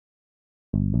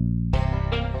Welcome,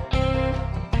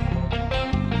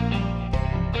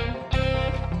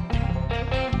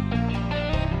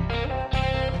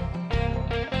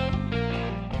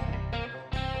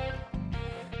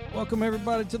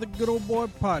 everybody, to the Good Old Boy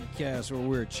Podcast, where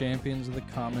we're champions of the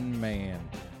common man.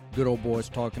 Good old boys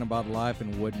talking about life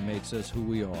and what makes us who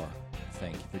we are.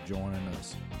 Thank you for joining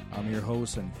us. I'm your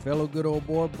host and fellow good old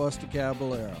boy, Buster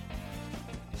Caballero.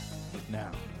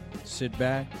 Now, sit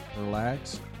back,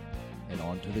 relax, and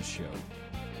on to the show.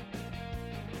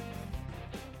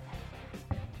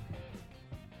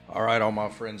 All right, all my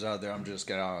friends out there, I'm just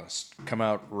going to come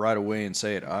out right away and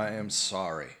say it. I am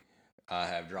sorry. I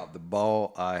have dropped the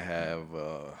ball.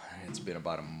 It's been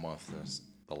about a month since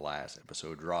the last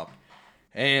episode dropped.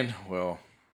 And, well,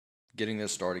 getting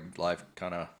this started, life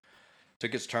kind of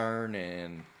took its turn,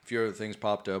 and a few other things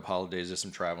popped up. Holidays, did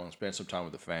some traveling, spent some time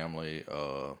with the family,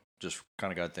 just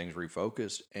kind of got things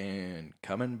refocused, and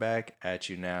coming back at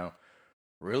you now,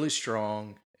 really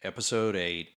strong, episode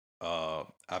 8.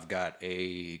 I've got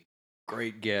a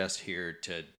great guest here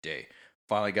today.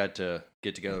 Finally got to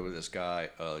get together with this guy.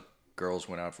 Girls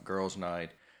went out for girls'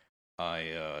 night.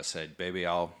 I said, baby,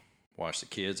 I'll watch the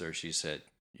kids. Or she said,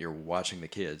 you're watching the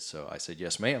kids. So I said,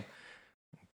 yes, ma'am.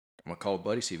 I'm going to call a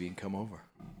buddy, see if he can come over.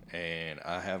 And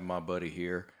I have my buddy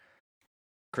here,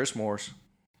 Chris Morse.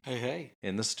 Hey.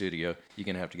 In the studio. You're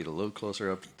going to have to get a little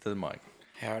closer up to the mic.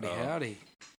 Howdy.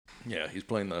 Yeah, he's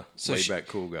playing the laid-back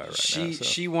cool guy right now. So.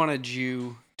 She wanted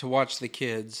you to watch the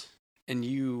kids, and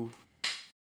you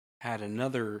had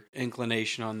another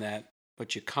inclination on that,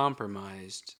 but you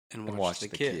compromised and watched the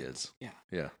kids.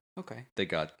 Yeah. Okay.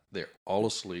 They're all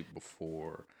asleep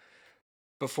before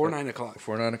 9 o'clock.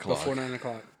 Before 9 o'clock. Before 9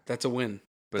 o'clock. That's a win.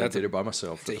 But I did it by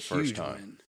myself for the first time.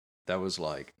 Win. That was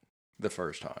like the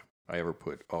first time I ever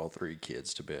put all 3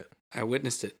 kids to bed. I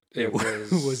witnessed it.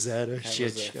 Was that a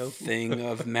shit show? Thing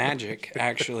of magic,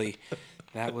 actually.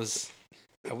 I was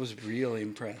really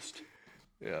impressed.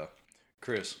 Yeah.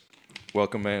 Chris,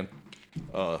 welcome, man.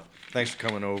 Thanks for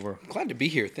coming over. Glad to be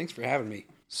here. Thanks for having me.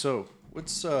 So,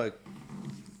 let's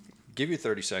give you a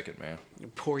 30-second, man.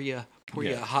 Pour you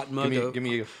a hot mug give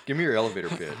me your elevator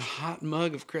pitch. A hot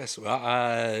mug of Chris.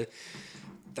 Well,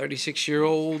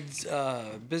 36-year-old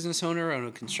business owner, own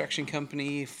a construction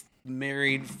company,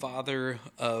 married, father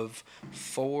of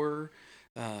 4,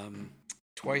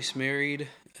 twice married.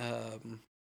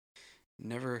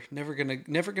 Never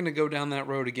gonna go down that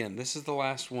road again. This is the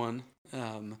last one.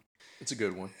 It's a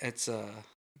good one. It's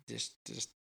just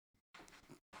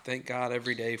thank God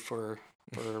every day for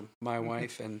my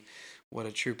wife and what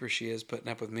a trooper she is putting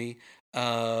up with me.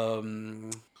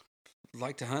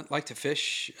 Like to hunt, like to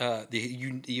fish.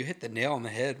 You hit the nail on the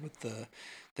head with the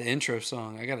intro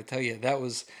song. I got to tell you,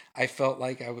 I felt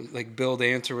like I was like Bill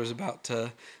Dancer was about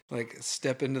to like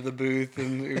step into the booth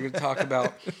and we would talk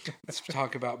about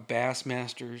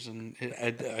Bassmasters, and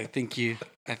I think you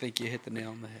hit the nail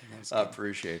on the head. I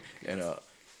appreciate it. And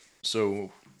so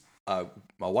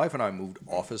my wife and I moved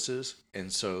offices,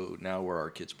 and so now where our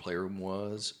kids' playroom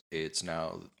was, it's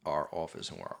now our office,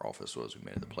 and where our office was, we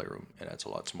made it the playroom, and that's a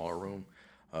lot smaller room.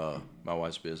 My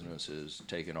wife's business is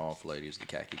taking off, ladies, the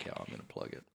Khaki Cow. I'm going to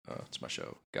plug it. It's my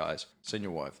show. Guys, send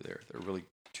your wife there. They're really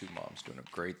 2 moms doing a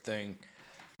great thing.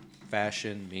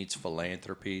 Fashion meets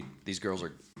philanthropy. These girls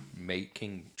are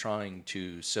trying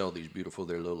to sell these beautiful,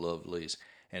 their little lovelies,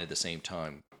 and at the same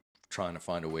time, trying to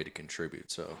find a way to contribute.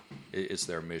 So it's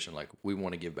their mission. Like, we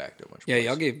want to give back to a bunch of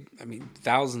y'all gave,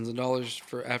 thousands of dollars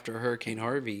for after Hurricane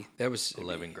Harvey. That was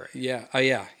 11 grand. Yeah.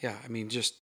 Yeah.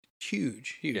 Just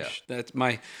huge. Yeah. That's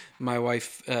my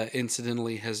wife,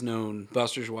 incidentally, has known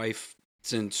Buster's wife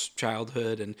since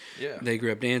childhood, and they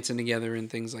grew up dancing together and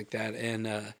things like that.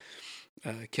 And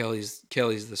Kelly's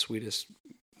the sweetest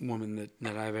woman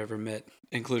that I've ever met,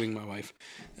 including my wife.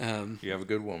 You have a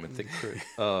good woman. Think Chris.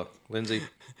 Lindsay,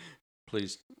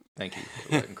 please, thank you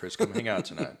for letting Chris come hang out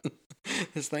tonight.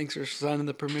 Thanks for signing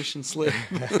the permission slip.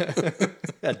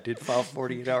 I did file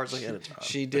 48 hours ahead of time.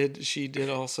 She did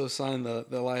also sign the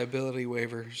liability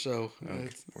waiver. So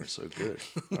we're so good.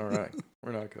 All right,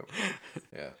 we're not covered.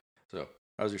 Yeah. So,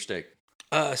 how's your steak?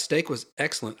 Steak was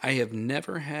excellent. I have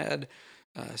never had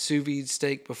sous vide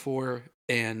steak before,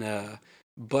 and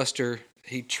Buster,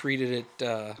 he treated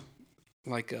it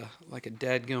like a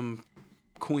dadgum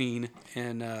queen,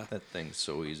 and that thing's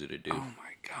so easy to do. Oh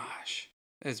my gosh,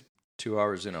 it's 2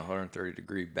 hours in a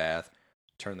 130-degree bath.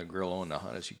 Turn the grill on the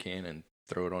hottest you can, and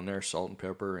throw it on there. Salt and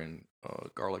pepper and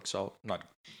garlic salt, not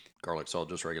garlic salt,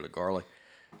 just regular garlic.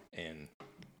 And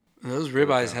those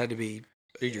ribeyes had to be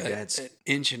your dad's an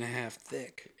inch and a half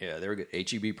thick. Yeah, they were good.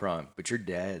 HEB Prime, but your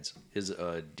dad's his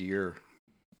deer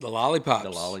The lollipops.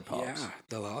 The lollipops. Yeah,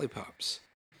 the lollipops.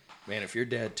 Man, if your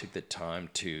dad took the time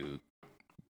to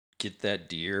get that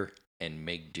deer and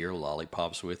make deer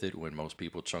lollipops with it when most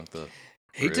people chunk the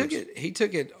ribs. He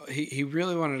took it. He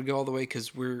really wanted to go all the way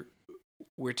because we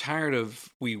were tired of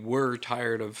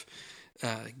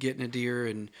getting a deer,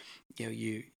 and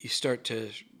you start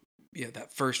to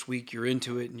that first week you're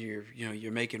into it, and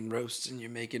you're making roasts and you're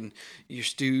making your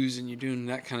stews and you're doing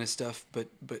that kind of stuff,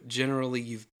 but generally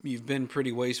you've been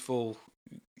pretty wasteful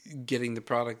getting the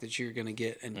product that you're going to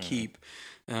get and keep,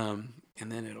 and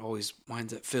then it always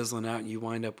winds up fizzling out, and you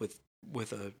wind up with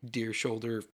a deer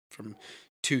shoulder from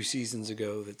 2 seasons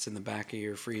ago that's in the back of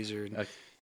your freezer.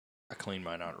 I cleaned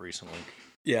mine out recently.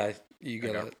 Yeah,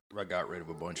 I got rid of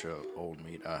a bunch of old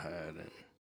meat I had. And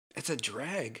it's a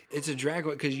drag. It's a drag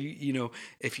because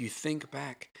if you think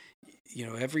back,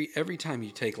 every time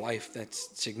you take life that's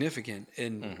significant,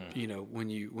 and when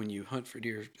you hunt for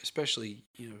deer, especially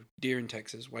deer in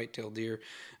Texas, white-tailed deer,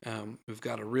 we've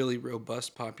got a really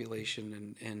robust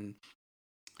population, and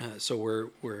so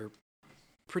we're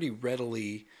pretty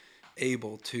readily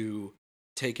able to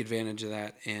take advantage of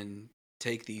that and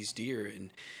take these deer.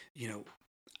 And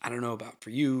I don't know about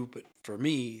for you, but for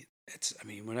me,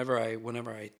 whenever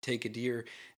I take a deer,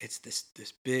 it's this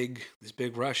big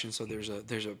rush, and so there's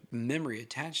a memory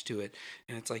attached to it,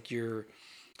 and it's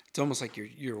almost like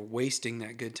you're wasting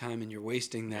that good time, and you're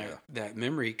wasting that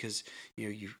memory because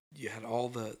you had all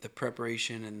the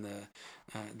preparation and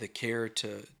the care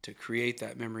to create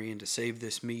that memory and to save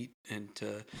this meat and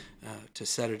to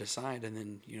set it aside, and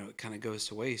then it kind of goes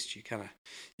to waste. You kind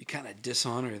of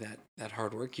dishonor that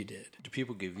hard work you did. Do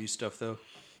people give you stuff though?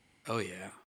 Oh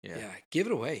yeah. Yeah, give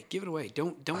it away.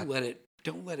 Don't let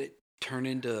it turn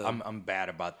into. I'm bad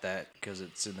about that because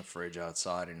it's in the fridge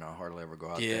outside, and I hardly ever go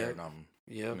out there.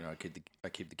 And I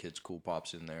keep the kids' Cool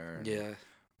Pops in there. And,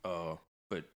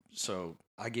 but so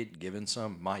I get given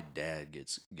some. My dad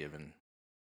gets given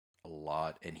a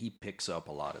lot, and he picks up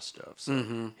a lot of stuff.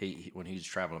 So he when he's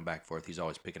traveling back and forth, he's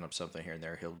always picking up something here and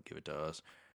there. He'll give it to us,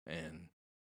 and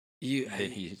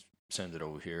then he send it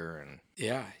over here, and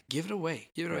give it away.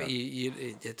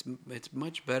 It's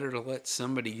much better to let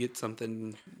somebody get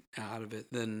something out of it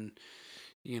than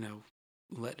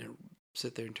letting it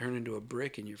sit there and turn into a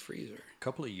brick in your freezer. A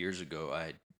couple of years ago,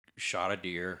 I shot a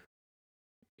deer.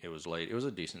 It was late. It was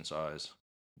a decent size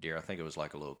deer. I think it was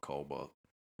like a little cull buck.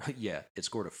 Yeah, it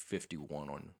scored a 51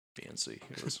 on BNC.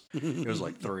 It was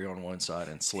like 3 on one side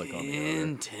and slick on the other.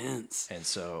 Intense. And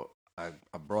so I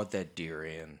brought that deer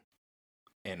in.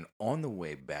 And on the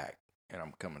way back, and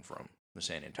I'm coming from the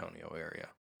San Antonio area,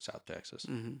 South Texas,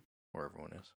 where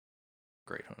everyone is,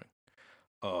 great hunting.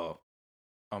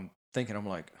 I'm thinking, I'm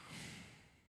like,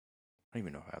 I don't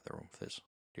even know if I have the room for this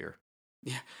deer.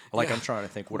 Yeah. I'm trying to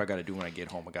think what I got to do when I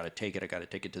get home. I got to take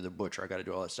it to the butcher. I got to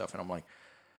do all that stuff. And I'm like,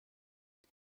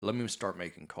 let me start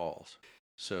making calls.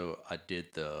 So I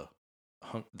did the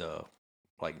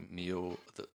meal,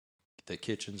 the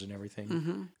kitchens and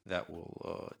everything that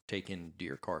will take in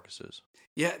deer carcasses.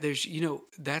 Yeah, there's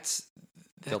that's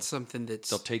something that's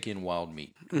they'll take in wild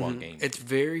meat, wild game. It's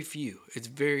very few. It's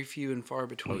very few and far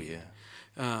between. Oh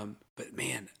yeah. But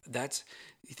man,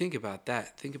 you think about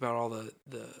that. Think about all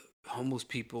the homeless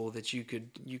people that you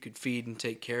could feed and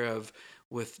take care of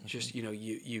with just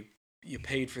you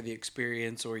paid for the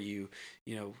experience, or you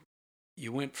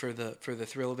went for the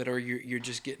thrill of it, or you're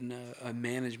just getting a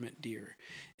management deer,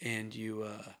 and you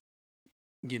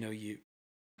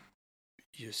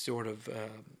sort of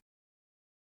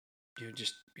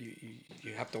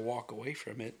you have to walk away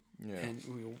from it. Yeah.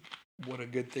 And what a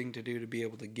good thing to do to be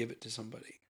able to give it to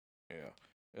somebody. Yeah.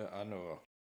 I know.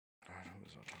 I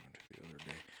was talking to the other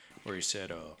day where he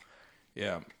said,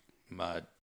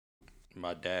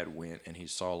 my dad went and he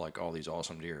saw like all these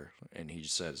awesome deer, and he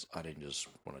says, I didn't just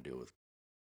want to deal with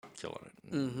killing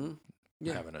it and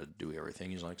having to do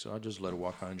everything. He's like, so I just let it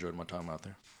walk. I enjoyed my time out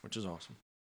there, which is awesome.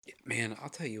 Yeah, man, I'll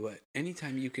tell you what,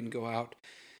 anytime you can go out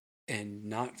and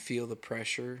not feel the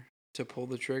pressure to pull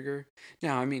the trigger.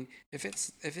 Now, I mean, if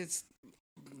it's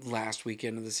last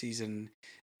weekend of the season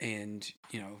and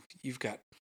you've got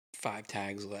 5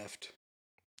 tags left,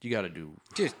 you got to do.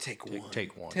 Just take one.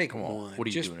 Take one. Come on. What are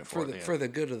you doing it for? For the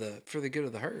good of the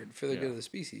herd, for the good of the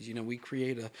species. We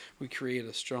create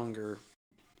a stronger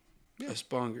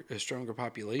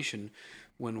population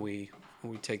when we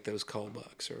take those cull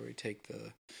bucks, or we take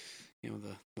the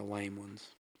lame ones.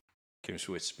 Can we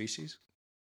switch species?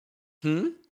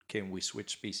 Can we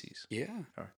switch species? Yeah.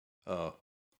 All right.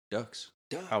 Ducks.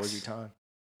 How was your time?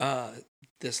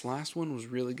 This last one was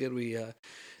really good.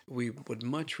 We would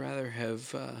much rather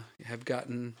have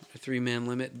gotten a 3-man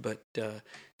limit, but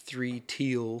 3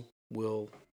 teal will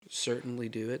certainly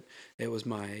do it. It was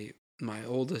my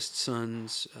oldest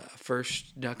son's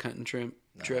first duck hunting trip.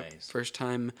 Nice. First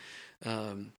time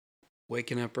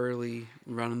waking up early,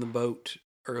 running the boat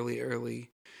early,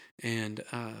 and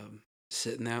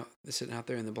sitting out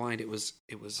there in the blind. It was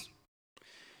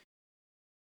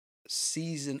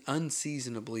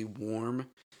unseasonably warm.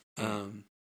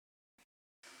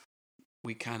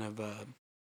 We kind of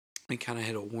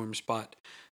hit a warm spot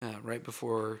right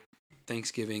before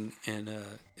Thanksgiving, and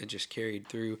it just carried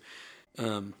through.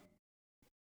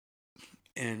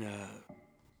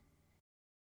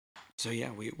 So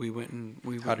yeah, we went and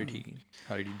How did he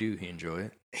do? He enjoy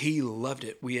it? He loved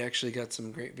it. We actually got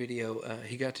some great video.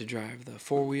 He got to drive the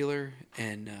 4-wheeler,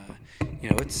 and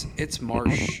it's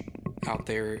marsh out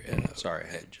there. Sorry,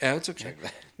 I had it's okay.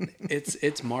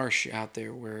 It's marsh out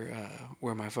there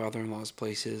where my father-in-law's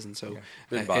place is, and so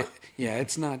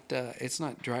it's not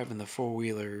driving the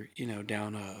 4-wheeler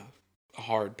down a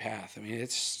hard path. I mean,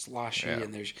 it's sloshy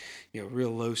and there's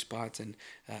real low spots, and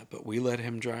but we let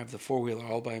him drive the 4-wheeler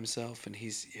all by himself, and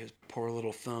his poor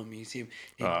little thumb. You see him,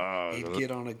 he'd get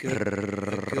on a good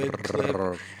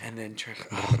clip, and then try.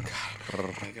 Oh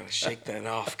God, I gotta shake that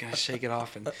off. Gotta shake it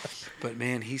off. But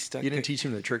man, he stuck. You didn't teach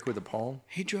him the trick with the palm?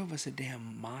 He drove us a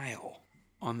damn mile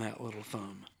on that little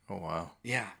thumb. Oh wow.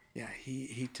 Yeah.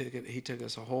 He took it. He took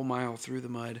us a whole mile through the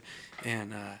mud,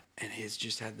 and he's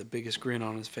just had the biggest grin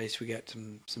on his face. We got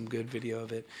some good video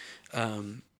of it.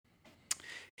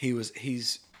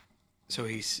 He's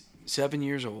 7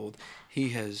 years old. He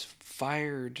has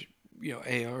fired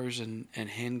ARs and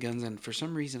handguns, and for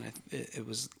some reason it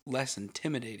was less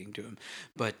intimidating to him.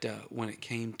 But when it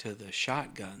came to the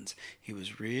shotguns, he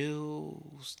was real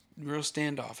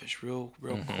standoffish, real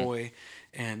coy,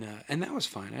 and that was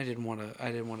fine. I didn't want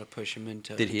to push him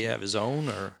into. Did he have his own,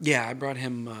 or? Yeah, I brought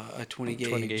him a 20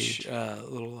 gauge,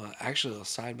 little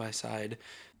side by side.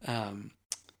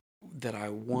 That I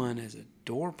won as a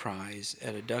door prize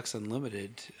at a Ducks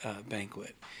Unlimited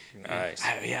banquet. Nice.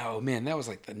 Oh man, that was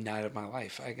like the night of my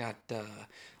life. I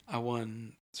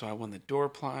won the door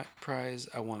prize.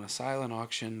 I won a silent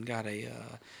auction. Got a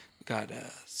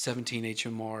 17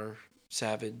 HMR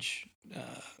Savage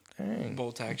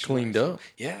bolt action. Cleaned up.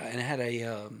 Yeah, and it had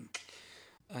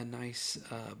a nice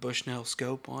Bushnell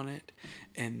scope on it,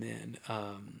 and then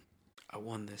I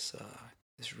won this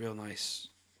real nice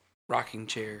rocking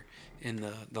chair in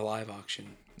the live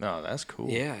auction. Oh, that's cool.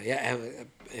 Yeah.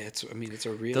 It's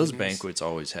a real. Those banquets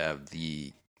always have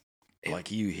you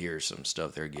hear some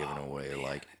stuff they're giving away. Man.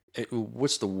 Like,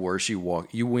 what's the worst you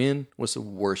win? What's the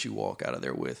worst you walk out of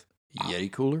there with? Yeti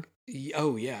cooler?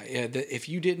 Oh yeah. If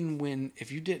you didn't win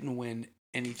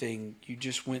anything, you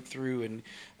just went through and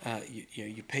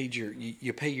you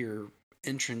pay your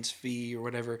entrance fee or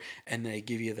whatever, and they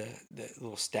give you the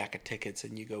little stack of tickets,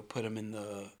 and you go put them in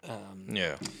the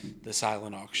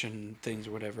silent auction things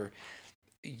or whatever.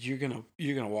 You're gonna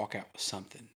walk out with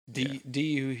something.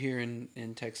 DU here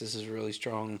in Texas is really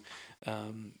strong.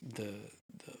 The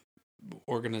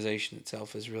organization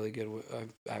itself is really good.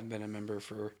 I've been a member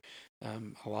for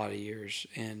a lot of years,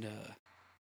 and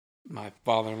my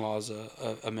father-in-law is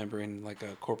a member and like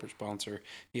a corporate sponsor.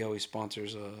 He always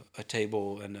sponsors a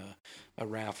table and a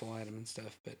raffle item and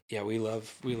stuff. But yeah, we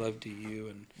love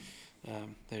DU,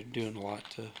 and they're doing a lot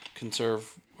to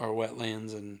conserve our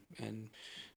wetlands and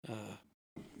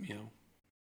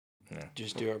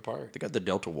just do our part. They got the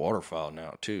Delta Waterfowl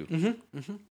now too.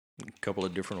 Mm-hmm. A couple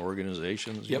of different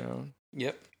organizations.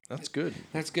 Yep. That's good.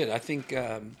 I think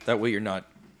that way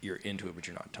you're into it, but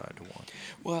you're not tied to one.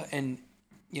 Well, and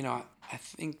I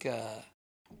think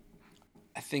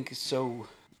so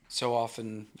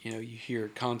often, you hear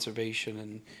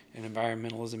conservation and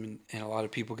environmentalism, and a lot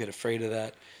of people get afraid of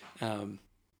that,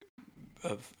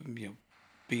 of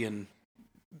being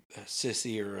a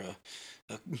sissy or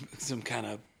some kind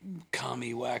of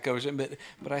commie wacko or something.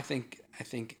 But I think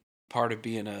part of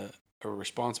being a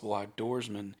responsible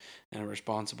outdoorsman and a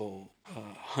responsible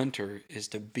hunter is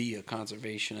to be a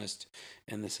conservationist,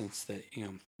 in the sense that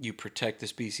you protect the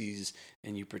species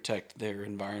and you protect their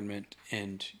environment,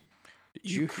 and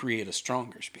you create a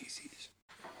stronger species.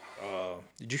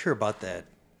 Did you hear about that?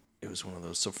 It was one of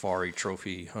those safari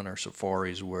trophy hunter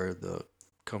safaris where the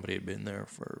company had been there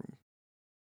for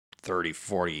 30,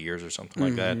 40 years or something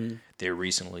like that. They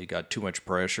recently got too much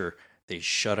pressure. They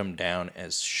shut them down.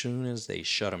 As soon as they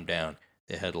shut them down,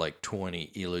 they had like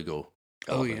 20 illegal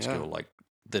elephants go like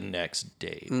the next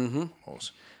day.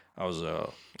 Almost. I was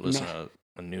listening to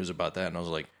the news about that, and I was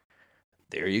like,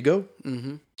 there you go.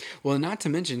 Well, not to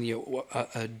mention,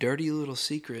 a dirty little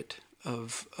secret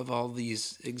of all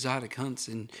these exotic hunts,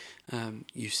 and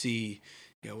you see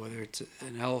whether it's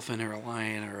an elephant or a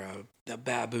lion or a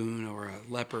baboon or a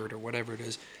leopard or whatever it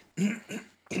is.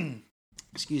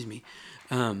 Excuse me.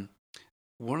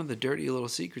 One of the dirty little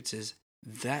secrets is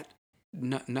that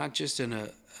not just in a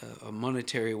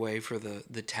monetary way for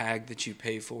the tag that you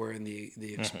pay for and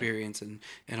the experience and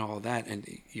all that, and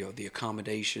the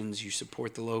accommodations, you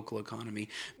support the local economy,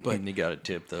 but and you got to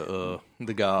tip the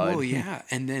guy. Well, yeah,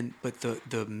 and then but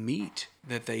the meat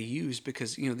that they use,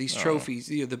 because these trophies,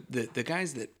 the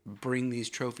guys that bring these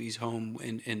trophies home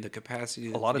in the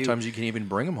capacity. A lot of times you can even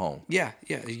bring them home. Yeah,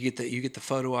 you get the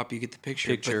photo op, you get the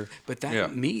picture. But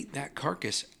that meat, that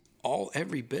carcass,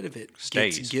 every bit of it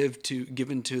stays. gets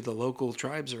given to the local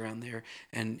tribes around there,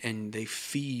 and they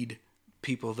feed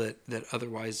people that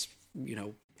otherwise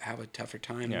have a tougher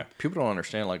time. Yeah, people don't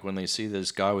understand. Like when they see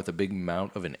this guy with a big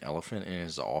mount of an elephant in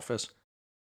his office,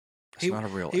 it's not a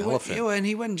real elephant. And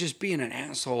he wasn't just being an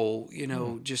asshole,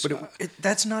 just. But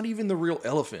that's not even the real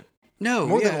elephant. No,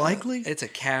 more than likely, it's a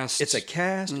cast. It's a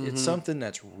cast. Mm-hmm. It's something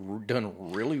that's done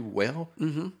really well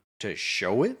to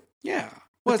show it. Yeah.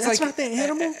 Well, that's not the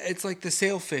animal. It's like the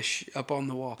sailfish up on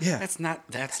the wall. Yeah, that's not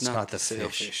the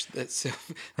sailfish. They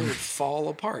would fall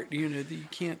apart. You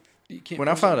can't. When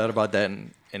I found out about that,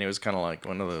 and it was kind of like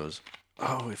one of those,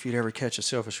 if you'd ever catch a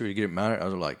sailfish, would you get it mounted? I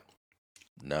was like,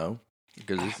 no,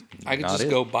 because I could just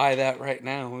go buy that right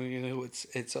now.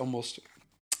 It's almost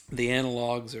the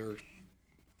analogs are.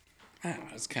 I don't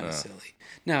know. It's kind of silly.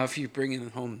 Now, if you're bringing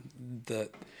home the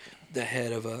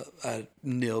head of a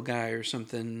nilgai or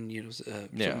something,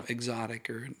 something exotic,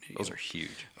 or those are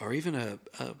huge, or even a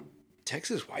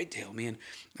Texas whitetail, man.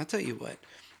 I'll tell you what,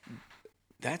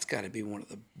 that's got to be one of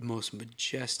the most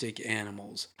majestic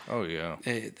animals. Oh yeah,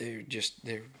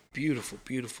 they're beautiful,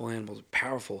 beautiful animals,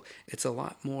 powerful. It's a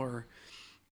lot more.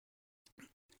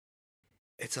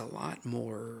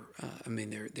 I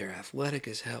mean, they're athletic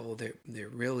as hell. They're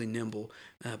really nimble,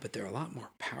 but they're a lot more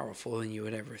powerful than you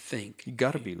would ever think. You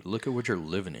got to be. Look at what you're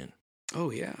living in.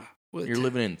 Oh yeah, well, you're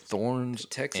living in thorns.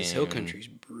 Texas hill country's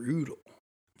brutal.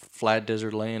 Flat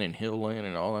desert land and hill land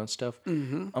and all that stuff.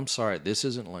 Mm-hmm. I'm sorry, this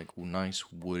isn't like nice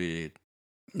wooded.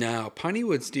 Now, piney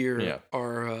woods deer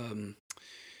are.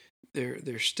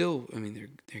 They're still. I mean,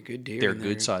 they're good deer. They're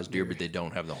good sized deer, but they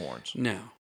don't have the horns. No.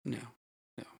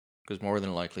 Because more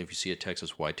than likely, if you see a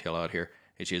Texas whitetail out here,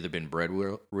 it's either been bred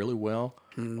really well,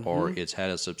 or it's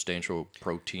had a substantial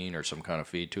protein or some kind of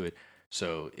feed to it.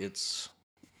 So it's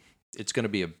going to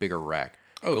be a bigger rack.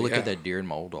 Oh, Go look at that deer in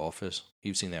my old office.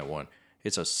 You've seen that one.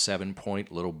 It's a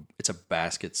 7-point little. It's a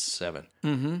basket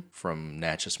 7 from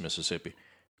Natchez, Mississippi.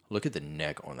 Look at the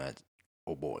neck on that.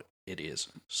 Oh boy, it is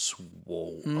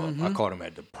swole up. I caught him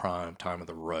at the prime time of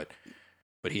the rut,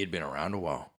 but he had been around a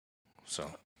while.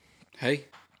 So, hey.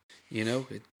 You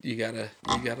gotta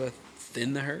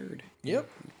thin the herd. Yep.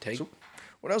 So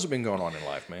what else has been going on in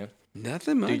life, man?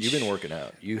 Nothing much. Dude, you've been working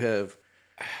out. You have.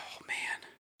 Oh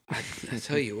man, I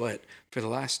tell you what. For the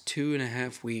last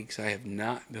 2.5 weeks, I have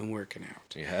not been working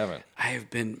out. You haven't. I have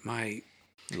been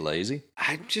lazy.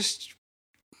 I'm just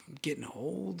getting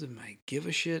old, and I give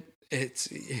a shit. It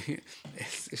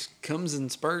comes in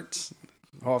spurts.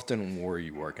 How often were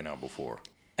you working out before?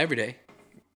 Every day.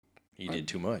 You did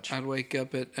too much. I'd wake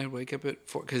up at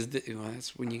 4 because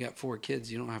that's when you got 4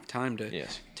 kids. You don't have time to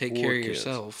take 4 care of kids.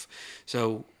 yourself.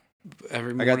 So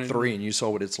every morning, I got 3, and you saw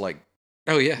what it's like.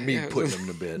 Oh yeah, me putting them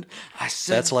to bed. I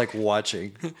said that's like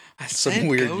watching some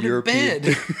weird go European.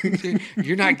 To bed.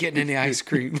 You're not getting any ice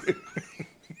cream.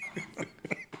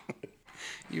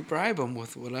 You bribe them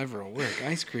with whatever will work.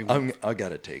 Ice cream. I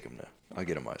gotta take them now. I'll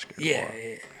get them ice cream.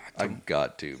 Yeah. I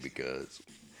got to because.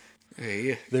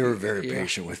 Hey, they were very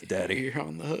patient with Daddy. You're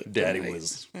on the hook. Daddy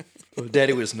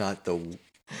was not the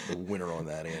winner on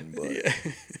that end, but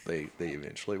they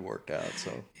eventually worked out.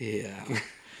 So yeah.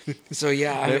 So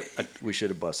yeah, we should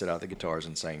have busted out the guitars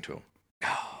and sang to them.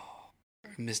 Oh, I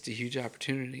missed a huge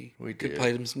opportunity. We could did.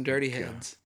 play them some dirty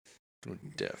heads. We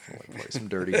definitely play some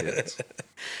dirty heads.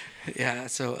 Yeah.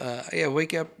 So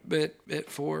wake up at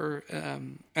 4.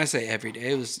 I say every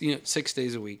day. It was 6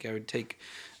 days a week. I would take.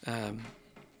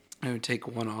 I would take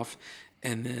one off,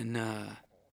 and then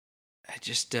I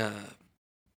just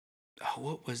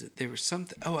what was it? There was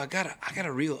something. Oh, I got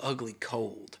a real ugly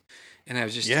cold, and I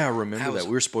was just I remember that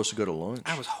we were supposed to go to lunch.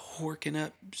 I was horking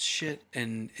up shit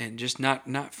and just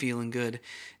not feeling good,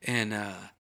 and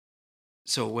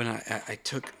so when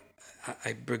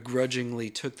I begrudgingly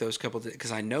took those couple days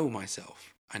because I know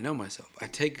myself. I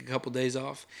take a couple days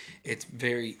off. It's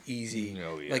very easy.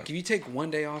 Oh, yeah. Like if you take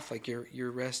one day off, like your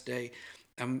rest day.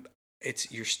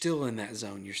 You're still in that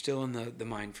zone. You're still in the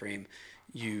mind frame.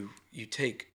 You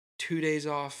take 2 days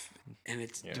off and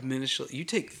it's diminished. You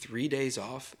take 3 days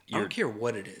off. I don't care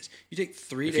what it is. You take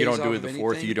 3 days off. If you don't do it the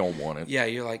fourth, you don't want it. Yeah,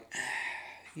 you're like,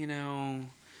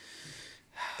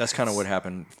 That's kind of what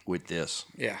happened with this.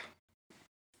 Yeah.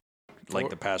 Like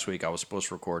the past week, I was supposed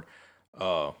to record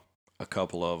a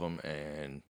couple of them,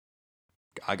 and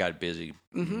I got busy.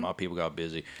 Mm-hmm. My people got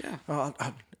busy. Yeah.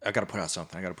 I got to put out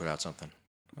something.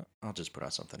 I'll just put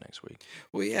out something next week.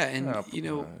 Well, yeah,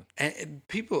 and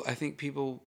people, I think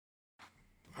people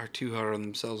are too hard on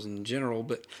themselves in general,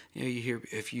 but you hear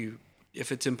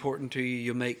if it's important to you,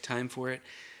 you'll make time for it.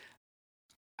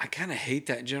 I kind of hate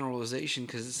that generalization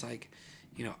because it's like,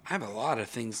 I have a lot of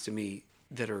things to me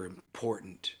that are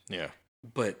important. Yeah.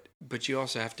 But you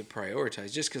also have to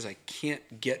prioritize. Just because I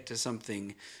can't get to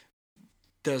something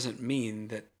doesn't mean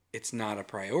that it's not a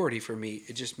priority for me.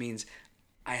 It just means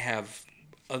I have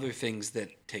other things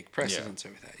that take precedence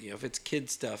over that. If it's kid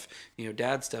stuff,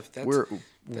 dad stuff, I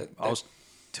was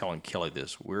telling Kelly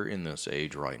this. We're in this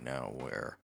age right now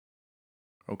where,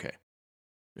 okay,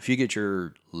 if you get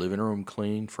your living room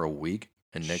clean for a week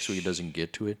and next week it doesn't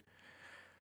get to it,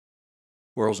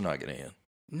 world's not going to end.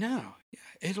 No,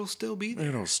 it'll still be there.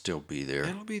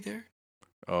 It'll be there.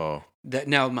 Oh.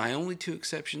 Now, my only two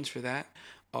exceptions for that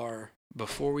are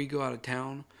before we go out of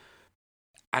town,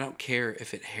 I don't care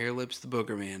if it hair lips the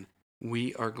booger man.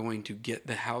 We are going to get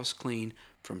the house clean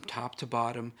from top to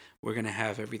bottom. We're going to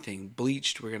have everything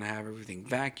bleached. We're going to have everything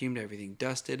vacuumed, everything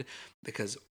dusted.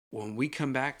 Because when we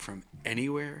come back from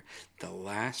anywhere, the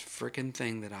last freaking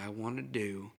thing that I want to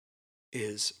do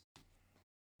is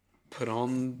put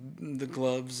on the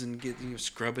gloves and get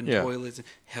scrubbing toilets.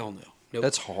 Hell no. Nope.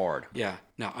 That's hard. Yeah.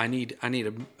 No, I need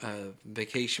a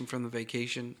vacation from the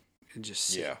vacation and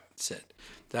just sit.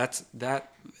 That's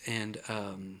that, and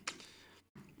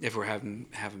if we're having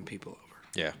people over.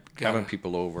 Yeah, having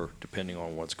people over, depending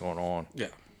on what's going on. Yeah.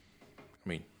 I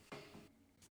mean,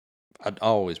 I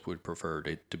always would prefer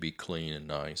it to be clean and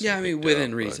nice. Yeah, I mean,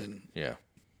 within reason. Yeah.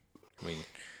 I mean,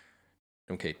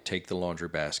 okay, take the laundry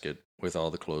basket with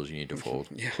all the clothes you need to fold,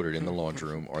 put it in the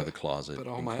laundry room or the closet, put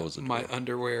all and close the door. My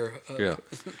underwear.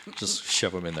 Just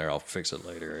shove them in there. I'll fix it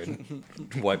later and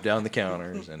wipe down the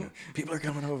counters. And people are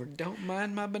coming over. Don't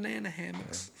mind my banana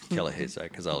hammocks. Kelly hates that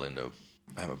because I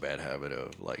have a bad habit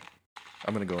of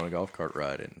I'm going to go on a golf cart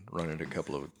ride and run into a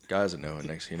couple of guys I know, and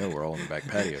next thing you know, we're all in the back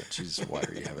patio. And she's, why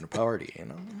are you having a party?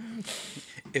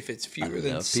 If it's fewer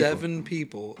than 7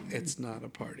 people, it's not a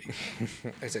party.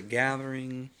 It's a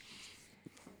gathering.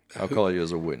 I'll call you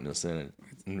as a witness then,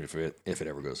 if it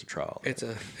ever goes to trial. It's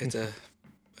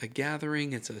a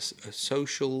gathering. It's a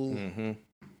social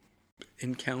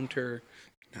encounter,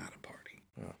 not a party.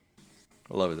 Oh.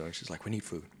 I love it though. She's like, we need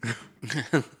food.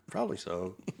 Probably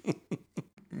so.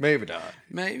 Maybe not.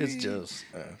 Maybe it's just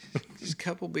a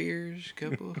couple beers,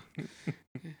 couple.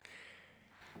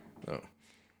 Oh,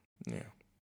 yeah.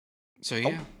 So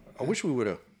yeah, I wish we would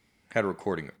have had a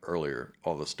recording earlier.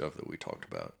 All the stuff that we talked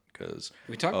about. Because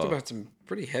we talked about some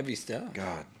pretty heavy stuff.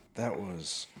 God, that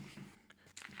was...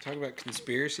 Talk about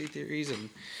conspiracy theories and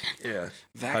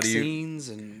vaccines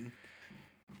and...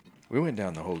 We went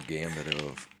down the whole gambit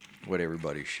of what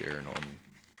everybody's sharing on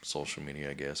social media,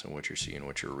 I guess, and what you're seeing,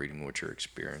 what you're reading, what you're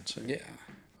experiencing.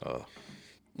 Yeah.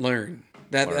 Learn.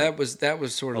 That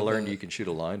was sort of... I learned you can shoot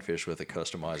a lionfish with a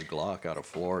customized Glock out of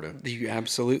Florida. You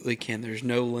absolutely can. There's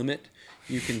no limit.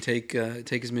 You can take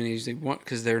as many as they want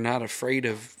because they're not afraid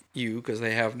of you because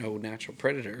they have no natural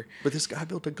predator. But this guy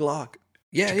built a Glock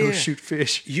to go shoot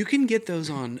fish. You can get those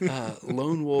on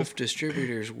Lone Wolf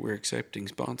Distributors. We're accepting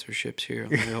sponsorships here on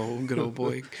the Good Old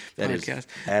Boy podcast.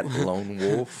 At Lone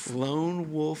Wolf.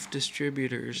 Lone Wolf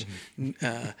Distributors.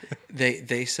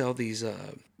 They sell these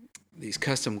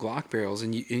custom Glock barrels,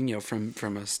 and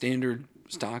from a standard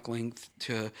stock length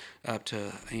to up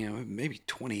to maybe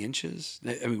 20 inches.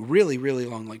 I mean, really, really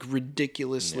long, like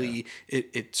ridiculously. Yeah.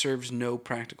 It serves no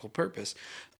practical purpose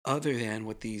other than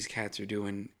what these cats are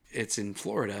doing. It's in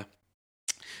Florida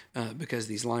because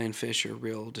these lionfish are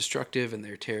real destructive and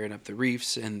they're tearing up the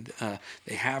reefs, and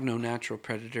they have no natural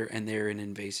predator and they're an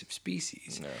invasive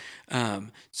species. No.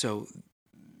 So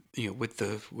with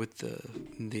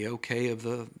the okay of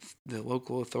the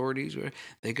local authorities,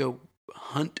 they go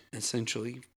hunt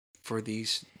essentially for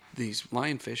these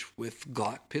lionfish with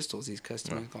Glock pistols, these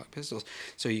customized Glock pistols.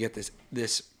 So you get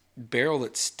this barrel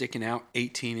that's sticking out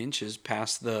 18 inches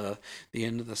past the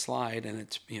end of the slide, and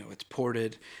it's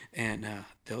ported, and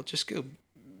they'll just go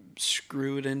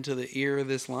screw it into the ear of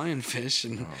this lionfish,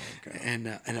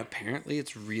 and apparently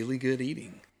it's really good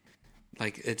eating.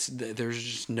 Like there's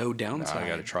just no downside. Now I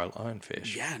got to try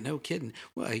lionfish. Yeah, no kidding.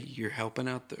 Well, you're helping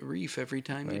out the reef every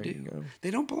time you do.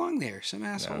 They don't belong there. Some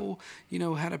asshole,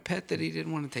 had a pet that he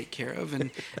didn't want to take care of,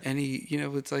 and he,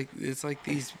 it's like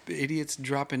these idiots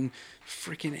dropping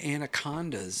freaking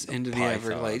anacondas into the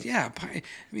Everglades. Yeah, I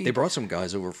mean, they brought some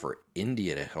guys over for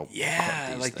India to help.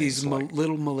 Yeah, like these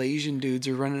little Malaysian dudes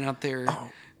are running out there. Oh,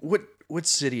 what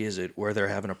city is it where they're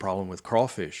having a problem with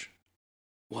crawfish?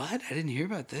 What? I didn't hear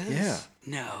about this. Yeah.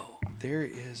 No. There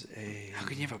is a... How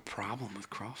can you have a problem with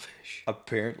crawfish?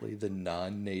 Apparently the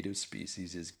non-native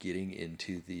species is getting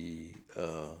into the...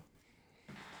 let's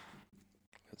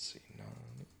see.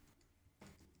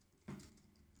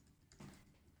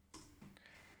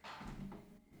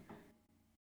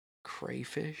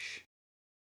 Crayfish?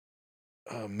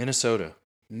 Minnesota.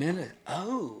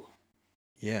 Oh.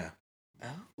 Yeah.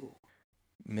 Oh.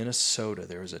 Minnesota,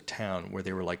 there was a town where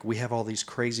they were like, we have all these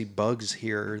crazy bugs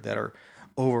here that are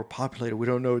overpopulated. We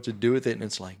don't know what to do with it. And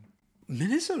it's like...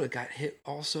 Minnesota got hit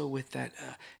also with that...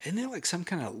 isn't there like some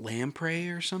kind of lamprey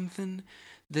or something?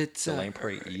 That's the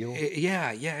lamprey eel?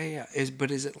 Yeah.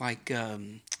 But is it like...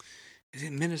 is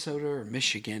it Minnesota or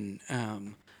Michigan?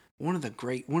 One of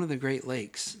the Great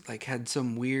Lakes like had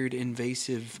some weird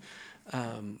invasive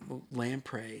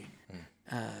lamprey.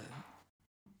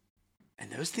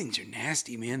 And those things are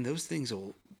nasty, man. Those things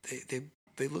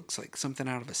they look like something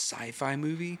out of a sci-fi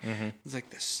movie. Mm-hmm. It's like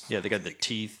this. Yeah, they got the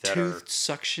teeth that are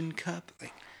suction cup.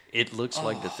 Like it looks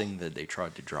like the thing that they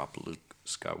tried to drop Luke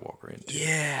Skywalker into.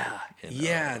 Yeah,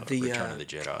 the Return of the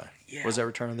Jedi. Yeah. Was that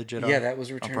Return of the Jedi? Yeah, that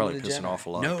was Return of the Jedi. I'm probably pissing off a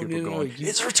lot of people going,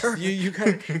 it's Return. You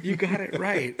got it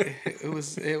right. It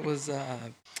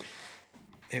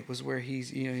was where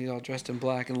he's all dressed in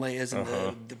black and Leia's in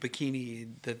the bikini,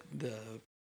 the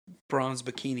bronze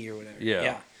bikini or whatever.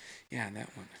 Yeah, that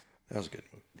one. That was a good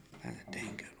movie. That's a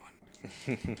dang good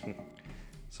one.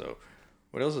 So,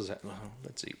 what else is that?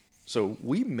 Let's see. So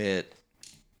we met.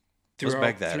 Let's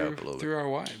back that up a little bit. Through our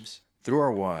wives. Through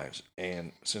our wives,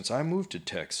 and since I moved to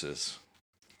Texas,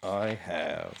 I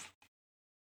have,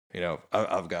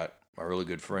 I've got my really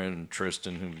good friend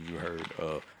Tristan, who you heard.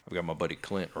 I've got my buddy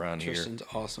Clint around here. Tristan's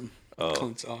awesome.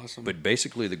 Clint's awesome. But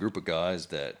basically, the group of guys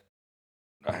that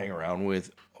I hang around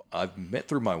with, I've met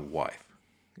through my wife.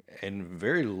 And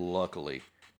very luckily,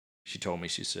 she told me,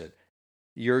 she said,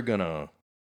 you're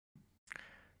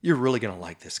really going to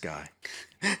like this guy.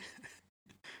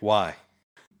 Why?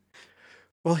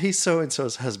 Well, he's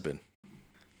so-and-so's husband.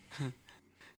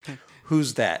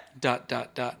 Who's that? ...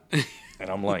 And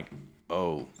I'm like,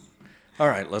 oh, all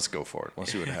right, let's go for it.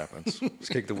 Let's see what happens. Let's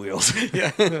kick the wheels.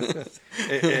 Yeah.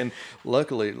 and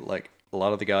luckily, like a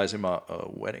lot of the guys in my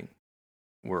wedding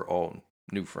were all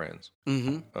new friends.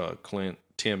 Mm-hmm. Clint,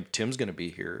 Tim's going to be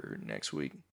here next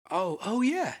week. Oh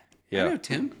yeah. I know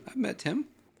Tim. I've met Tim.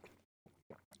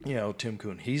 Tim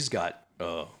Kuhn. He's got.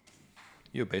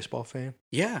 You a baseball fan?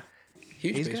 Yeah.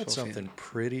 Huge He's got something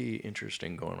pretty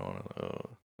interesting going on.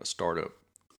 A startup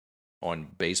on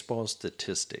baseball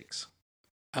statistics.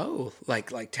 Oh,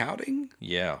 like touting?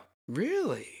 Yeah.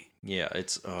 Really? Yeah,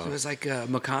 it's. So it's like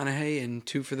McConaughey and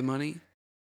Two for the Money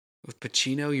with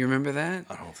Pacino. You remember that?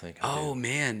 I don't think. I do.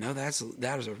 Man, no,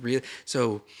 that was a real.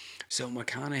 So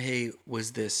McConaughey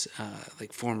was this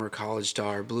like former college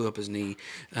star, blew up his knee,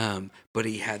 but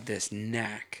he had this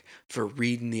knack for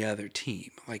reading the other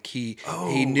team. Like he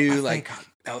knew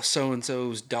so and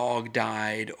so's dog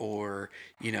died, or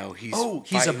he's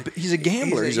a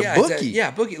gambler. He's a bookie.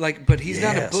 Bookie. But he's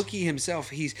not a bookie himself.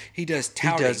 He does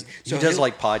touting. He does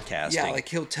like podcasting. Yeah, like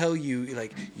he'll tell you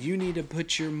like you need to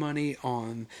put your money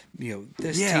on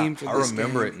this team for this I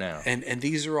remember game. It now. And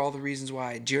these are all the reasons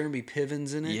why. Jeremy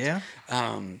Piven's in it. Yeah.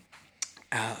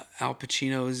 Al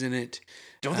Pacino is in it.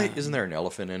 Isn't there an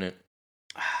elephant in it?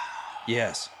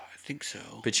 Yes. I think so.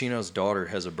 Pacino's daughter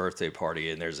has a birthday party,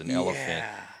 and there's an elephant,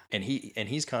 and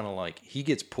he's kind of like he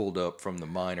gets pulled up from the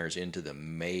minors into the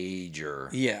major,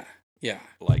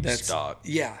 stock.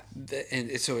 Yeah,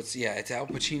 and so it's Al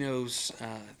Pacino's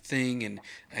thing, and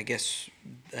I guess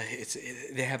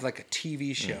they have like a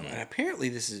TV show, and apparently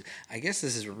this is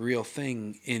a real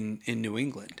thing in New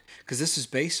England, because this is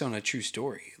based on a true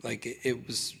story. Like it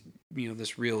was.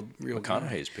 This real.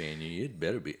 McConaughey's paying you. You'd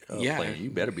better be. You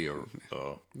better be a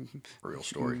real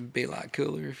story. Be a lot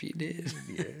cooler if you did.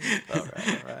 Yeah. All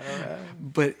right.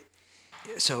 But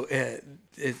so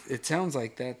it sounds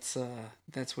like that's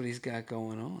what he's got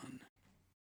going on.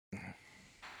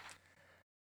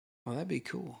 Well, that'd be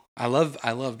cool. I love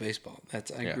baseball.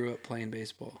 I grew up playing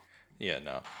baseball. Yeah.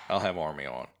 No, I'll have Army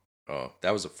on.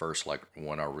 That was the first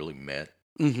one I really met.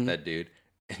 Mm-hmm. That dude.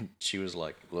 And she was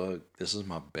like, look, this is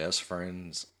my best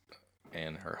friend's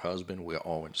and her husband, we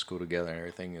all went to school together and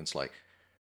everything. And it's like,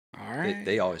 all right.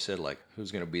 They always said, like,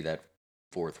 who's going to be that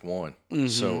fourth one? Mm-hmm.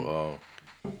 So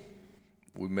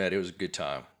we met. It was a good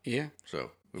time. Yeah.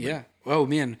 So yeah. Oh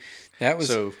man, that was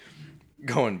so.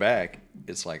 Going back,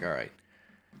 it's like, all right,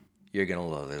 you're gonna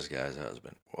love this guy's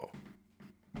husband. Well,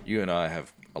 you and I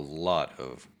have a lot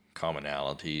of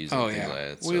commonalities. And things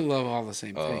like that, we love all the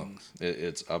same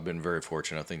things. I've been very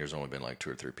fortunate. I think there's only been like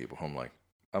 2 or 3 people home. Like,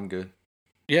 I'm good.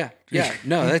 Yeah.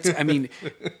 No, that's. I mean,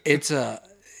 it's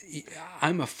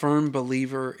I'm a firm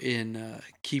believer in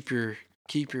keep your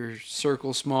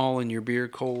circle small and your beer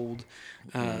cold,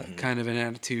 kind of an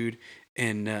attitude,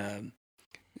 and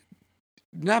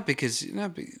not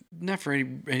for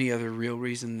any other real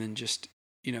reason than just,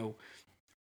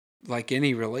 like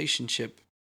any relationship,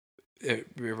 it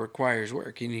requires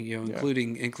work,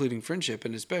 including friendship,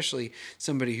 and especially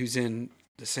somebody who's in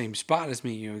the same spot as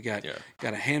me. We got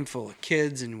a handful of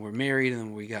kids, and we're married,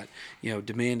 and we got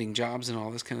demanding jobs and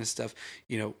all this kind of stuff.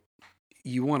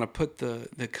 You want to put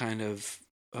the kind of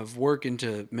work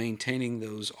into maintaining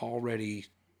those already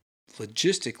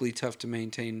logistically tough to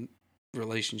maintain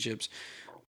relationships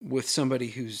with somebody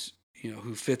who's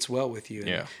who fits well with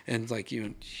you. And like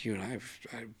you and I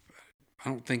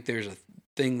don't think there's a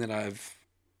thing that I've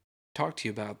talked to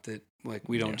you about that like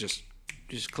we don't just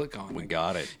click on. We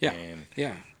got it. Yeah. Man.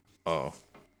 Yeah. Oh.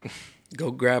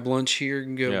 Go grab lunch here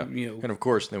and go. And of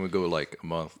course, then we go like a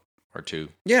month or 2.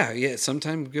 Yeah.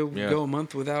 Sometimes go a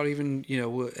month without even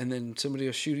and then somebody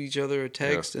will shoot each other a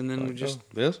text, and then we just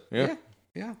this. Yeah.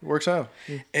 Yeah. It works out.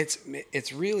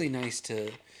 It's really nice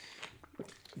to.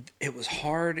 It was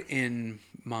hard in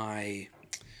my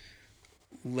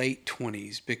late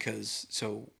 20s because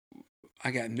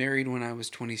I got married when I was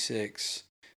 26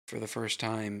 for the first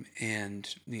time,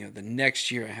 and the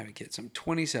next year I had a kid. So I'm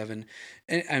 27,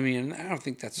 and I mean I don't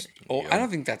think that's old. I don't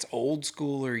think that's old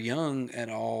school or young at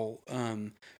all.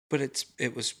 But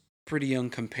it was pretty young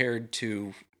compared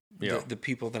to the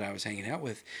people that I was hanging out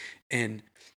with, and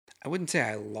I wouldn't say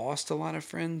I lost a lot of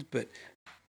friends, but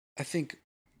I think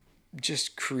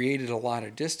just created a lot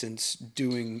of distance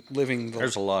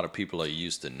There's a lot of people I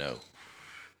used to know.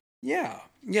 Yeah,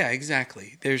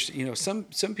 exactly. There's,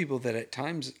 some people that at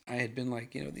times I had been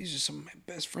like, these are some of my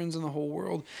best friends in the whole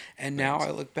world. And now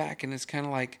I look back and it's kind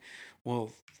of like,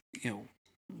 well,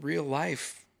 real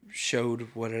life showed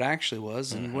what it actually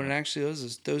was. And what it actually was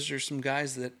is those are some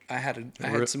guys that I had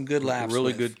some good laughs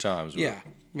really with. Good times with.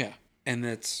 Yeah. And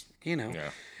that's,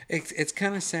 it's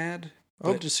kind of sad. I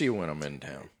hope to see you when I'm in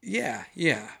town. Yeah.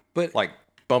 But like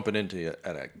bumping into you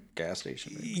at a gas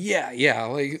station. Maybe. Yeah.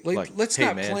 Like let's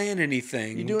not plan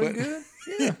anything. You doing good?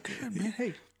 Yeah, good, man.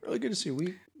 Hey, really good to see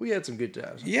you. We had some good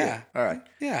times. Yeah. All right.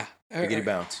 Yeah. Biggity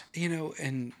bounce.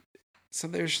 And so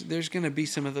there's going to be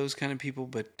some of those kind of people,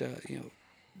 but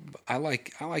I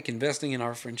like investing in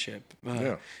our friendship.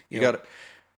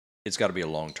 It's got to be a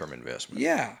long-term investment.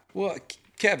 Yeah. Well,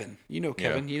 Kevin,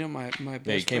 Kevin, my best friend.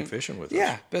 Yeah, he came fishing with us.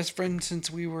 Yeah, best friend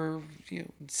since we were,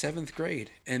 7th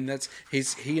grade. And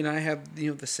he and I have,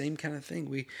 the same kind of thing.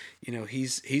 We,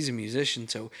 he's a musician,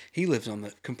 so he lives on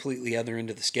the completely other end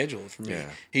of the schedule from me.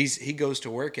 Yeah. He goes to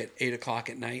work at 8:00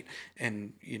 at night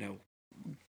and,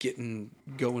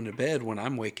 going to bed when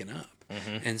I'm waking up.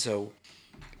 Mm-hmm. And so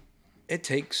it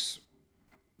takes,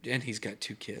 and he's got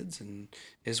 2 kids and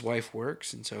his wife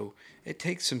works. And so it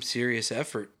takes some serious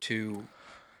effort to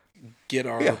get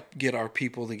our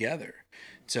people together.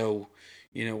 So,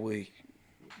 we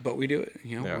do it,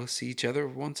 we'll see each other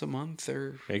once a month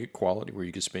or make it quality where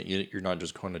you can spend, you're not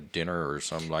just going to dinner or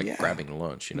something grabbing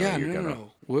lunch,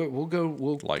 No.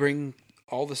 We'll bring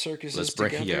all the circuses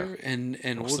together and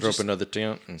we'll just throw up another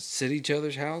tent and sit at each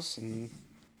other's house and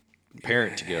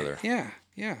parent together. Yeah.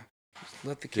 Just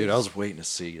let the kids. Dude, I was waiting to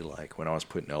see like when I was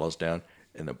putting Ellis down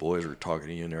and the boys were talking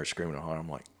to you and they were screaming at him. I'm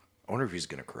like, I wonder if he's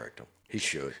going to correct them. He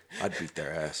should. I'd beat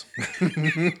their ass.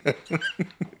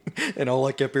 And all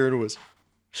I kept hearing was,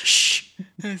 shh.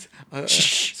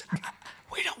 Shh.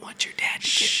 We don't want your dad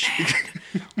to get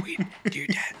mad. Your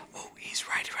dad, he's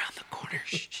right around the corner.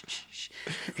 Shh.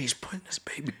 He's putting his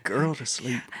baby girl to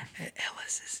sleep.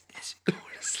 Ellis is going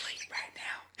to sleep right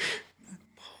now.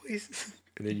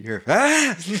 And then you hear,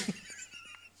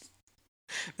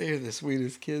 They're the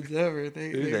sweetest kids ever.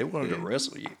 They wanted to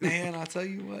wrestle you. Man, I'll tell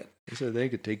you what. They said they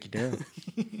could take you down.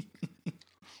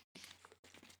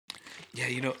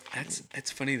 Yeah,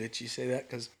 it's funny that you say that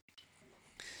because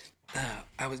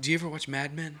do you ever watch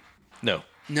Mad Men? No.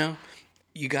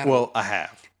 You got. Well, I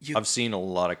have. I've seen a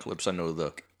lot of clips. I know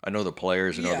the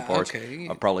players and other parts. Okay.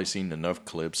 I've probably seen enough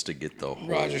clips to get the whole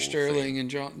Roger Sterling thing.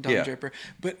 and Don Draper.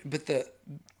 But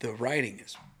the writing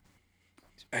is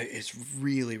It's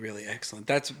really, really excellent.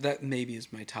 That maybe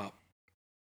is my top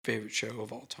favorite show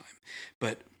of all time.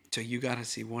 But so you got to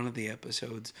see one of the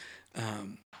episodes.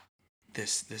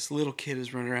 This little kid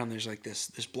is running around. There's like this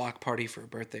block party for a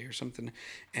birthday or something,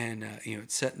 and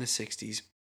it's set in the '60s.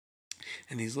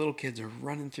 And these little kids are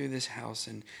running through this house,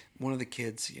 and one of the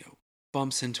kids,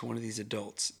 bumps into one of these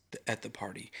adults at the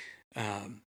party.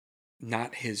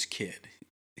 Not his kid.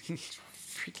 He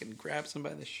freaking grabs him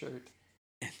by the shirt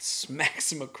and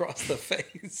smacks him across the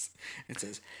face and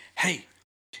says, "Hey,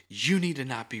 you need to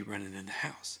not be running in the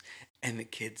house." And the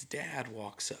kid's dad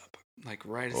walks up, like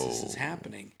right as this is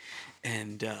happening,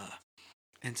 and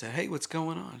said, "Hey, what's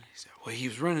going on?" He said, "Well, he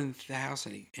was running into the house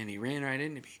and he ran right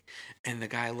into me." And the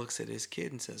guy looks at his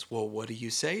kid and says, "Well, what do you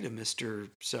say to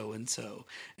Mr. So-and-so?"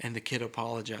 And the kid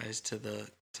apologized to the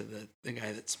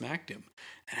guy that smacked him.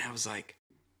 And I was like,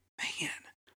 man,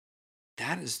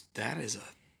 that is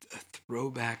a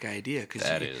throwback idea,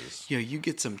 because you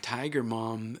get some Tiger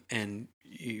Mom and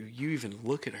you even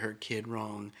look at her kid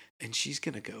wrong, and she's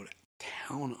gonna go to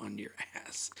town on your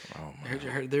ass. Oh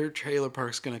my! Their trailer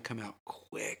park's gonna come out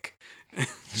quick.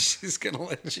 She's gonna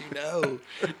let you know.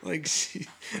 Like,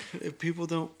 people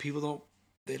don't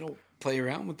play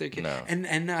around with their kid. No.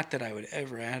 And not that I would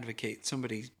ever advocate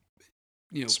somebody,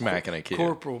 smacking a kid,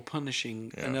 corporal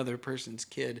punishing another person's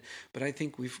kid. But I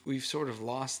think we've sort of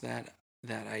lost that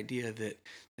idea that,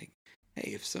 like,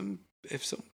 hey, if some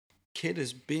kid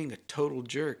is being a total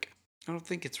jerk, I don't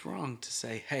think it's wrong to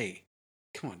say, "Hey,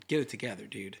 come on, get it together,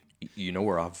 dude." You know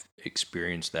where I've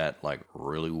experienced that, like,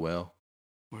 really well?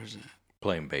 Where's that?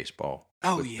 Playing baseball.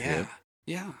 Oh, yeah.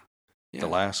 Yeah. The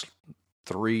last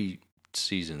 3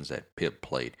 seasons that Pip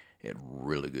played, he had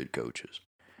really good coaches.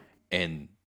 And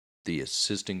the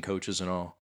assistant coaches and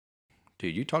all,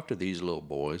 dude, you talk to these little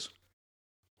boys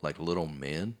like little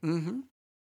men. Mm-hmm.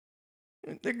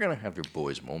 They're going to have their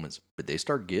boys' moments, but they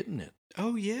start getting it.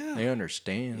 Oh, yeah. They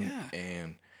understand. Yeah.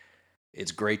 And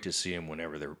it's great to see them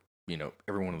whenever they're,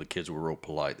 every one of the kids were real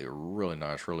polite. They were really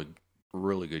nice, really,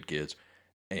 really good kids.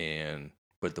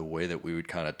 But the way that we would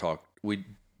kind of talk,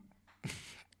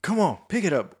 come on, pick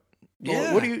it up.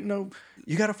 Yeah. What do you know?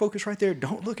 You got to focus right there.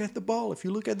 Don't look at the ball. If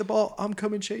you look at the ball, I'm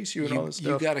coming chase you and all this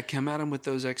stuff. You got to come at them with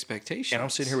those expectations. And I'm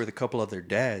sitting here with a couple of their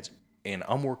dads, and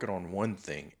I'm working on one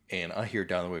thing, and I hear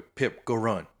down the way, "Pip, go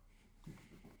run."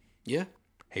 Yeah.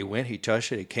 He went, he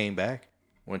touched it, he came back,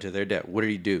 went to their dad. What did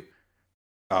he do?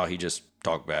 Oh, he just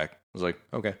talked back. I was like,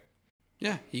 okay.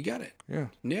 Yeah, you got it. Yeah.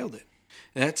 Nailed it.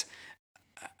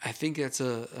 I think that's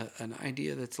an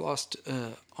idea that's lost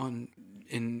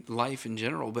in life in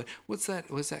general. But what's that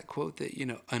quote that,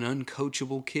 an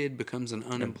uncoachable kid becomes an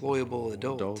unemployable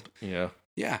adult? Yeah.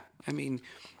 Yeah. I mean,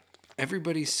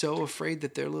 everybody's so afraid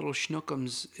that their little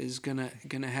schnookums is gonna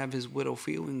have his widow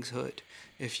feelings hurt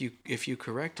if you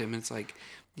correct him. It's like,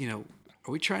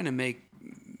 are we trying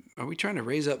to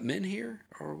raise up men here,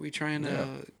 or are we trying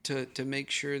to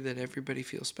make sure that everybody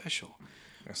feels special?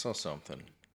 I saw something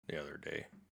the other day,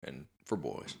 and for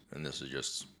boys, and this is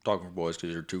just talking for boys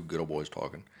because they're two good old boys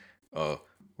talking.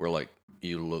 We're like,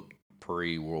 you look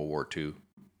pre-World War II,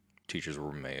 teachers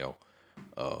were male.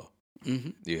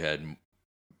 You had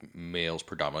males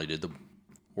predominantly did the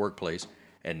workplace,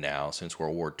 and now since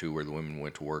World War II, where the women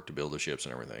went to work to build the ships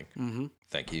and everything. Mm-hmm.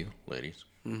 Thank you, ladies.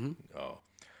 Mm-hmm.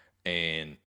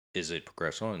 And as it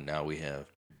progressed on, now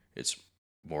it's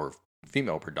more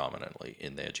female predominantly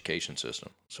in the education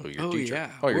system. So your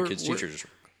your kids' teachers.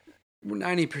 We're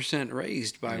 90%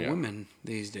 raised by women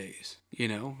these days.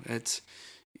 It's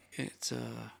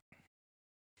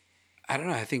I don't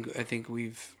know. I think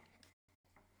we've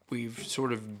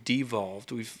sort of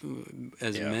devolved.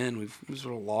 As men, we've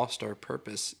sort of lost our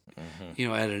purpose.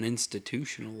 Mm-hmm. At an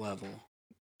institutional level.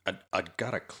 I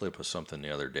got a clip of something the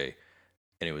other day,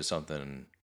 and it was something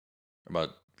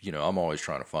about, I'm always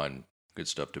trying to find good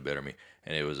stuff to better me.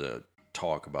 And it was a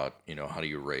talk about, how do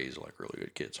you raise like really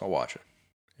good kids. So I'll watch it.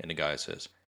 And the guy says,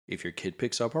 if your kid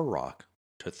picks up a rock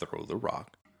to throw the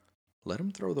rock, let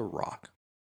him throw the rock.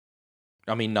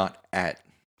 I mean, not at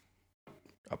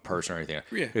a person or anything.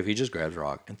 Yeah. If he just grabs a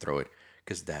rock and throw it,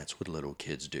 because that's what little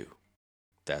kids do.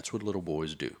 That's what little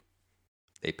boys do.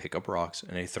 They pick up rocks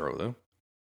and they throw them.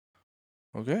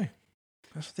 Okay.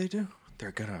 That's what they do.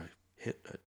 They're going to hit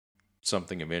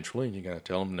something eventually, and you got to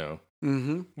tell them no.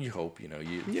 Mm-hmm. You hope,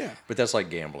 Yeah. But that's like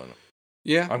gambling.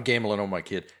 Yeah. I'm gambling on my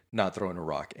kid not throwing a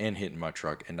rock and hitting my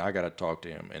truck, and I got to talk to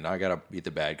him, and I got to be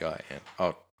the bad guy, and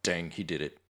oh, dang, he did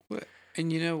it.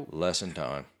 And lesson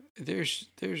time. There's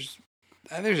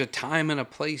a time and a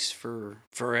place for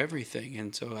everything,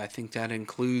 and so I think that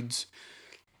includes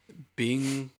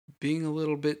being a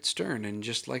little bit stern. And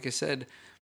just like I said,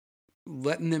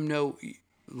 letting them know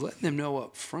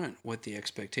up front what the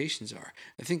expectations are.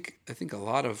 I think a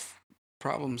lot of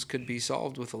problems could be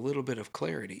solved with a little bit of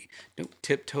clarity. Don't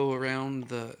tiptoe around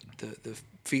the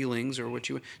feelings or what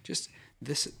you just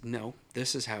this. No,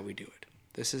 this is how we do it.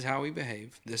 This is how we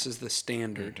behave. This is the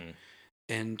standard,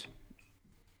 and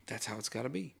that's how it's got to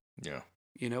be. Yeah.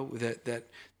 That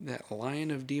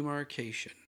line of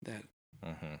demarcation. That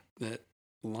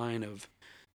line of,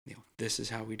 this is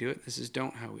how we do it. This is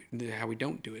how we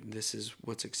don't do it. And this is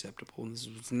what's acceptable, and this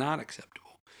is what's not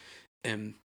acceptable.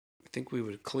 And I think we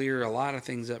would clear a lot of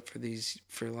things up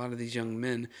for a lot of these young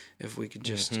men if we could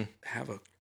just have a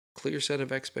clear set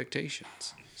of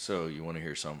expectations. So you want to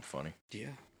hear something funny?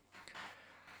 Yeah.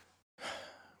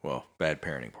 Well, bad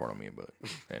parenting part on me, but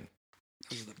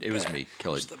it was me.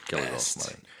 Kelly lost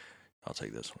mine. I'll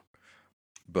take this one.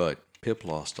 But Pip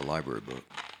lost a library book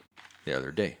the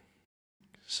other day.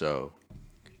 So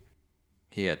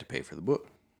he had to pay for the book.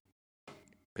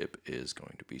 Pip is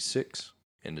going to be 6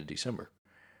 into December.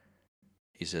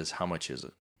 He says, how much is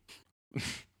it?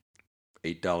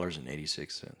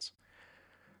 $8.86.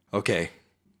 Okay.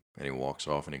 And he walks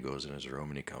off and he goes in his room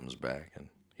and he comes back and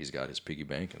he's got his piggy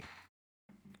bank and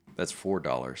that's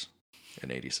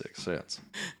 $4.86.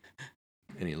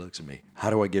 And he looks at me. How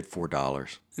do I get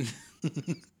 $4?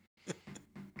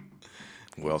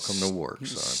 Welcome to work,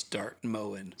 son. Start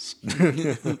mowing.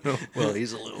 Well,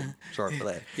 he's a little short for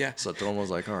that. Yeah. So Tom was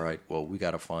like, all right, well, we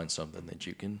got to find something that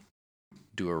you can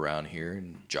do around here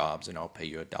and jobs, and I'll pay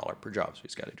you $1 per job. So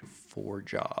he's got to do 4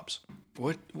 jobs.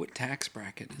 What tax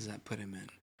bracket does that put him in?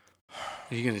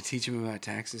 Are you going to teach him about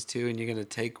taxes too? And you're going to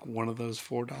take one of those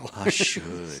 $4? I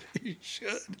should. You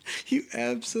should. You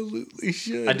absolutely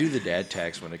should. I do the dad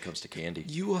tax when it comes to candy.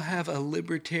 You will have a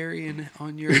libertarian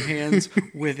on your hands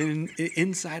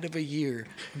inside of a year.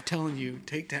 I'm telling you,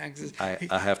 take taxes. I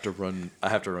have to run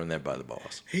that by the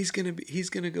boss. He's gonna go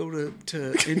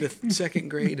to into 2nd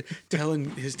grade telling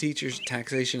his teachers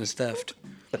taxation is theft.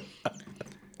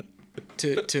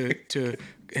 To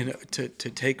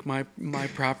take my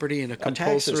property in a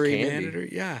compulsory manner.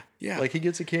 Yeah. Like he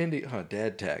gets a candy.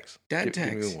 dad tax. Give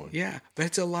me one. Yeah, but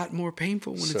it's a lot more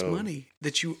painful when it's money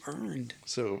that you earned.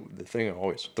 So the thing I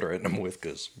always threaten him with,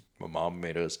 because my mom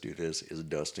made us do this, is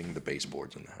dusting the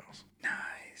baseboards in the house.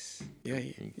 Nice. Yeah.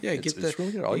 It's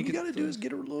really good. All you got to do is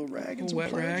get a little rag and some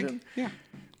wet rag. Yeah.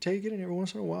 Take it, and every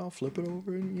once in a while, flip it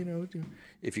over, and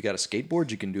if you got a skateboard,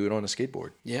 you can do it on a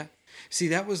skateboard. Yeah. See,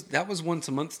 that was once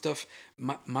a month stuff.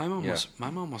 My mom was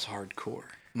hardcore.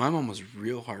 My mom was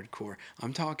real hardcore.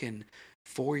 I'm talking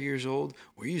 4 years old.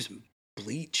 We're using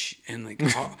bleach and like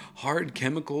hard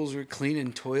chemicals. We're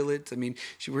cleaning toilets. I mean,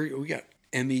 we got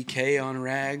MEK on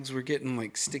rags. We're getting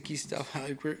like sticky stuff.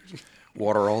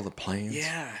 Water all the plants.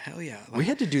 Yeah, hell yeah. We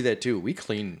had to do that too. We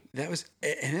cleaned. That was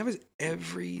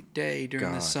every day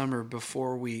during the summer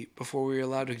before we were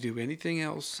allowed to do anything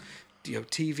else.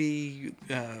 TV,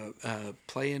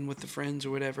 playing with the friends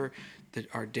or whatever. That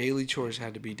our daily chores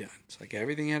had to be done. It's like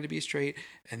everything had to be straight,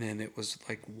 and then it was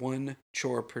like one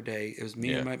chore per day. It was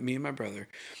me and my brother.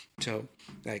 So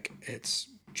like it's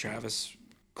Travis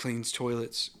cleans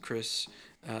toilets, Chris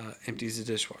empties the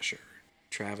dishwasher.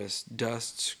 Travis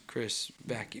dusts, Chris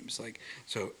vacuums.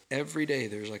 So every day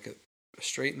there's like a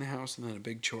straight in the house and then a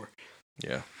big chore.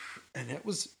 Yeah. And that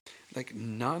was like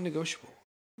non-negotiable.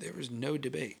 There was no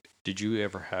debate. Did you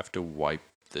ever have to wipe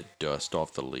the dust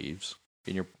off the leaves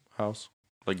in your house?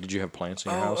 Like, did you have plants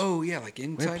in your house? Oh yeah, like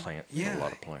inside. We had a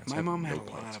lot of plants. My mom had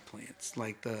a lot of plants,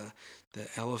 like the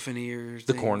elephant ears,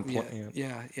 the corn plant.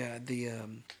 Yeah.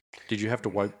 Did you have to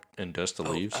wipe and dust the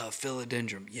leaves?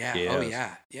 Philodendron. Yeah. Yes. Oh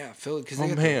yeah. Because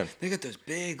they got those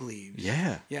big leaves.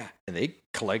 Yeah. Yeah. And they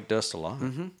collect dust a lot.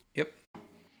 Mm-hmm. Yep.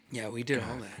 Yeah, we did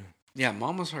all that. Yeah,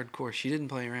 Mom was hardcore. She didn't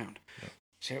play around. Yeah.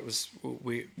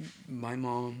 My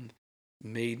mom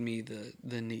made me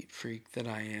the neat freak that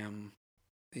I am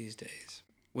these days,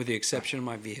 with the exception of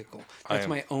my vehicle. That's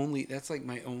my only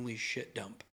shit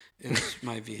dump. Is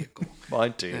my vehicle.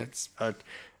 Mine too. Oh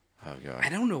God. I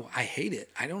don't know. I hate it.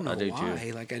 I don't know why.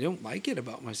 Too. Like I don't like it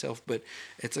about myself, but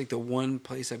it's like the one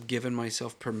place I've given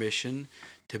myself permission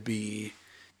to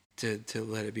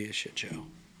let it be a shit show.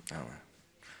 Oh.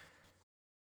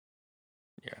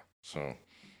 Yeah. So,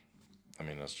 I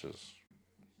mean, that's just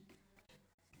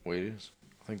the way it is.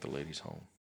 I think the lady's home.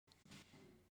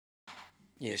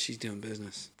 Yeah, she's doing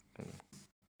business.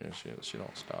 Yeah, she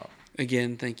don't stop.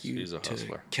 Again, thank you to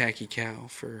Khaki Cow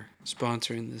for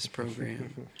sponsoring this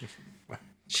program.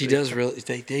 She does really.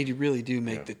 They really do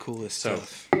make the coolest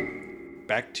stuff.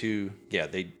 Back to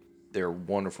they're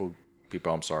wonderful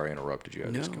people. I'm sorry I interrupted you.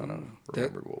 I just kind of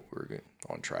remembered what we were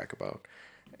on track about,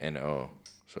 and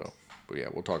so But yeah,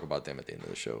 we'll talk about them at the end of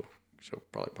the show. She'll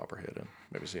probably pop her head in,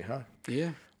 maybe say hi.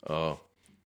 Yeah.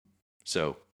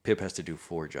 So Pip has to do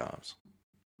 4 jobs.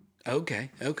 Okay.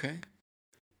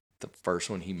 The first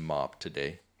one he mopped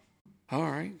today.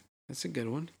 All right, that's a good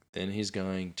one. Then he's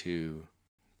going to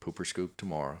poop or scoop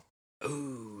tomorrow.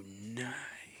 Oh, nice.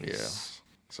 Yeah.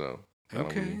 So that'll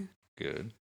be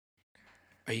good.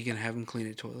 Are you gonna have him clean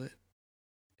a toilet?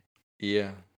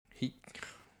 Yeah,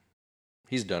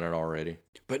 he's done it already,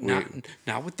 but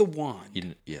not with the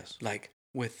wand. Yes, like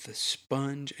with the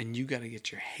sponge, and you got to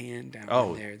get your hand down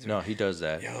in there. No, he does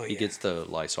that. Oh, he gets the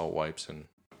Lysol wipes and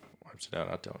wipes it out.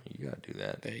 I tell him, you got to do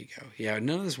that. There you go. Yeah,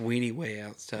 none of this weenie way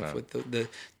out stuff with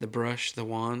the brush, the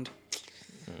wand.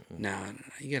 Nah,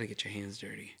 you got to get your hands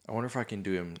dirty. I wonder if I can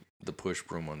do him the push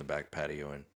broom on the back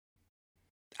patio. And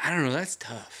I don't know. That's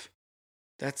tough.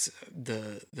 That's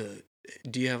the.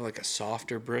 Do you have like a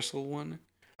softer bristle one?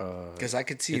 Because I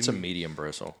could see it's a medium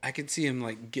bristle. I could see him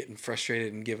like getting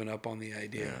frustrated and giving up on the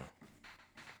idea.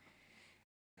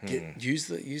 Yeah. Use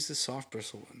the soft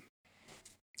bristle one.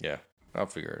 Yeah, I'll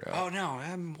figure it out. Oh no, I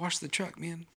haven't washed the truck,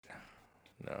 man.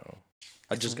 No,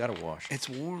 I just gotta wash. It's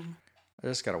warm. I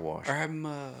just gotta wash. Or have him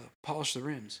polish the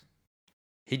rims.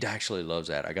 He actually loves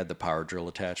that. I got the power drill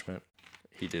attachment.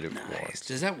 He did it once.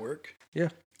 Does that work? Yeah.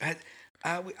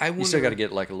 I wonder, you still got to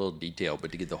get like a little detail,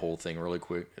 but to get the whole thing really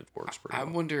quick, it works pretty well.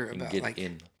 I wonder about get like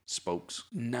in spokes.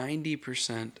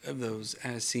 90% of those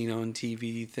as seen on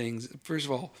TV things. First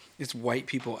of all, it's white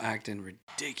people acting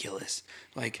ridiculous.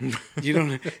 Like you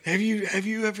don't have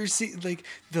you ever seen like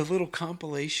the little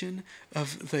compilation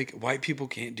of like white people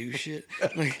can't do shit?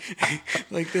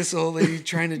 Like this old lady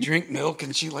trying to drink milk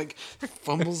and she like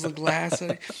fumbles the glass.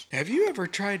 Have you ever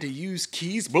tried to use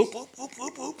keys? Boop, boop, boop,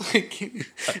 boop, boop.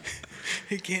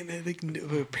 It can't.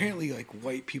 Apparently, like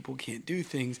white people can't do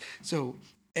things. So,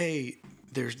 A,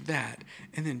 there's that,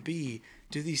 and then B,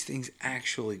 do these things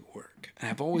actually work? And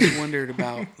I've always wondered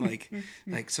about like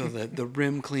so the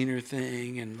rim cleaner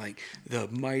thing and like the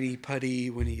mighty putty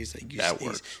when he's like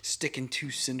he's sticking 2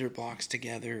 cinder blocks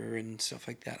together and stuff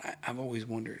like that. I've always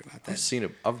wondered about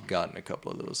that. I've gotten a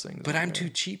couple of those things, but I'm too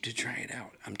cheap to try it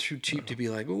out. I'm too cheap to be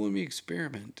like, well, let me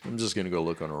experiment. I'm just gonna go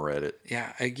look on Reddit.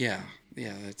 Yeah.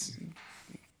 That's.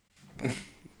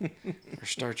 Or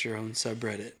start your own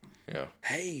subreddit. Yeah.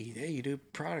 Hey, you do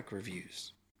product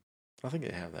reviews. I think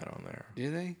they have that on there.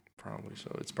 Do they? Probably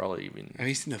so. It's probably even. Have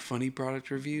you seen the funny product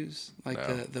reviews? Like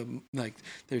no. the like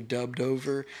they're dubbed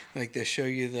over. Like they show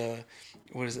you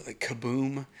like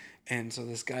Kaboom, and so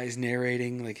this guy's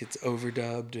narrating like it's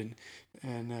overdubbed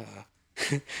and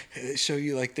they show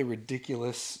you like the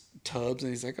ridiculous tubs,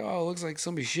 and he's like, "Oh, it looks like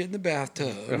somebody shit in the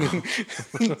bathtub."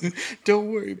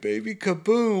 Don't worry, baby,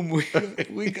 Kaboom,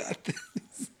 we got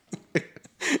this.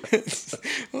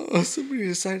 Oh, somebody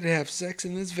decided to have sex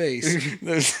in this vase.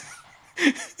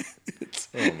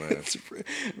 It's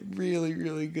really,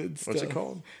 really good stuff. What's it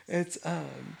called? It's come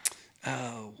on,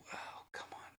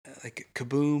 like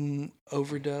Kaboom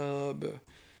overdub.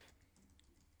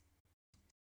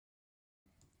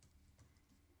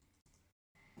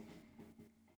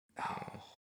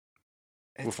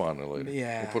 We'll find it later.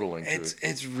 Yeah, we'll put a link to it.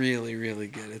 It's really, really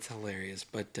good. It's hilarious.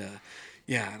 But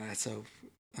yeah, and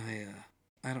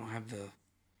I don't have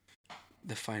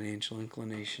the financial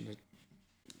inclination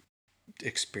to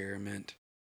experiment.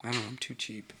 I don't know. I'm too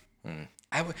cheap.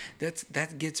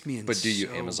 That gets me in. But do you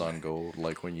Amazon Gold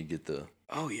like when you get the?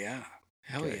 Oh yeah,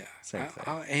 hell yeah. Same thing.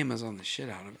 I'll Amazon the shit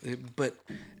out of it. But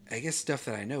I guess stuff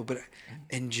that I know. But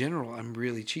in general, I'm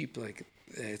really cheap. Like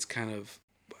it's kind of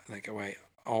like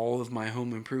all of my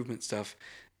home improvement stuff.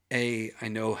 I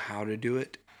know how to do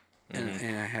it,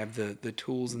 and I have the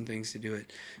tools and things to do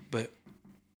it. But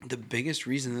the biggest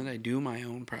reason that I do my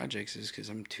own projects is because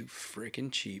I'm too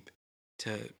freaking cheap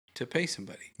to pay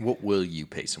somebody. What will you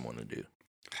pay someone to do?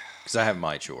 Because I have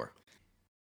my chore.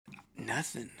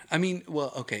 Nothing. I mean,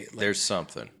 well, okay. Like, there's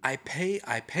something. I pay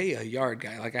a yard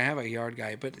guy. Like I have a yard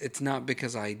guy, but it's not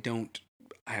because I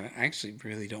actually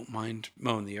really don't mind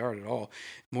mowing the yard at all.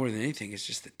 More than anything, it's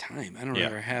just the time. I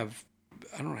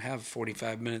don't have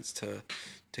 45 minutes to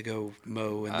go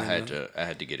mow. And I had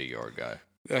to get a yard guy.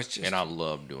 And I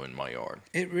love doing my yard.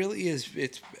 It really is.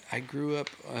 I grew up.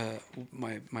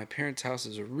 My parents' house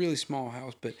is a really small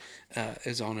house, but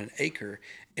is on an acre,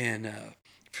 and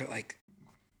for like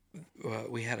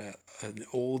we had an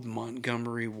old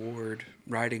Montgomery Ward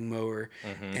riding mower,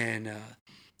 and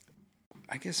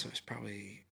I guess it was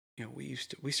probably we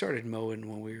started mowing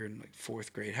when we were in like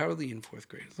 4th grade. How old are you in 4th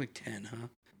grade? It was like 10, huh?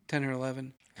 10 or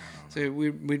 11. So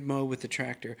we'd mow with the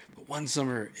tractor. But one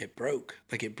summer it broke.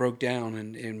 Like it broke down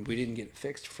and we didn't get it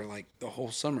fixed for like the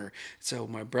whole summer. So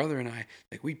my brother and I,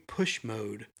 like we push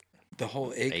mowed the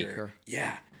whole acre.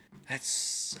 Yeah. That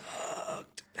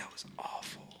sucked. That was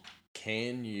awful.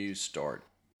 Can you start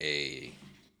a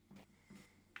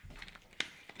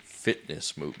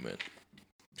fitness movement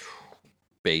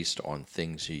based on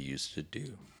things you used to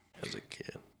do as a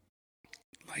kid?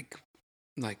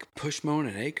 Like push mowing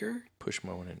an acre? Push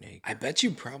mowing an acre. I bet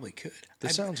you probably could.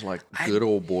 This sounds like good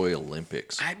old boy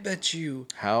Olympics. I bet you.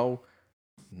 How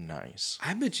nice.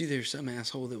 I bet you there's some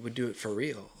asshole that would do it for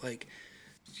real. Like,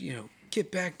 get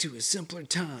back to a simpler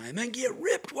time and get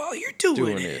ripped while you're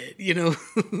doing it.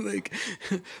 Like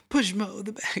push mow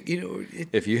the back.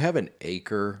 If you have an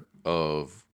acre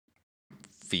of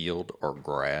field or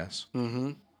grass,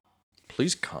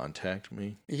 please contact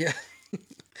me. Yeah.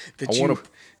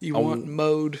 You want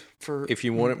mowed for? If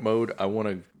you want it mowed, I want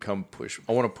to come push.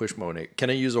 I want to push mow it. Can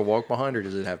I use a walk behind, or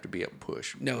does it have to be a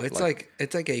push? No, it's like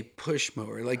a push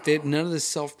mower. Like none of the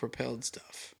self-propelled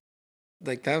stuff.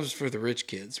 Like that was for the rich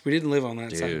kids. We didn't live on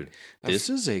that side. Dude, this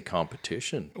is a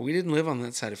competition. We didn't live on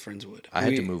that side of Friendswood. I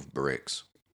had to move bricks.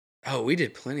 Oh, we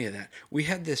did plenty of that. We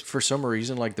had this for some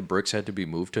reason. Like the bricks had to be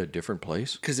moved to a different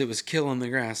place because it was killing the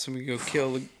grass. So we go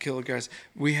kill the grass.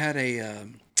 We had a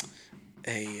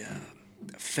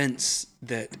fence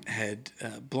that had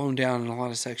blown down in a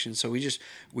lot of sections. So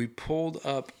we pulled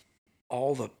up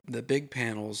all the big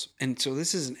panels, and so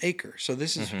this is an acre. So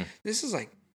this is like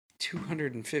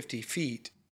 250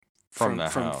 feet from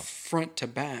front to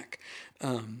back.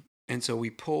 And so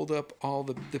we pulled up all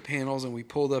the panels, and we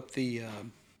pulled up the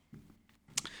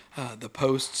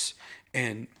posts,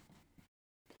 and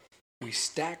we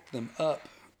stacked them up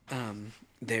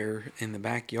there in the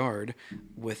backyard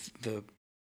with the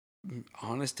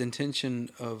honest intention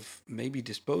of maybe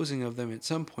disposing of them at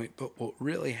some point. But what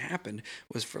really happened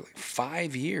was for like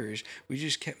 5 years, we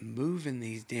just kept moving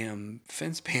these damn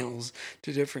fence panels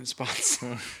to different spots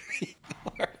in the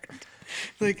yard.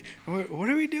 Like, what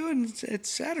are we doing? It's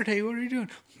Saturday. What are we doing?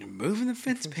 We're moving the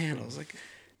fence panels. Like,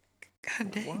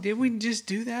 God dang, did we just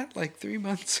do that like 3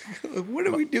 months ago? What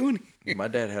are we doing here? My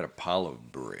dad had a pile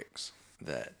of bricks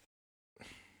that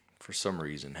for some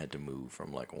reason had to move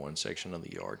from like one section of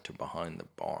the yard to behind the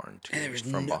barn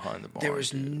behind the barn. There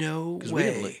was no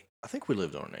way. I think we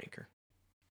lived on an acre.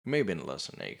 It may have been less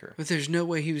than an acre. But there's no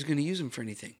way he was going to use them for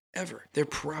anything ever. They're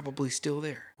probably still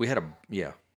there. We had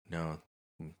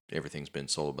everything's been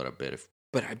sold, but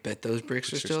I bet those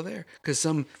bricks are still there because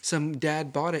some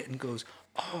dad bought it and goes,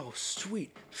 "Oh,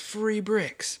 sweet, free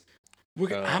bricks.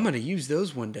 I'm going to use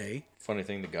those one day." Funny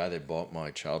thing, the guy that bought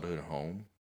my childhood home,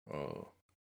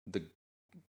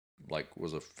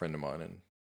 was a friend of mine in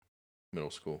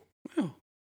middle school. Oh,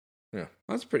 yeah,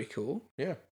 that's pretty cool.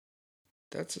 Yeah,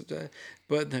 but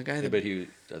the guy I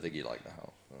think he liked the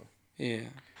house. So. Yeah.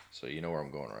 So you know where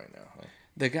I'm going right now, huh?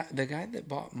 The guy that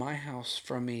bought my house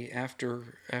from me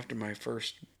after my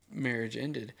first marriage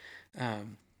ended,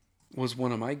 was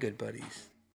one of my good buddies.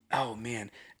 Oh man,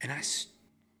 and I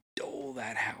stole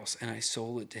that house and I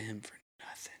sold it to him for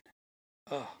nothing.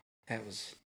 Oh, that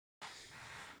was.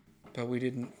 But we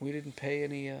didn't pay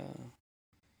any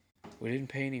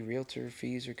realtor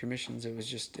fees or commissions. It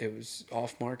was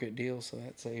off market deal, so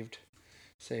that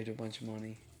saved a bunch of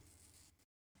money.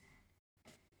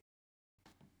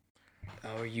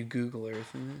 Oh, are you Google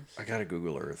Earthing this? I gotta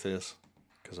Google Earth this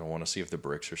because I want to see if the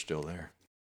bricks are still there.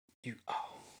 There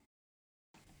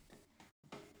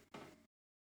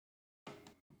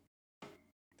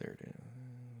it is.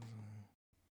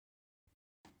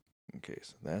 Okay,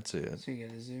 so that's it. So you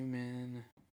gotta zoom in.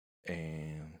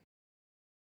 And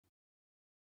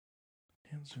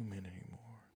can't zoom in anymore.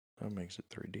 That makes it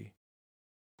 3D.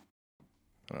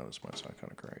 I know this might sound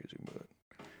kind of crazy, but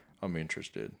I'm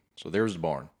interested. So there's the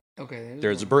barn. Okay,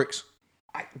 there's the bricks.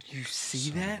 You see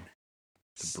that?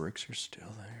 The bricks are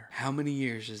still there. How many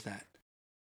years is that?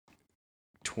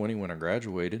 20 when I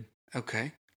graduated.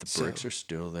 Okay. The bricks are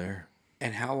still there.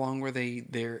 And how long were they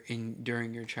there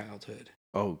during your childhood?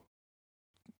 Oh,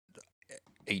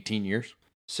 18 years.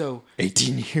 So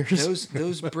 18 years.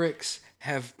 Those bricks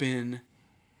have been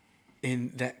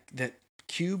in that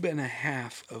cube and a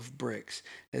half of bricks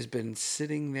has been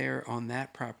sitting there on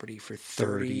that property for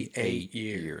 38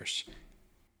 years.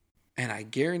 And I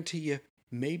guarantee you,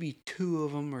 maybe 2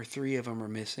 of them or 3 of them are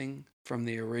missing from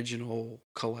the original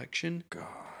collection. God.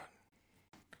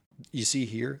 You see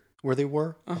here where they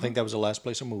were? I think that was the last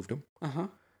place I moved them. Uh-huh.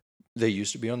 They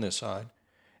used to be on this side.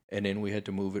 And then we had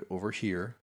to move it over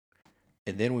here.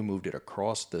 And then we moved it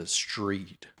across the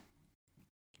street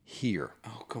here.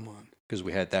 Oh, come on. because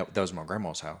we had that was my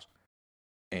grandma's house,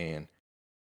 and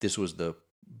this was the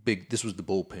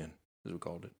bullpen, as we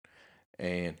called it,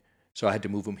 and so I had to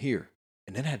move them here,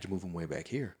 and then I had to move them way back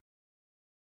here,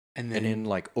 and then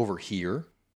like over here,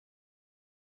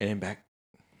 and then back,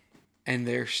 and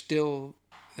they're still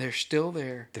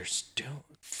there. They're still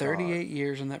 38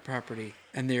 years on that property,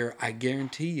 and I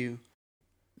guarantee you,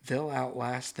 they'll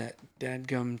outlast that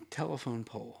dadgum telephone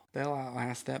pole. They'll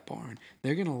outlast that barn.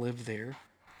 They're gonna live there.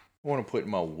 I want to put in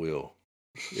my will,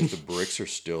 if the bricks are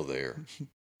still there,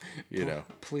 you know.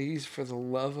 Please, for the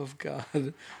love of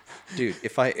God. Dude,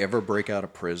 if I ever break out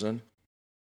of prison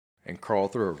and crawl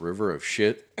through a river of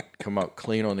shit, come out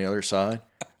clean on the other side,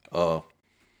 the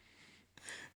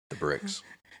bricks.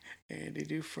 Andy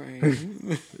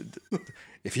Dufresne.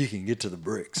 If you can get to the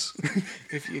bricks.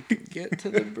 If you can get to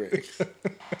the bricks.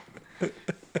 Man.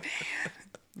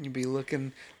 You'd be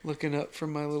looking up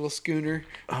from my little schooner,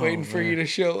 waiting for you to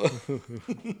show up.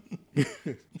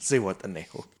 See what the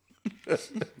nail.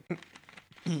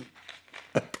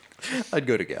 I'd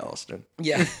go to Galveston.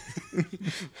 Yeah.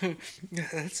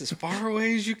 That's as far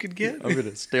away as you could get. I'm going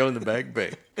to stay on the Back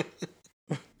Bay.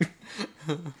 I'll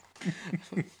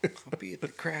be at the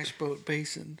Crash Boat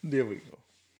Basin. There we go.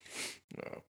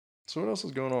 No. So what else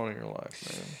is going on in your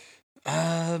life,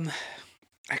 man?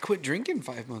 I quit drinking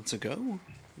 5 months ago.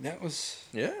 That's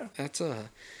an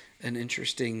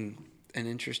interesting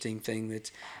thing.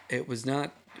 It was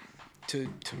not to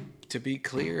be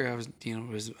clear. I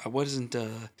wasn't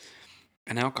an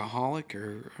alcoholic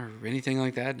or anything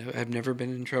like that. No, I've never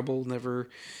been in trouble. Never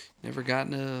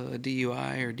gotten a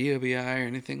DUI or DOBI or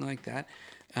anything like that.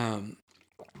 Well,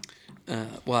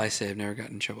 I say I've never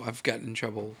gotten in trouble. I've gotten in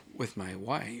trouble with my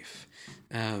wife.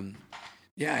 I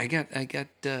got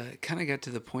kind of got to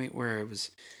the point where I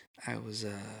was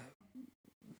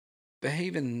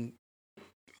behaving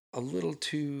a little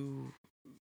too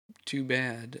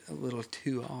bad, a little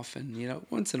too often. You know,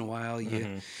 once in a while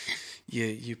you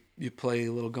play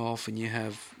a little golf and you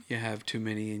have too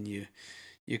many and you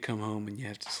come home and you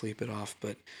have to sleep it off.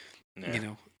 But you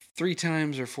know, 3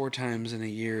 times or 4 times in a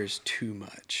year is too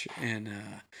much. And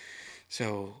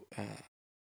so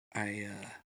I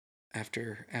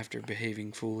after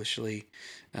behaving foolishly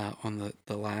on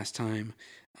the last time,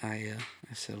 I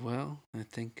said, well, I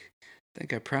think I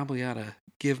probably ought to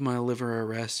give my liver a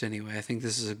rest anyway. I think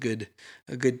this is a good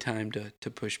time to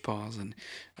push pause. And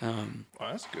well,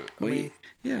 that's good. I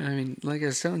mean, like I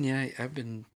was telling you, I've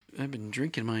been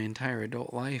drinking my entire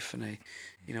adult life, and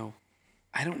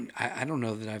I don't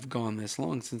know that I've gone this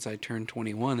long since I turned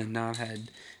 21 and not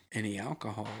had any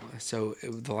alcohol. So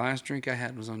the last drink I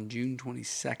had was on June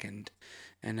 22nd,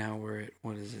 and now we're at,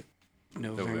 what is it,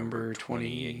 November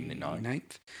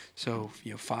 29th? So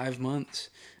 5 months.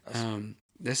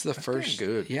 This is the first.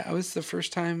 Good. Yeah, it was the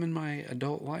first time in my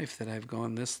adult life that I've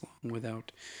gone this long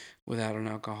without an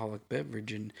alcoholic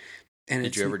beverage. And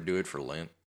did you ever do it for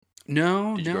Lent?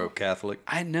 No. Did you grow up Catholic?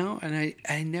 I know, and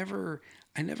I never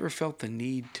felt the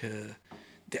need to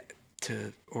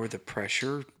or the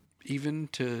pressure even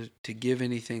to give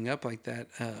anything up like that.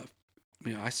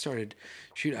 I started,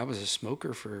 I was a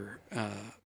smoker for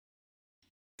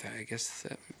I guess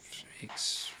that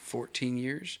makes 14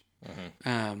 years.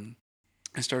 Mm-hmm.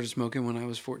 I started smoking when I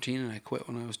was 14 and I quit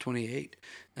when I was 28.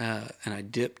 And I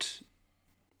dipped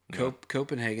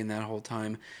Copenhagen that whole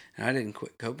time, and I didn't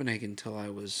quit Copenhagen until I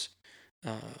was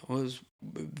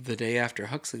the day after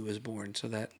Huxley was born. So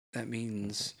that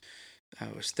means I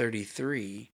was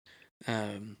 33.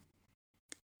 And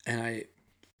I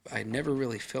never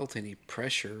really felt any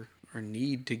pressure or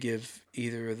need to give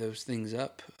either of those things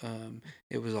up.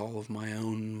 It was all of my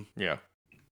own,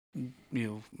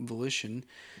 volition.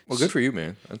 Well, good for you,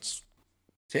 man. It's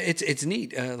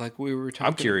neat. Like we were talking.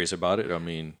 I'm curious about it. I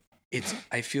mean,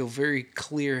 I feel very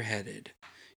clear-headed,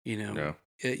 Yeah.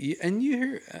 And you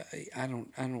hear, I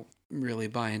don't really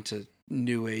buy into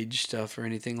new age stuff or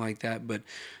anything like that, but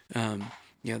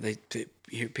they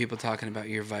hear people talking about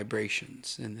your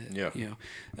vibrations and that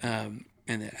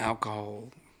and that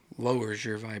alcohol lowers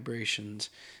your vibrations.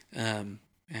 I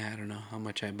don't know how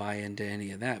much I buy into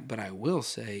any of that, but I will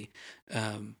say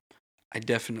I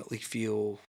definitely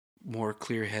feel more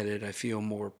clear-headed. I feel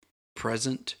more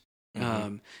present,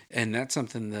 and that's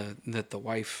something that the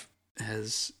wife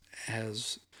has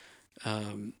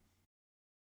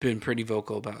been pretty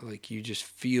vocal about. Like, you just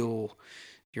feel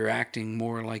you're acting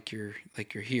more like you're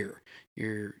here.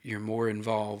 You're more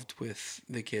involved with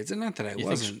the kids, and not that I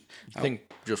wasn't. I think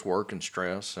just work and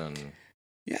stress and.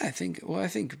 Yeah, I think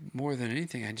more than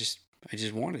anything, I just I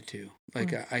just wanted to.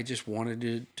 Like I just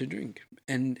wanted to drink,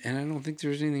 and I don't think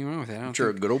there's anything wrong with that. But you're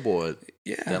a good old boy.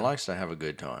 Yeah, that likes to have a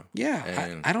good time. Yeah,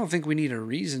 and I don't think we need a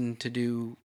reason to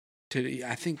do.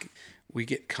 I think we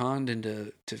get conned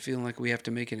into feeling like we have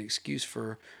to make an excuse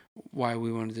for why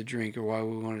we wanted to drink or why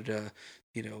we wanted to,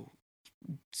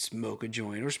 smoke a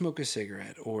joint or smoke a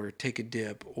cigarette or take a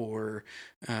dip or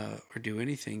do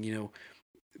anything.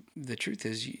 The truth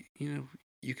is,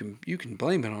 you can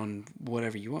blame it on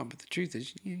whatever you want, but the truth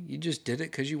is, you just did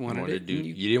it because you wanted it.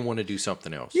 You didn't want to do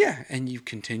something else. Yeah, and you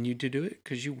continued to do it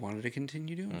because you wanted to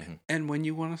continue doing it. And when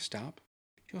you want to stop,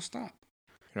 you'll stop.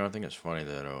 I think it's funny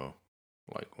that,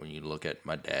 like when you look at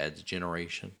my dad's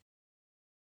generation,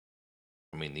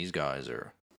 I mean, these guys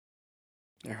are.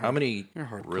 How many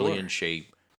really in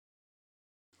shape,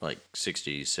 like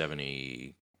 60,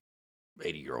 70,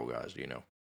 80-year-old guys do you know?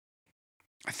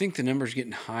 I think the number's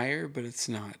getting higher, but it's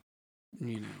not,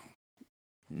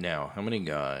 Now, how many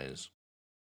guys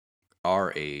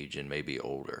our age and maybe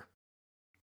older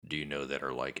do you know that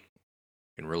are like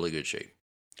in really good shape?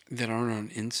 That aren't on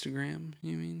Instagram,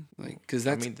 you mean? Like, because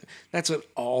that's what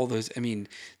all those. I mean,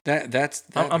 that's.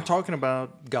 I'm talking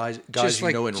about guys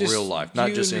you know in real life,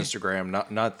 not just Instagram,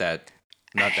 not that.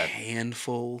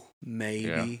 Handful, maybe.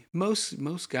 Yeah.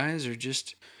 Most guys are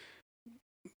just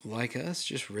like us,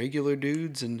 just regular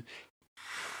dudes, and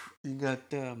you got.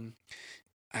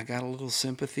 I got a little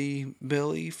sympathy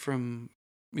belly from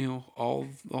all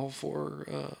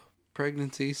 4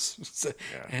 pregnancies,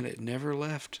 and it never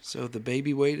left. So the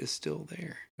baby weight is still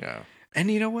there. Yeah. And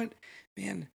you know what,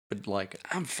 man? But like,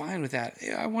 I'm fine with that.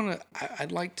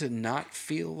 I'd like to not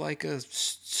feel like a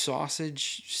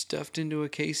sausage stuffed into a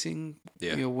casing.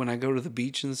 Yeah. When I go to the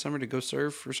beach in the summer to go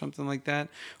surf or something like that.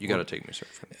 You got to take me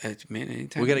surfing. Man,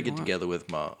 anytime. We got to get together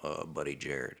with my buddy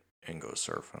Jared and go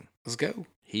surfing. Let's go.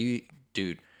 He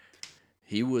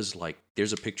was like,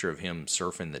 there's a picture of him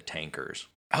surfing the tankers.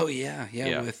 Oh yeah.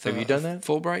 With, have you done that?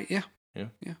 Fulbright, yeah.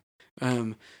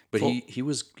 But he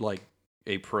was like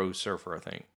a pro surfer, I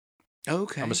think.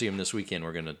 Okay. I'm gonna see him this weekend.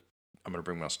 I'm gonna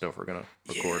bring my stuff. We're gonna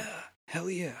record. Yeah. Hell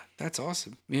yeah, that's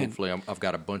awesome. Man. Hopefully, I've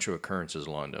got a bunch of occurrences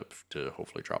lined up to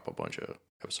hopefully drop a bunch of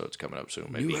episodes coming up soon.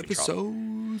 Maybe new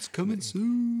episodes coming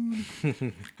soon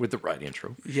with the right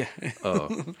intro. Yeah.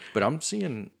 But I'm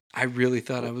seeing. I really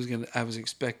thought I was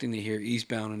expecting to hear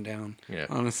Eastbound and Down. Yeah.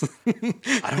 Honestly.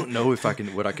 I don't know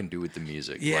what I can do with the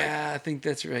music. Yeah, I think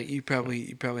that's right. You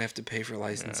probably have to pay for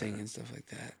licensing and stuff like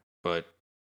that. But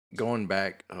going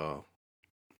back, I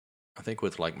think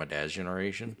with like my dad's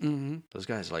generation, those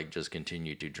guys like just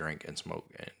continue to drink and smoke,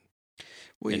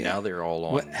 and now they're all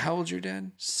on. How old's your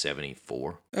dad?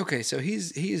 74. Okay, so he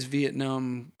is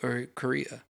Vietnam or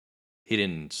Korea. He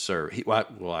didn't serve.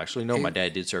 Actually, no. My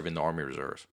dad did serve in the Army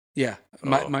Reserves. Yeah,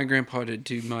 my grandpa did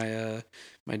too.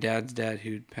 My dad's dad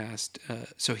who'd passed.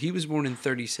 So he was born in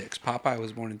 36. Popeye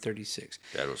was born in 36.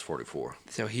 Dad was 44.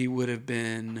 So he would have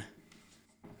been.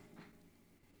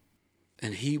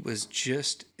 And he was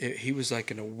like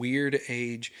in a weird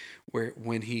age where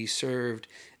when he served,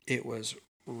 it was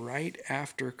right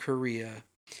after Korea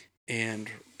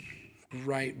and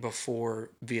right before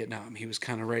Vietnam. He was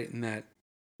kind of right in that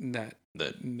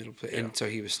middle place. Yeah. And so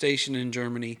he was stationed in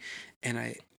Germany. And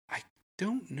I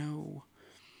don't know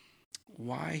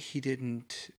why he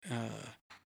didn't,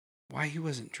 why he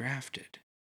wasn't drafted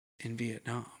in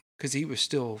Vietnam. Because he was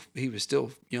still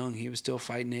young. He was still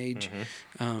fighting age.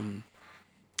 Mm-hmm.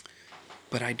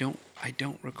 But I don't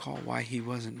recall why he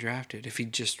wasn't drafted. If he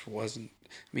just wasn't,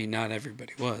 I mean, not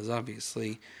everybody was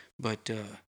obviously, but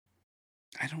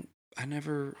I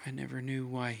never knew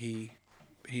why he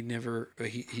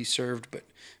served,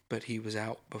 but he was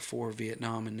out before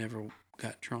Vietnam and never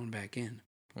got drawn back in.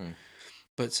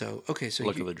 But so look at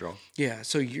the draw. Yeah,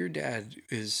 so your dad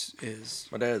is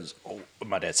my dad's old.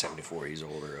 My dad's 74. He's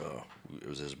older. It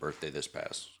was his birthday this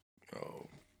past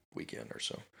weekend or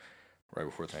so, right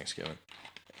before Thanksgiving.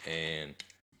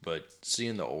 But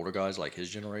seeing the older guys like his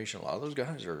generation, a lot of those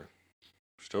guys are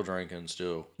still drinking,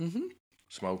 still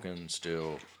smoking,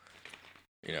 still,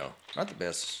 not the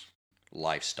best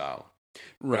lifestyle.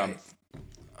 Right. But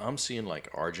I'm seeing like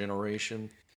our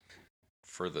generation,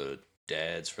 for the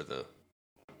dads, for the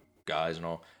guys and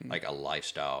all, like a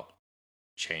lifestyle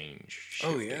change.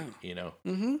 Shifting,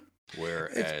 Mm-hmm.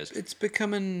 Whereas it's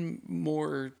becoming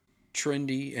more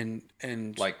trendy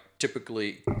and like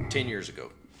typically 10 years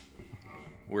ago,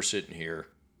 we're sitting here,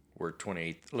 we're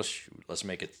 28. Let's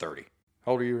make it 30.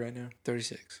 How old are you right now?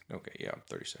 36. Okay, yeah, I'm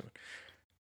 37.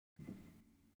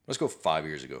 Let's go 5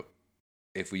 years ago.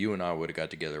 If you and I would have got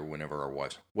together whenever our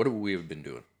wives, what would we have been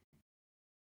doing?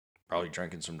 Probably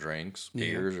drinking some drinks,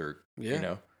 beers, or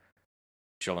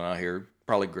chilling out here,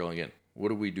 probably grilling again. What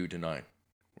do we do tonight?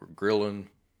 We're grilling.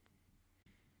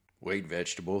 We ate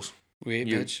vegetables.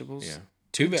 Vegetables. Yeah,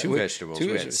 two vegetables. We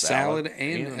had salad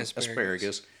and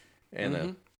asparagus,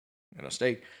 and a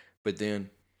steak. But then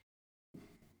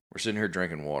we're sitting here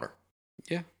drinking water.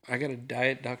 Yeah, I got a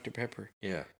Diet Dr. Pepper.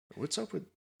 Yeah, what's up with?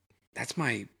 That's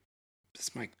my.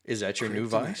 Is that your new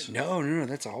vice? No.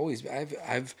 That's always.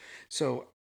 I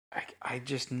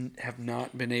just have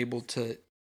not been able to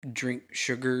drink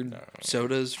sugared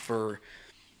sodas for,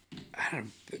 I don't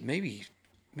know, maybe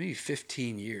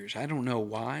 15 years. I don't know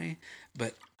why,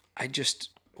 but I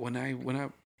just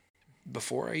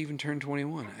before I even turned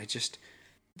 21,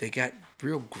 they got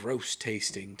real gross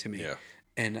tasting to me. Yeah.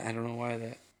 And I don't know why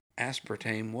the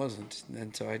aspartame wasn't.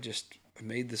 And so I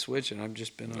made the switch, and I've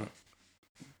just been on.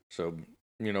 So,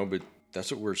 but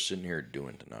that's what we're sitting here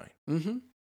doing tonight. Mm-hmm.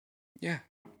 Yeah.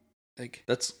 I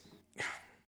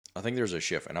think there's a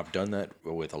shift, and I've done that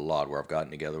with a lot where I've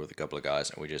gotten together with a couple of guys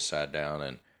and we just sat down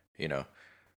and,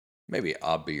 maybe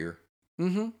a beer.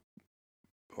 Mm-hmm.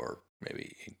 Or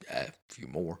maybe a few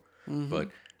more. Mm-hmm. But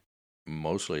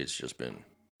mostly it's just been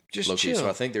chill. So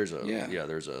I think there's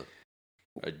there's a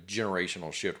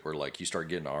generational shift where like you start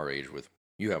getting our age with,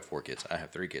 you have 4 kids, I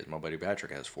have 3 kids, my buddy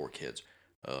Patrick has 4 kids,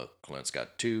 Clint's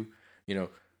got 2, 2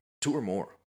 or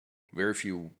more, very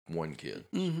few 1 kid.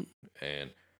 Mm-hmm.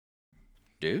 And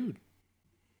dude,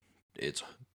 it's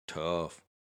tough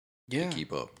to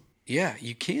keep up. Yeah,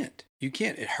 you can't.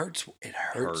 It hurts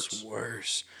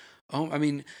worse. I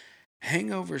mean,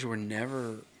 hangovers were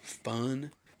never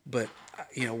fun, but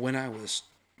when I was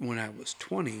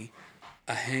 20,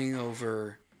 a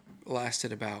hangover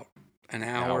lasted about an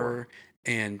hour.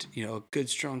 And a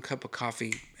good strong cup of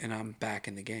coffee, and I'm back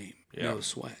in the game. Yeah. No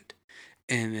sweat.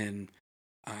 And then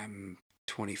I'm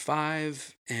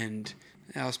 25, and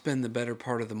I'll spend the better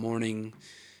part of the morning,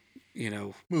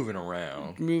 moving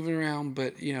around.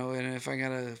 But and if I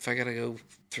gotta go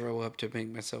throw up to make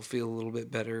myself feel a little bit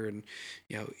better, and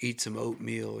eat some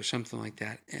oatmeal or something like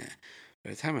that. By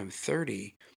the time I'm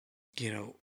 30,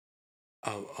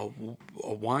 a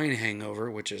wine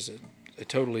hangover, which is a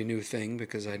totally new thing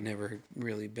because I'd never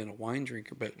really been a wine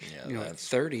drinker, but at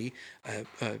 30,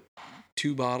 a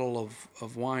 2 bottle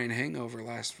of wine hangover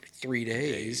lasts for 3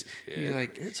 days. You're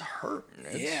like, it's hurting.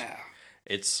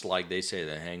 It's like they say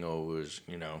the hangovers,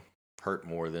 hurt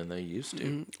more than they used to.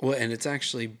 Mm-hmm. Well, and it's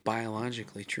actually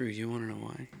biologically true. You want to know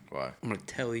why? Why? I'm going to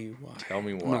tell you why. Tell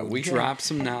me why. We drop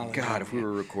some knowledge. God, if we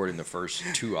were recording the first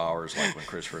 2 hours, like when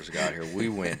Chris first got here, we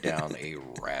went down a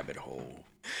rabbit hole.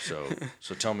 So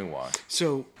tell me why.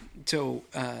 So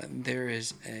there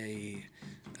is an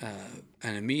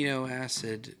amino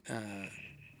acid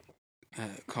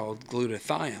called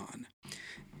glutathione,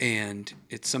 and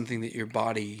it's something that your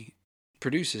body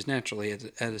produces naturally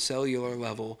at a cellular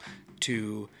level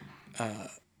to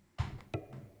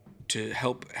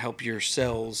help your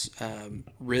cells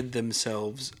rid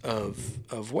themselves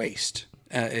of waste.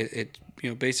 It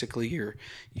basically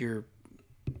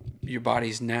your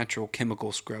body's natural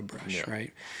chemical scrub brush,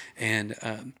 right? And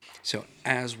so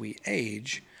as we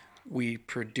age, we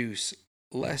produce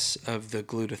less of the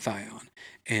glutathione,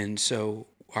 and so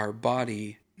our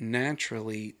body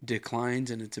naturally declines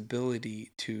in its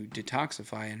ability to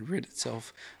detoxify and rid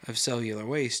itself of cellular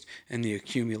waste, and the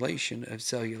accumulation of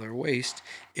cellular waste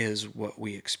is what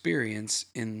we experience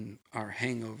in our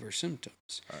hangover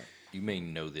symptoms. All right. You may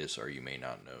know this or you may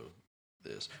not know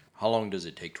this. How long does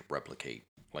it take to replicate,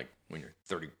 like when you're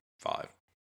 35?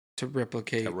 To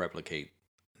replicate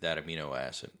that amino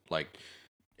acid? Like,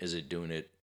 is it doing it,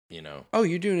 Oh,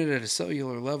 you're doing it at a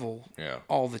cellular level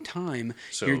all the time.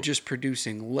 So, you're just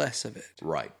producing less of it.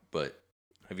 Right. But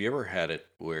have you ever had it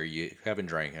where you haven't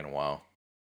drank in a while,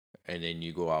 and then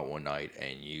you go out one night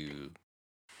and you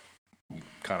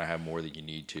kind of have more than you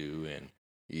need to, and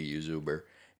you use Uber,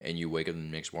 and you wake up the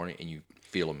next morning and you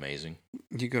feel amazing?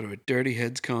 You go to a Dirty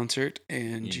Heads concert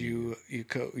and you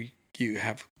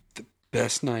have the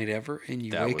best night ever, and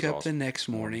you wake up the next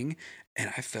morning,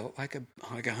 and I felt like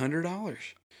 $100.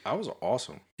 That was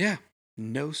awesome. Yeah,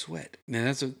 no sweat.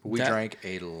 Now we drank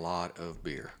a lot of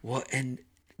beer. Well, and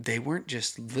they weren't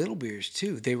just little beers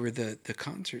too. They were the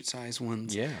concert size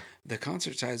ones. Yeah, the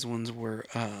concert size ones were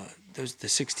the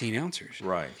 16 ounces.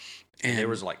 Right. And there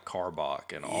was like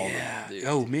Carbach and all that.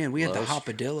 Oh man, we had the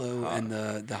Hopadillo and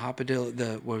the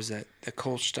Hopadillo. What was that? The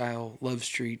Kolsch style Love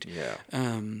Street. Yeah.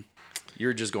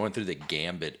 You're just going through the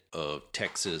gambit of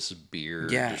Texas beer.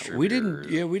 Yeah, we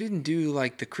didn't do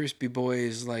like the Crispy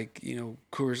Boys, like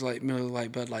Coors Light, Miller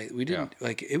Lite, Bud Light. We didn't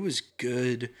like it was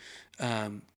good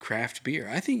craft beer.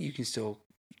 I think you can still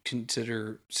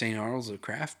consider St. Arnold's a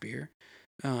craft beer.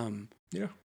 Yeah.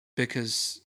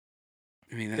 Because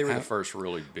I mean, they were the first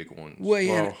really big ones. Well,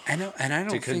 yeah, I know, and I don't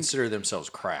to think, consider themselves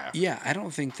craft. Yeah, I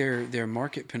don't think their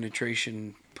market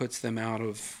penetration puts them out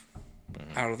of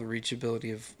the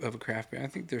reachability of a craft beer. I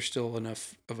think there's still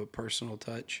enough of a personal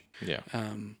touch. Yeah.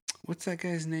 What's that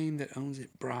guy's name that owns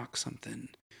it? Brock something.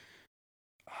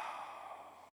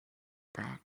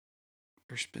 Brock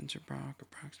or Spencer Brock or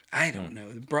Brock. I don't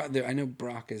know. I know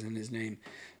Brock isn't his name.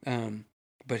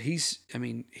 But he's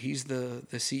the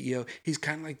CEO. He's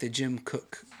kind of like the Jim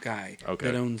Cook guy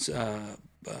that owns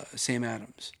Sam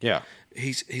Adams. Yeah,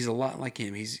 he's a lot like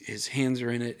him. His hands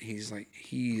are in it. He's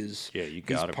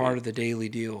part of the daily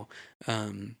deal.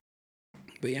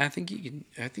 But yeah, I think you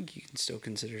can still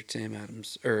consider Sam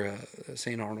Adams or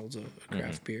St. Arnold's a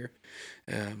craft beer.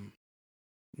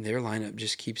 Their lineup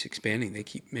just keeps expanding. They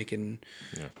keep making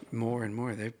more and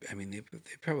more. They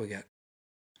probably got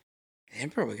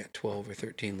 12 or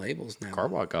 13 labels now.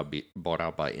 Karbach got bought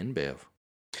out by InBev.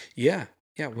 Yeah,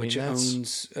 which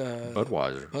owns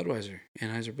Budweiser,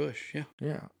 Anheuser-Busch.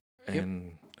 Yeah,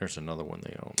 and there's another one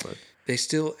they own, but they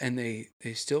still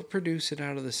produce it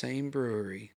out of the same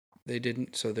brewery. They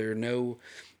didn't, so there are no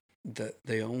I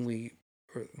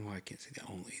can't say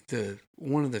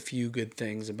one of the few good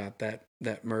things about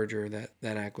that merger,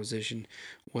 that acquisition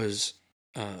was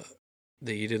that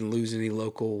you didn't lose any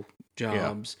local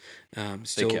jobs.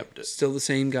 Still, they kept it. Still the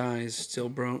same guys, still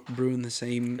brewing the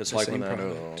same. It's like when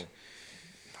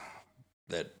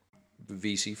that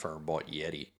VC firm bought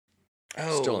Yeti.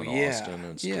 Oh, still in Austin,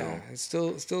 and it's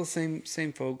still the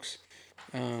same folks.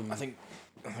 I think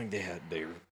they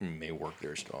may work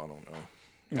there still. I don't know.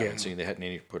 I haven't seen. They hadn't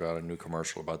any put out a new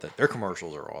commercial about that. Their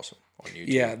commercials are awesome on YouTube.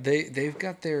 Yeah, they've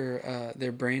got their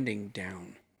branding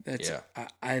down.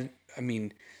 I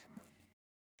mean,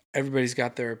 everybody's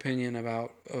got their opinion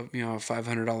about a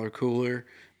 $500 cooler.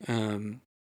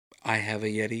 I have a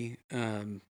Yeti.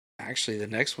 Actually, the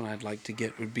next one I'd like to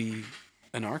get would be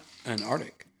an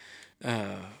Arctic.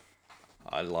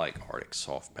 I like Arctic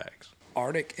soft packs.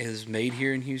 Arctic is made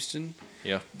here in Houston.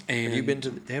 Yeah. And have you been to?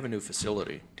 They have a new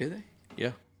facility. Do they?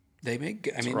 Yeah. They make.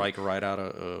 It's like right out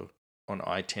of on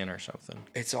I-10 or something.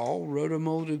 It's all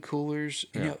rotomolded coolers.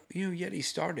 Yeah. Yeti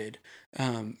started.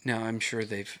 Now I'm sure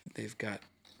they've got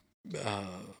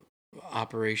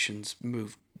operations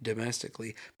moved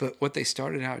domestically, but what they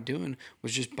started out doing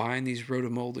was just buying these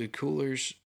rotomolded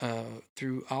coolers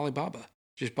through Alibaba,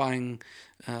 just buying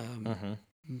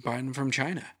them from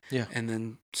China, and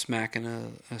then smacking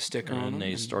a sticker on them. And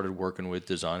they started working with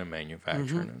design and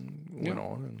manufacturing, and went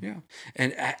on.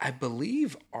 And I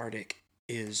believe Arctic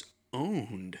is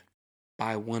owned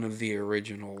by one of the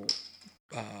original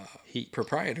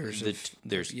proprietors of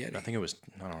Yeti. I think it was,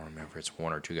 I don't remember, it's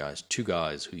one or two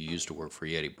guys who used to work for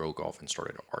Yeti broke off and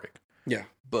started Arctic. Yeah.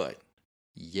 But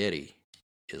Yeti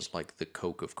is like the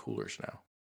Coke of coolers now.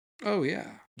 Oh,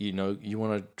 yeah. You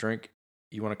want a drink?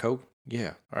 You want a Coke?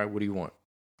 Yeah. All right, what do you want?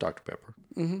 Dr. Pepper.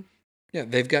 Mm-hmm. Yeah,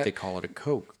 they call it a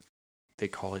Coke. They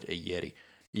call it a Yeti.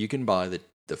 You can buy the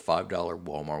 $5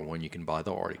 Walmart one. You can buy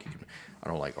the Arctic. I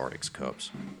don't like Arctic's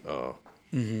cups.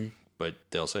 But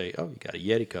they'll say, "Oh, you got a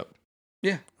Yeti cup."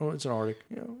 Yeah. Oh, it's an Arctic.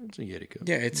 It's a Yeti cup.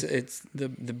 Yeah, it's the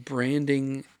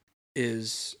branding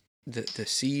is the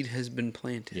seed has been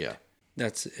planted. Yeah.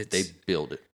 They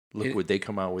build it. Look what they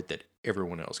come out with that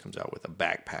everyone else comes out with, a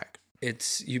backpack.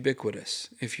 It's ubiquitous.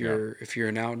 If you're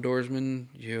an outdoorsman,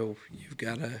 you've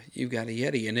got a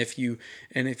Yeti, and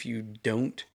if you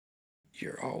don't,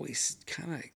 you're always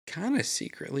kind of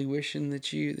secretly wishing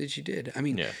that you did. I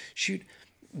mean, shoot,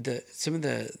 some of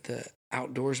the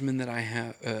outdoorsmen that I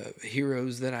have,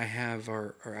 heroes that I have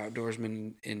are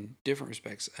outdoorsmen in different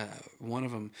respects. One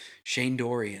of them, Shane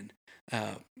Dorian,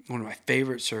 one of my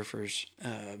favorite surfers.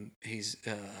 He's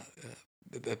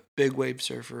a big wave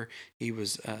surfer. He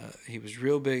was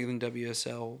real big in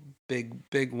WSL,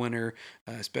 big winner,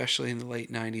 especially in the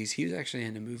late 90s. He was actually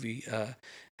in a movie,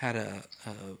 had a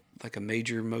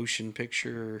major motion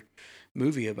picture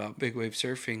movie about big wave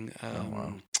surfing.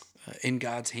 In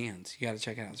God's Hands. You got to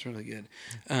check it out. It's really good.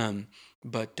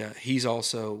 But he's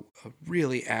also a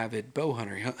really avid bow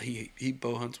hunter. He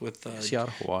bow hunts with Is he out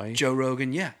of Hawaii? Joe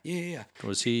Rogan. Yeah.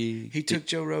 Was he? He took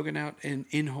Joe Rogan out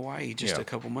in Hawaii just a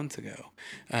couple months ago.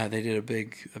 They did a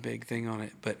big thing on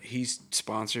it. But he's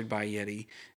sponsored by Yeti,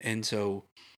 and so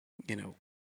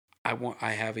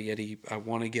I have a Yeti. I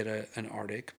want to get an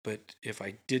Arctic, but if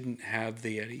I didn't have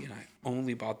the Yeti and I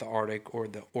only bought the Arctic or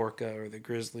the Orca or the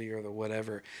Grizzly or the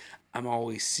whatever, I'm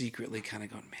always secretly kind of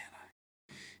going, man,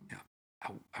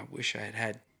 I wish I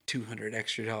had $200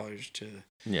 extra to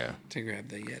grab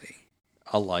the Yeti.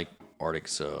 I like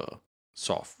Arctic's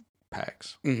soft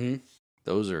packs. Mm-hmm.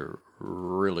 Those are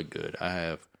really good. I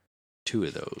have 2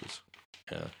 of those,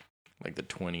 like the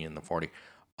 20 and the 40.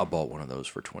 I bought one of those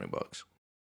for $20.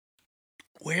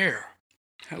 Where?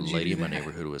 How did you do that? A lady in my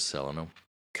neighborhood was selling them.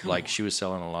 She was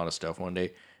selling a lot of stuff one day.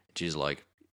 And she's like,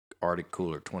 Arctic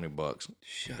cooler, $20.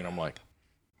 And I'm like,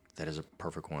 that is a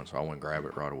perfect one. So I went and grabbed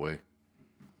it right away.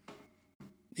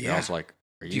 Yeah. And I was like,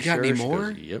 are you got sure? any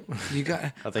more? Goes, yep. You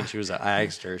got? I think she was. I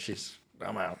asked her.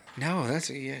 I'm out. No,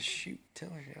 shoot. Tell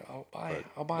her I'll buy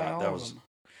all of them.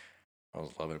 I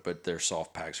was loving it, but their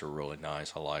soft packs are really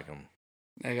nice. I like them.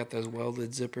 They got those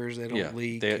welded zippers. They don't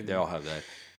leak. They all have that.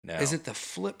 Now, is it the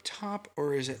flip top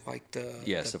or is it like the?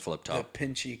 Yes, the flip top. The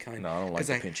pinchy kind. No, I don't like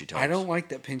the pinchy top. I don't like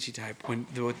that pinchy type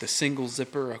with the single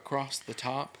zipper across the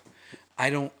top.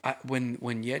 When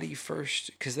Yeti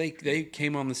first, because they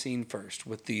came on the scene first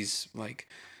with these like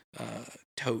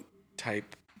tote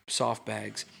type soft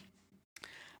bags.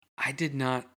 I did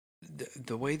not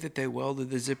the way that they welded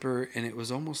the zipper, and it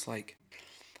was almost like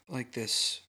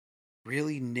this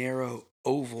really narrow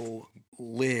oval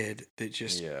lid that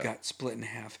just got split in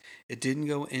half. It didn't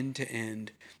go end to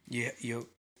end. It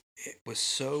was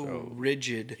so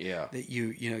rigid that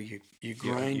you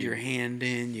grind your hand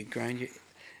in, you grind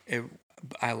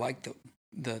I like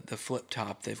the flip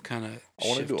top. They've kind of I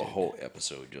want to do a whole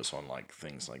episode just on like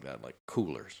things like that, like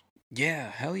coolers.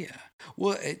 Yeah, hell yeah.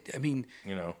 Well, I mean,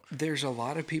 there's a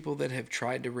lot of people that have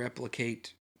tried to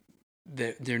replicate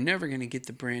that. They're never going to get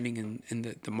the branding and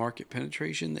the market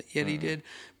penetration that Yeti did,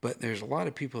 but there's a lot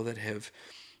of people that have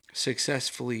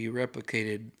successfully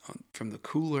replicated from the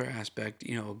cooler aspect,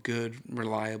 a good,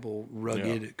 reliable,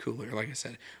 rugged cooler. Like I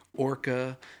said,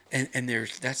 Orca, and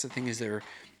that's the thing is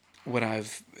what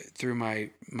I've through my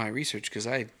research, because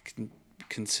I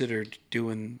considered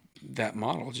doing that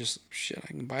model. Just I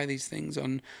can buy these things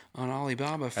on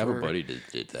Alibaba. I have a buddy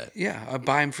did that. Yeah, I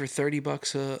buy them for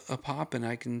 $30 a pop, and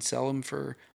I can sell them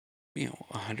for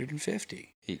 $150.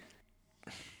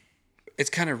 It's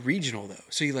kind of regional though.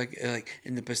 So you like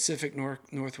in the Pacific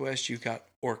Northwest, you've got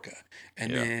Orca,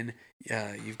 and then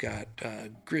you've got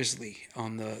Grizzly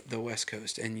on the West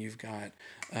Coast, and you've got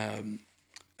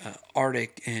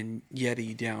Arctic and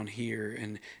Yeti down here,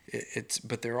 and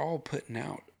but they're all putting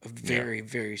out a very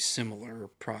very similar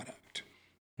product.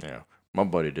 Yeah, my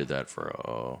buddy did that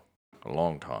for a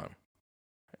long time,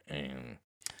 and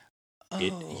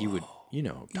he would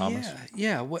Thomas.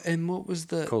 Yeah. What was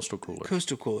the Coastal Coolers?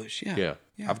 Coastal Coolers. Yeah.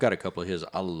 I've got a couple of his.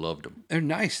 I loved them. They're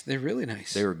nice. They're really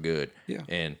nice. They were good. Yeah,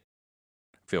 and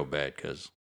I feel bad because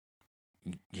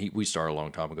we started a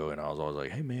long time ago, and I was always like,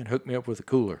 "Hey man, hook me up with a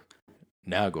cooler."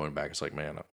 Now going back, it's like,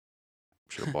 man, I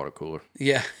should have bought a cooler.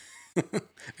 Yeah.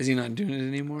 Is he not doing it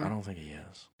anymore? I don't think he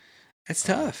is. It's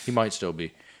tough. He might still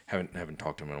be. Haven't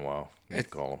talked to him in a while.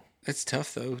 Call him. It's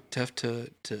tough though. Tough to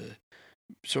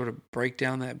sort of break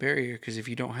down that barrier, because if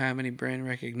you don't have any brand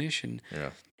recognition.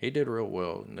 Yeah. He did real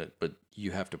well, but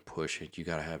you have to push it. You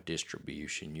got to have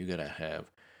distribution. You got to have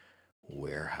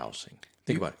warehousing.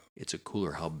 Think about it. It's a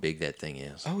cooler how big that thing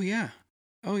is. Oh yeah.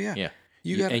 Yeah.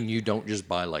 And you don't just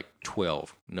buy like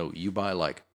 12. No, you buy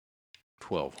like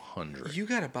 1,200. You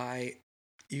gotta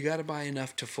buy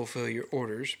enough to fulfill your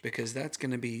orders, because that's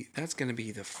gonna be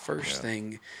the first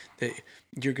thing that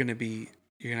you're gonna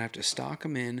have to stock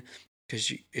them in,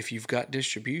 because if you've got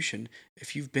distribution,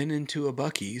 if you've been into a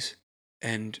Buc-ee's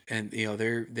and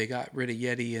they got rid of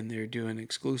Yeti and they're doing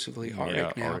exclusively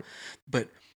Arctic now, but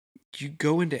you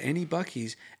go into any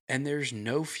Buc-ee's and there's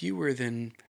no fewer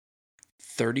than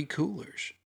 30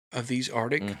 coolers of these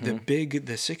Arctic,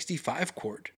 the 65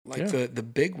 quart, the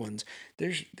big ones.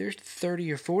 There's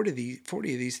 30 or 40 of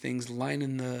these things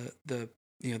lining the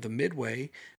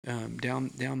midway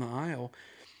down the aisle.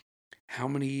 How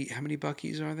many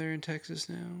Buc-ee's are there in Texas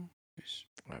now? There's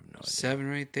I have no idea. 7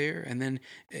 right there, and then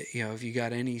if you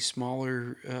got any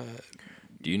smaller.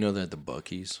 Do you know that the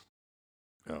Buc-ee's?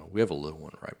 Oh, we have a little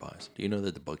one right by us. Do you know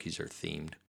that the Buc-ee's are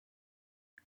themed?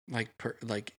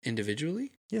 Like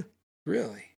individually? Yeah.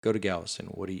 Really? Go to Galveston.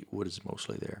 What is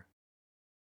mostly there?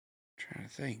 I'm trying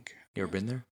to think. You ever been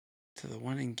there? To the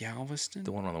one in Galveston?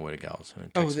 The one on the way to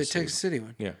Galveston. The Texas City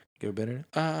one. Yeah. You ever been in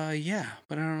it? Yeah,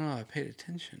 but I don't know. I paid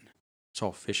attention. It's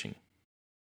all fishing.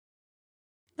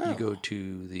 Oh. You go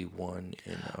to the one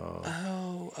in.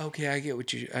 Okay. I get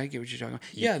what you're talking about.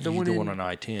 Yeah, the one on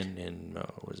I-10 in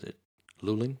was it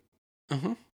Luling?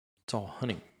 It's all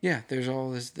hunting. Yeah, there's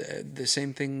all this the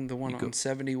same thing. The one on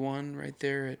 71 right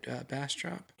there at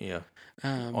Bastrop. Yeah.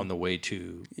 On the way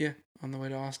to. Yeah, on the way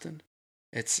to Austin.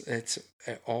 It's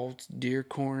all deer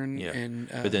corn and.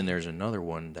 But then there's another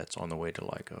one that's on the way to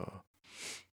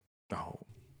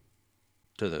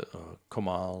to the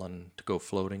Comal and to go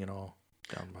floating and all.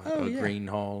 down by Green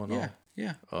Hall and all.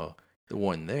 Yeah. The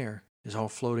one there is all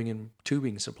floating in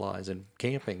tubing supplies and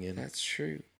camping. And that's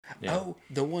true. Yeah. Oh,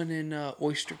 the one in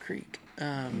Oyster Creek,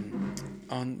 on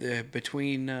the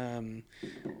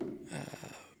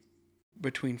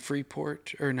between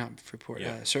Freeport, or not Freeport,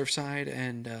 Surfside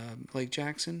and Lake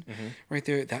Jackson, right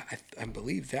there. That I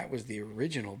believe that was the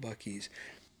original Buc-ee's,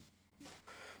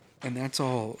 and that's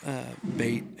all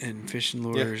bait and fishing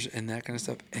lures and that kind of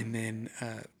stuff. And then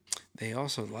they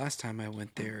also, last time I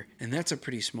went there, and that's a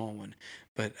pretty small one,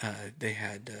 but they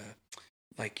had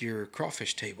like your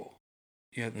crawfish table.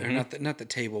 Yeah, they're not the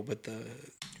table, but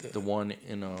the one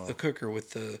in the cooker with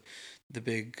the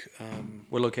big.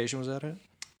 What location was that at?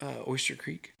 Oyster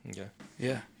Creek. Okay.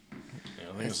 Yeah.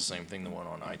 I think it's the same thing. The one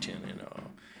on I-10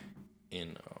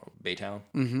 in Baytown.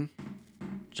 Mm-hmm.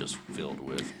 Just filled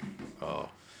with.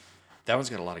 That one's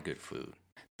got a lot of good food.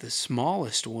 The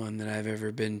smallest one that I've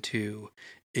ever been to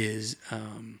is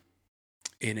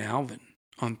in Alvin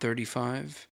on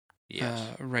 35. Yes.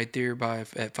 Right there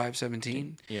at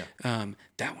 517. Yeah.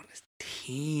 That one is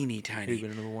teeny tiny. Have you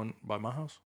been to the one by my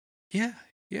house? Yeah.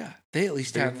 Yeah. They at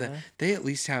least have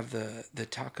the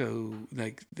taco,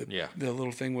 like the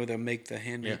little thing where they'll make the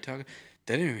handmade taco.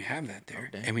 They didn't even have that there.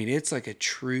 I mean, it's like a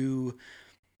true,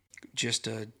 just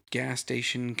a gas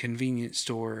station convenience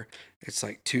store. It's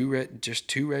like just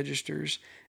two registers,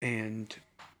 and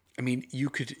I mean, you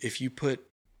could, if you put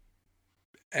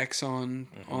Exxon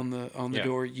on the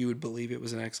door, you would believe it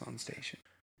was an Exxon station.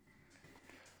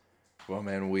 Well,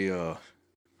 man, if you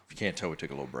can't tell, we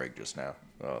took a little break just now.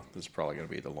 This is probably going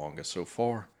to be the longest so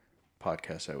far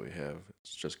podcast that we have.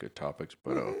 It's just good topics.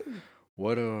 But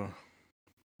what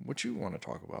you want to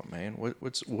talk about, man?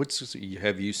 What's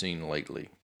have you seen lately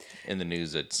in the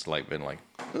news that's like been like,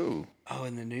 ooh? Oh,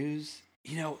 in the news,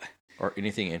 or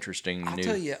anything interesting? I'll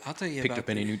tell you. Picked up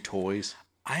any new toys?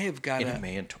 I have got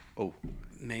Man toys.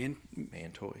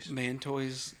 Man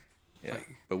toys. Yeah,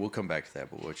 but we'll come back to that.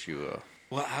 But what you?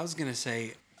 Well, I was gonna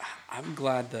say, I'm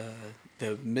glad the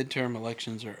midterm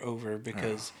elections are over,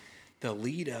 because the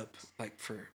lead up, like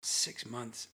for 6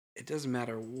 months, it doesn't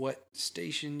matter what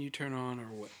station you turn on or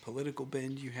what political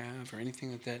bend you have or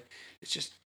anything like that. It's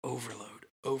just overload.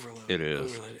 It is.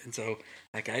 Overload. And so,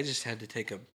 like, I just had to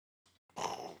take a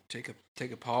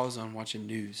pause on watching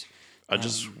news. I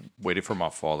just waited for my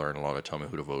father-in-law to tell me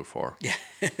who to vote for. Yeah.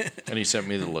 And he sent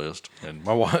me the list. And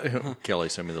my wife, Kelly,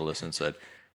 sent me the list and said,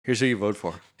 "Here's who you vote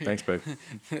for. Thanks, babe."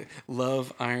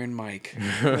 Love Iron Mike.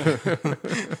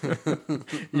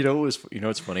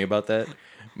 What's funny about that?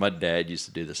 My dad used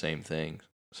to do the same thing.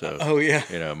 So,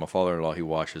 my father-in-law, he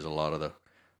watches a lot of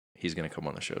he's going to come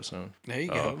on the show soon. There you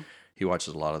go. He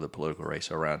watches a lot of the political race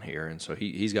around here. And so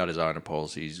he's got his eye on the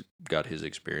pulse. He's got his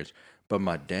experience. But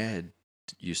my dad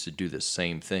used to do the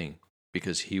same thing,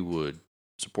 because he would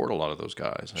support a lot of those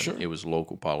guys. And it was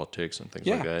local politics and things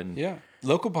like that. And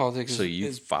local politics. So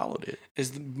you followed it.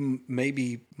 Is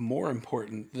maybe more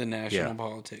important than national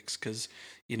politics, because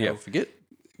forget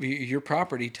your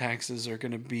property taxes are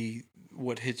going to be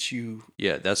what hits you.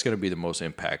 Yeah, that's going to be the most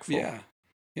impactful.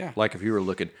 Yeah. Like if you were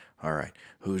looking, all right,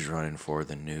 who's running for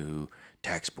the new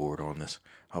tax board on this?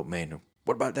 Oh man,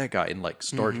 what about that guy? And like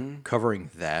start covering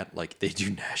that, like they do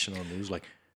national news, like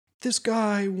this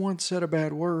guy once said a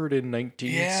bad word in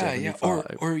 1975.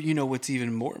 Yeah. Or what's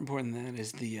even more important than that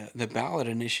is the ballot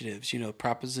initiatives.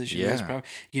 Proposition.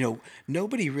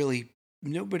 Nobody really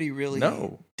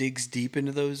digs deep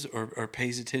into those or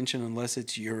pays attention unless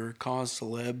it's your cause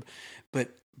celeb.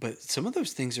 But some of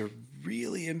those things are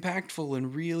really impactful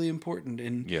and really important.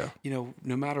 And,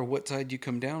 no matter what side you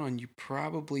come down on, you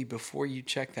probably, before you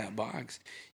check that box,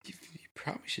 you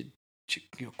probably should,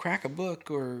 crack a book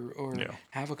or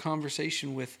have a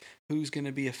conversation with who's going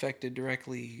to be affected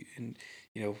directly. And,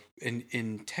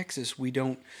 in Texas, we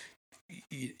don't,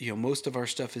 most of our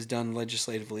stuff is done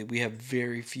legislatively. We have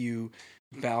very few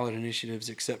ballot initiatives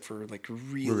except for like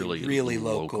really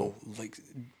local, like,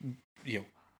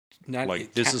 not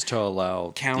like this is to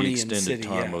allow county the extended city,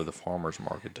 time of the farmers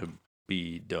market to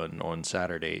be done on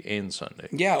Saturday and Sunday.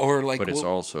 Yeah, or like, but it's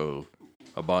also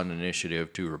a bond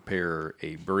initiative to repair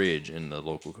a bridge in the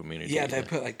local community. Yeah, they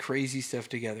put like crazy stuff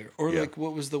together. Or like,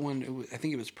 what was the one? I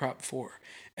think it was Prop 4,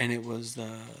 and it was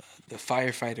the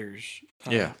firefighters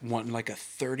wanting like a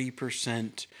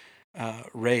 30%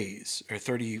 raise or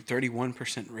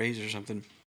 31% raise or something.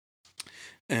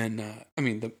 And I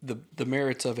mean the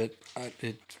merits of it,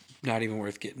 it's not even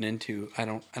worth getting into. I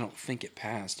don't think it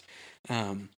passed.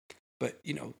 But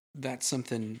that's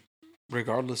something,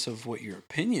 regardless of what your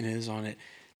opinion is on it,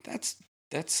 that's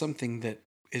something that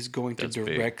is going to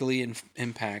directly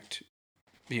impact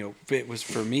it was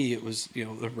for me, it was,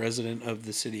 the resident of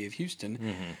the city of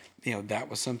Houston. Mm-hmm. That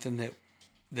was something that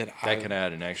could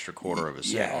add an extra quarter of a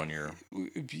cent on your.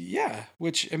 Yeah,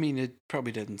 which, I mean, it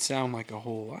probably doesn't sound like a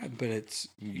whole lot, but it's.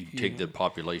 You take the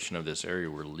population of this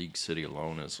area where League City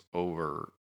alone is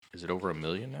over. Is it over 1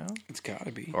 million now? It's got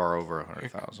to be. Or over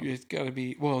 100,000? It's got to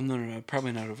be. Well, no,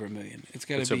 probably not over 1 million. It's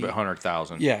got to be. It's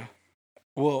 100,000. Yeah.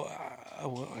 Well,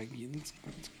 let's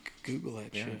Google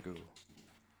that shit. Yeah, Google.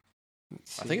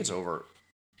 I think it's over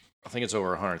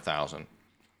 100,000.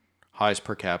 Highest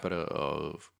per capita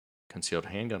of concealed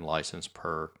handgun license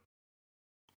per.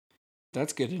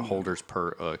 That's good. Holders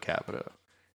per capita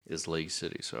is League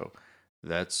City, so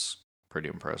that's pretty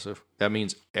impressive. That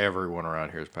means everyone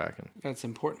around here is packing. That's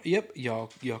important. Yep, y'all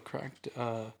cracked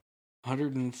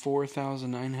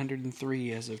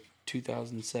 104,903 as of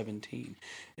 2017,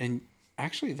 and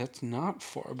actually that's not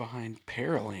far behind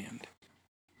Pearland.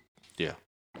 Yeah,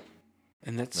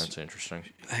 and that's interesting.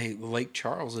 Hey, Lake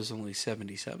Charles is only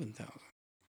 77,000.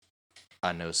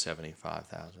 I know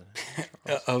 75,000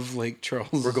 of Lake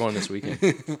Charles. We're going this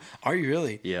weekend. Are you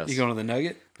really? Yes. You going to the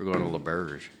Nugget? We're going to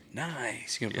LaBerge.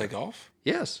 Nice. You gonna play golf?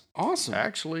 Yes. Awesome.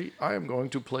 Actually, I am going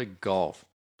to play golf.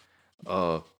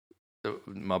 My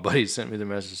buddy sent me the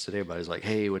message today about. He's like,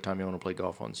 "Hey, what time you want to play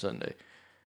golf on Sunday?"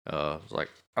 I was like,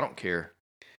 "I don't care,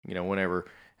 whenever."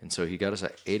 And so he got us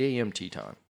at 8 a.m. tee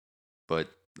time, but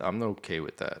I'm okay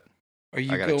with that. I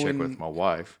got to check with my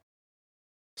wife.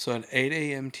 So at 8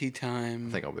 a.m. tee time,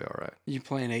 I think I'll be all right. You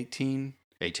playing 18?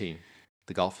 18.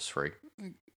 The golf is free.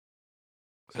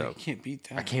 So I can't beat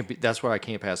that. I can't be. That's why I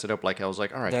can't pass it up. Like I was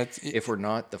like, all right, if we're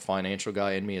not, the financial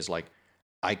guy in me is like,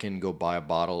 I can go buy a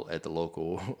bottle at the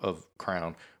local of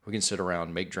Crown. We can sit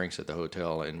around, make drinks at the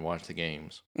hotel, and watch the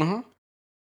games.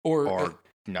 Or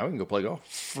now we can go play golf.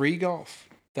 Free golf.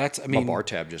 My bar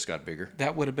tab just got bigger.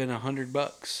 That would have been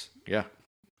 $100. Yeah,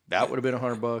 that would have been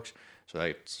 $100. So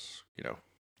that's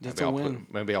that's a win.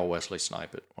 Maybe I'll Wesley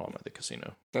snipe it while I'm at the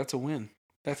casino. That's a win.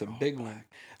 That's a big win.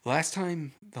 The last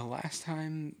time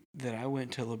that I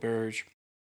went to LaBerge,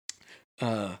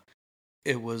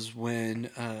 it was when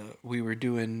we were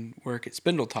doing work at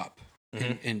Spindletop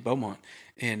in Beaumont,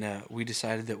 and we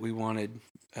decided that we wanted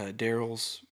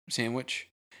Daryl's sandwich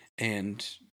and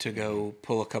to go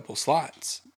pull a couple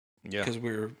slots because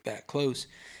we were that close.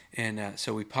 And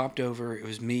so we popped over. It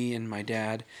was me and my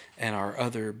dad and our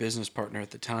other business partner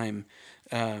at the time.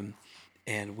 And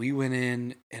we went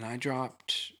in, and I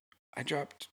dropped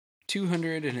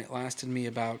 200, and it lasted me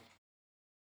about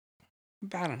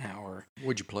an hour.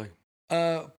 What'd you play?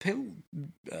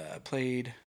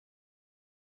 Played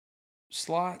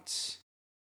slots.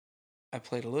 I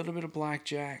played a little bit of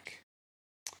blackjack,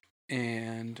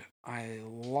 and I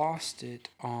lost it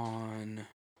on.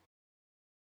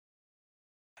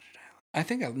 I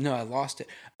lost it.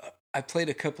 I played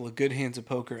a couple of good hands of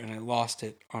poker, and I lost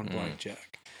it on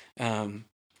blackjack.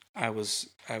 I was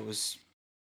a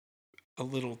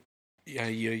little.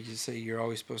 You say you're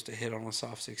always supposed to hit on a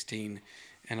soft 16,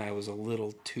 and I was a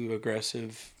little too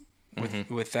aggressive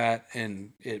with that,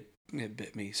 and it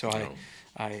bit me. So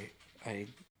I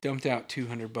dumped out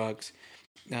 $200.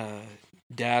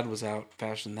 Dad was out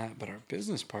fashioning that, but our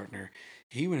business partner,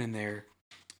 he went in there,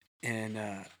 and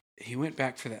he went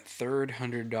back for that third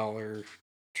 $100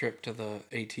 trip to the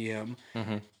ATM,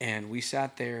 and we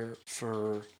sat there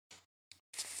for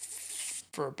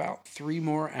about 3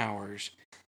 more hours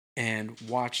and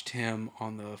watched him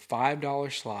on the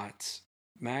 $5 slots,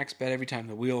 max bet every time,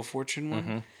 the Wheel of Fortune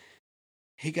one.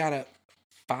 He got up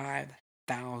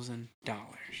 $5,000.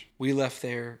 We left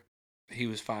there, he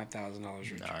was $5,000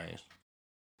 richer. Nice.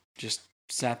 Just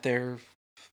sat there,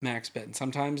 max betting.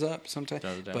 Sometimes up, sometimes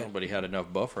down, but he had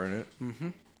enough buffer in it.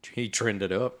 He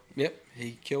trended up. Yep,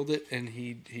 he killed it, and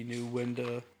he knew when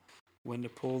to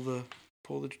pull the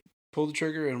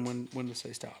trigger and when to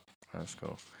say stop. That's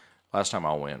cool. Last time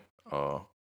I went, I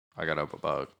got up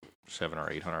about $700 or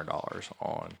 $800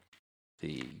 on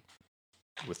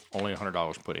with only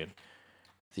 $100 put in.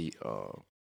 How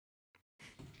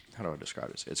do I describe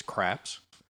this? It's craps,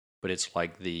 but it's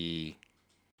like the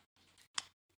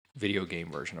video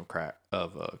game version of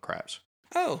craps.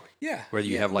 Oh, yeah. Where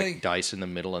you have like dice in the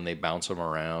middle and they bounce them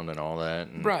around and all that.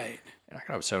 And, right. And I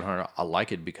got up $700. I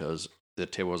like it because the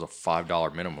table was a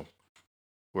 $5 minimum,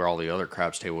 where all the other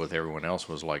craps table with everyone else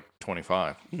was like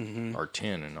 25 or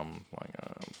 10. And I'm like,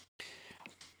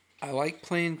 I like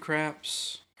playing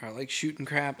craps. I like shooting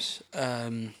craps.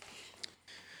 I'm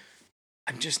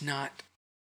just not.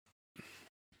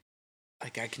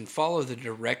 Like, I can follow the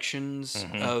directions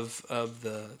of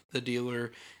the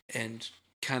dealer and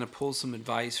kind of pull some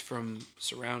advice from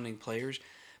surrounding players,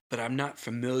 but I'm not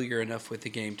familiar enough with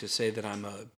the game to say that I'm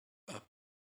a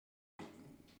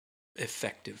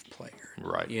effective player.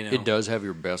 Right. You know? It does have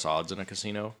your best odds in a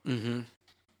casino. Mm-hmm.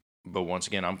 But once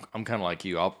again, I'm kind of like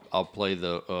you. I'll play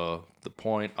the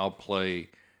point. I'll play,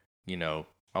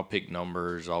 I'll pick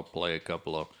numbers. I'll play a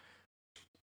couple of,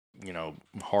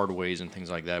 hard ways and things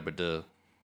like that. But the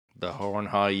horn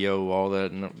high yo, all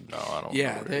that. No, I don't.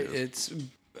 Yeah, it's.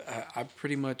 I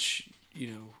pretty much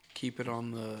keep it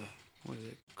on the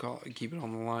keep it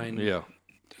on the line. Yeah.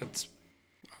 I'll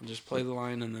just play the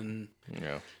line and then.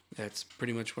 Yeah. That's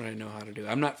pretty much what I know how to do.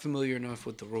 I'm not familiar enough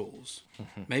with the rules.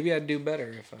 Maybe I'd do better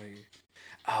if I.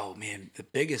 Oh man, the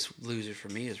biggest loser for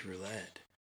me is roulette.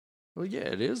 Well, yeah,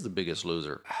 it is the biggest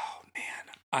loser. Oh man,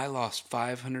 I lost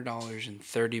 $500 in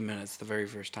 30 minutes the very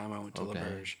first time I went to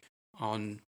L'Auberge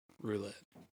on roulette.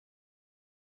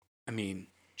 I mean,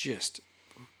 just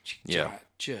got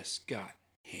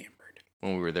hammered.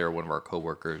 When we were there, one of our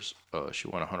coworkers, she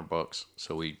won $100,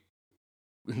 so we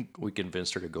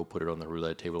convinced her to go put it on the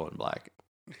roulette table on black,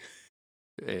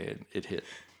 and it hit.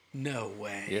 No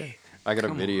way. Yeah, I got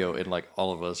a video, and like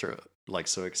all of us are like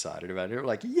so excited about it. We're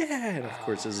like, yeah! And of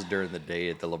course, this is during the day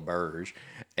at the L'Auberge,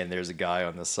 and there's a guy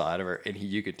on the side of her, and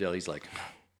you could tell he's like,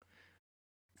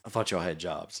 I thought y'all had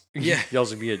jobs. Yeah, y'all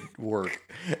should be at work,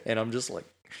 and I'm just like,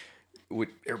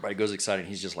 everybody goes excited. And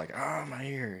he's just like, I'm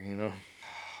here,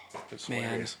 It's man,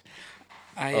 hilarious.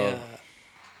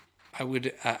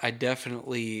 I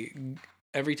definitely,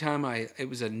 every time it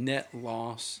was a net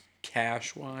loss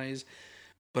cash wise,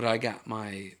 but I got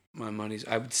my monies.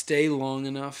 I would stay long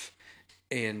enough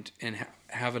and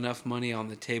have enough money on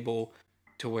the table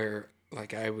to where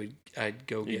like I'd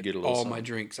go get all my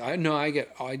drinks. I'd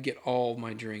get all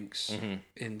my drinks,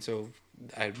 and so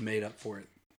I made up for it.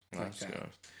 Like that.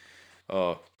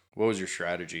 What was your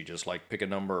strategy? Just like pick a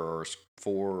number or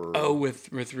 4? Or...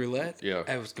 with roulette, yeah,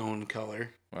 I was going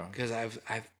color because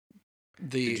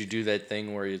Did you do that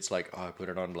thing where it's like, I put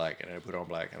it on black and I put it on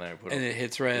black and I put it and it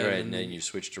hits red, and then you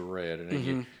switch to red, and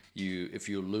then you if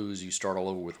you lose you start all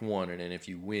over with 1, and then if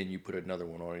you win you put another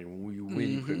one on, and when you win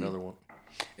you put another one.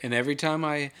 And every time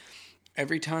I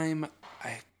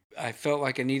felt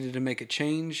like I needed to make a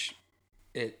change,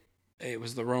 it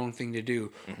was the wrong thing to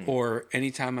do. Or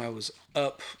anytime I was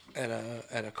up at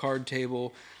a card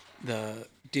table, the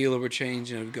dealer would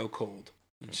change and it would go cold.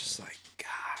 It's just like,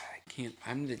 God, I can't.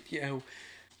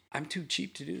 I'm too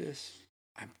cheap to do this.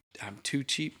 I'm too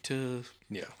cheap to.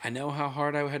 Yeah. I know how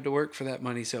hard I had to work for that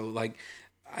money. So like,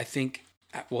 I think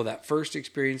that first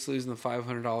experience losing the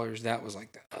 $500, that was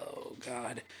like, oh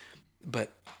God.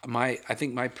 But I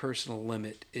think my personal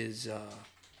limit is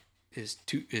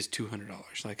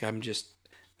 $200. Like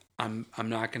I'm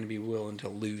not going to be willing to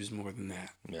lose more than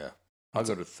that. Yeah, I'll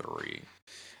go to 3.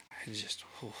 I just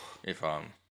if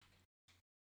I'm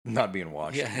not being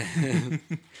watched. Yeah.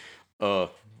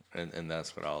 And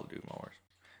that's what I'll do more.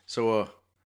 So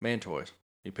Man Toys,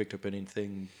 you picked up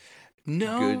anything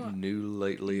good new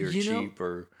lately, or cheap,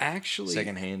 or actually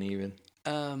secondhand even?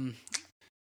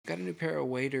 Got a new pair of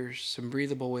waders, some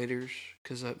breathable waders,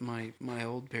 because my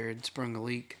old pair had sprung a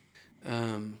leak.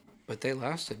 But they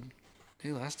lasted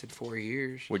 4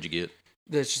 years. What'd you get?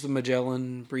 That's just the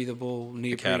Magellan breathable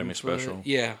neoprene Academy special.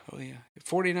 Yeah, oh yeah,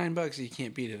 $49. You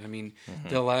can't beat it. I mean,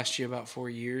 they'll last you about 4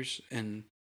 years. And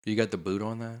you got the boot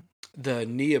on that? The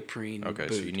neoprene. Okay,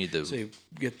 boot. So you need the. So you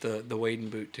get the wading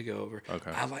boot to go over.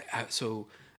 Okay.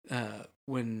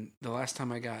 When the last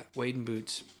time I got wading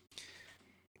boots.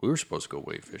 We were supposed to go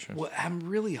wade fishing. Well, I'm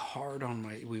really hard on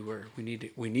my. We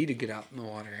need to get out in the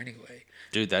water anyway.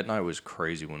 Dude, that night was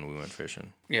crazy when we went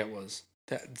fishing. Yeah, it was.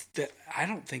 That I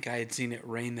don't think I had seen it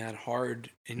rain that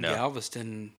hard in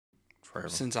Galveston forever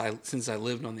since I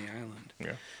lived on the island.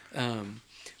 Yeah.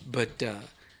 But the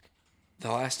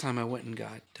last time I went and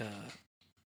got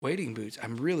wading boots,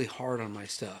 I'm really hard on my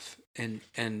stuff, and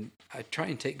I try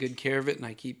and take good care of it, and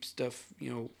I keep stuff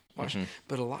washed.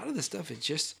 But a lot of the stuff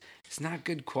it's not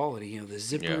good quality. The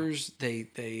zippers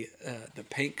the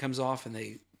paint comes off and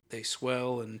they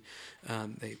swell, and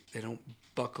they don't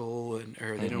buckle,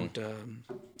 or they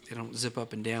don't zip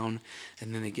up and down,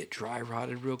 and then they get dry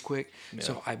rotted real quick. Yeah.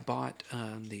 So I bought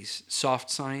these Soft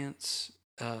Science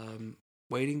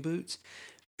wading boots.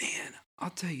 Man, I'll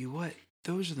tell you what,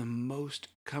 those are the most.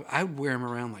 I'd wear them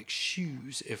around like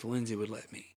shoes if Lindsay would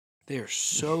let me. They are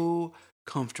so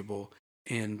comfortable,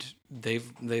 and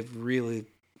they've really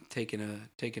taken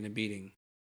a beating.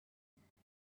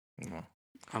 Yeah.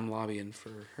 I'm lobbying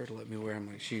for her to let me wear them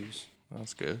like shoes.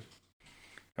 That's good.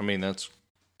 When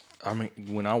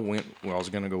I was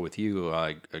gonna go with you,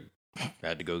 I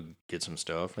had to go get some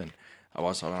stuff, and I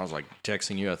was like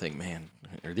texting you. I think, man,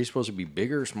 are these supposed to be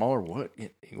bigger, smaller? What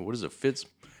does it fit?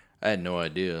 I had no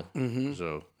idea. Mm-hmm.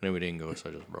 So then we didn't go, so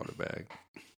I just brought it back.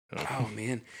 Oh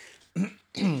man,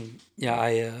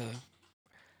 yeah.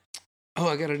 I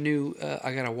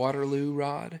got a Waterloo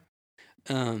rod.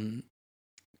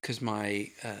 Because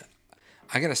I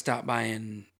got to stop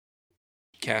buying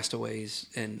Castaways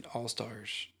and All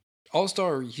Stars. All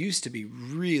Star used to be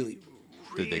really,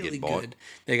 really good.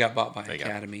 They got bought by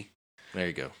Academy. There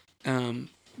you go.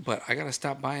 But I got to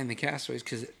stop buying the Castaways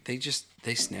because they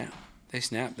snap. They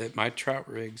snap. My trout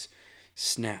rigs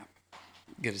snap.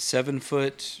 Get a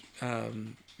 7-foot,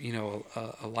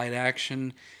 a light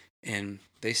action, and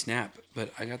they snap.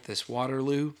 But I got this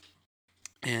Waterloo,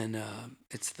 and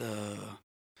it's the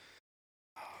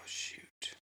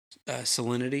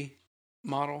Salinity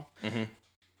model. Mm-hmm.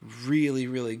 Really,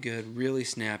 really good. Really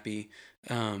snappy.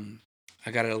 I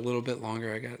got it a little bit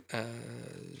longer. I got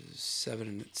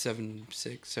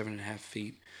 7.5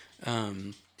 feet.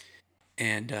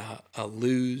 And a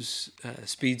Lew's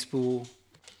speed spool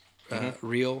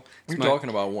reel. We're talking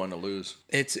about one to lose.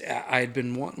 I had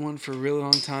been wanting one for a really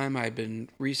long time. I've been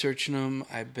researching them.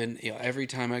 I've been, every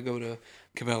time I go to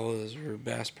Cabela's or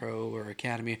Bass Pro or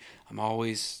Academy, I'm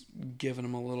always giving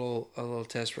them a little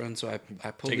test run. So I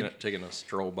pulled taking a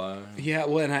stroll by. Yeah,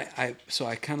 well, and I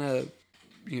kind of,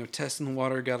 testing the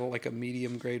water. Got a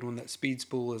medium grade one. That speed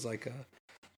spool is like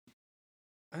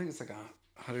I think it's like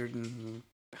 $110,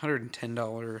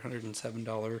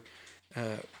 $107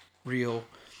 reel.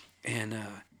 And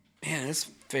man, it's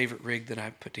favorite rig that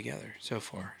I've put together so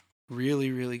far.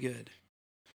 Really, really good.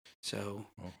 So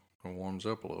it warms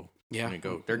up a little. Yeah.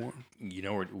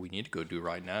 What we need to go do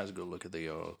right now is go look at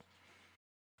the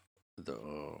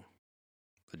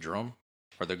drum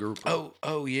or the grouper.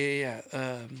 Oh yeah.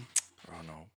 I don't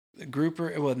know. The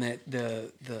grouper. Well,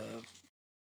 the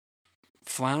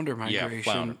flounder migration. Yeah,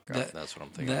 flounder. That's what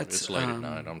I'm thinking. It's late at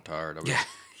night. I'm tired of it. Yeah.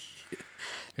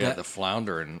 Yeah, the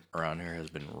flounder around here has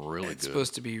been really good. It's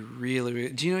supposed to be really,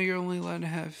 really... Do you know you're only allowed to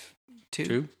have two?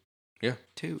 Two? Yeah.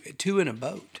 Two in a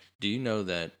boat. Do you know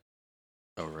that...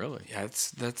 Oh, really? Yeah,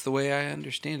 that's the way I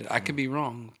understand it. I could be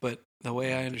wrong, but the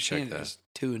way I understand it is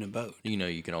two in a boat. You know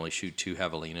you can only shoot 2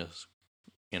 javelinas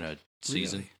in a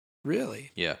season.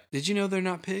 Really? Yeah. Did you know they're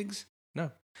not pigs? No.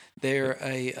 They're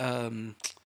a...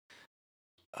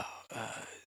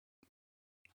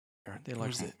 Aren't they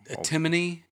like... a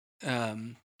Timony...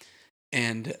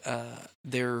 and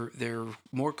they're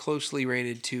more closely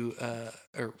related to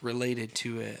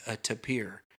a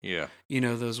tapir. Yeah.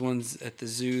 Those ones at the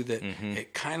zoo that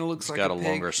it kind of looks like a pig. It's got a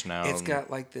longer snout. It's got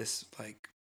like this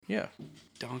yeah,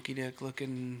 donkey dick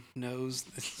looking nose.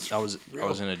 I was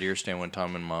in a deer stand one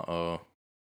time and my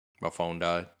phone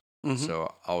died. Mm-hmm.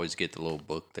 So I always get the little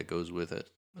book that goes with it.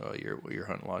 Your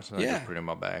hunting license. I just put it in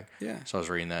my bag. Yeah. So I was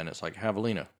reading that and it's like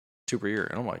javelina 2 per year,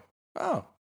 and I'm like, oh.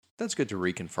 That's good to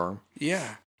reconfirm.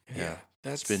 Yeah.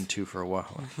 It's been 2 for a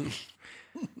while.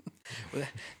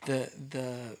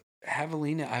 The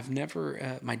javelina, I've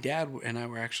never. My dad and I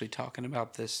were actually talking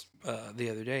about this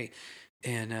the other day,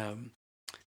 and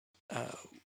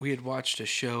we had watched a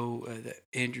show, the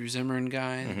Andrew Zimmern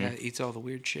guy that eats all the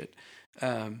weird shit.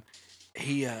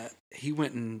 He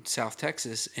went in South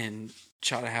Texas and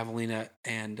shot a javelina,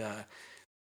 and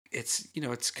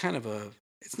it's kind of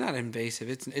it's not invasive.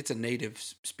 It's a native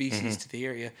species to the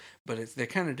area, but they're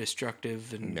kind of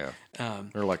destructive and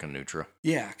they're like a nutria.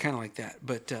 Yeah, kind of like that.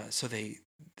 But so they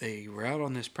were out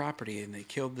on this property and they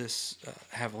killed this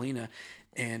javelina,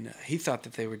 and he thought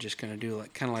that they were just going to do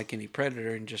kind of like any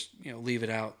predator and just leave it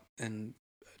out and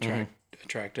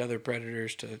attract other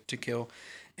predators to kill.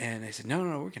 And they said no,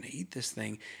 we're going to eat this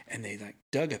thing, and they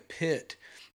dug a pit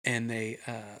and they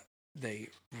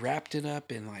wrapped it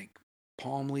up in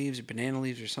palm leaves or banana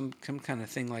leaves or some kind of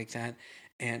thing like that,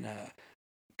 and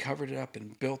covered it up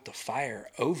and built a fire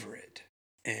over it,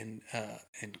 and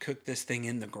cooked this thing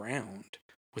in the ground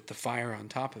with the fire on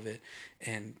top of it,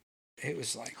 and it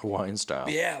was like Hawaiian style.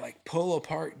 Yeah, pull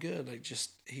apart good.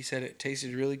 He said it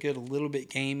tasted really good, a little bit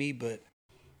gamey, but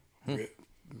really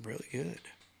good.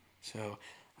 So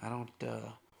I don't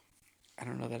know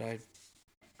that I'd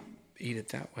eat it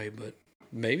that way, but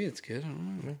maybe it's good. I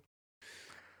don't know.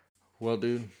 Well,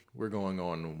 dude, we're going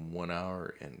on 1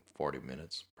 hour and 40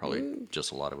 minutes. Probably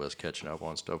just a lot of us catching up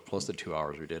on stuff, plus the 2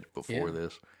 hours we did before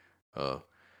this.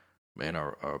 Man,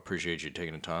 I appreciate you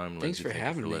taking the time. Thanks for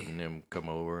having me. Letting them come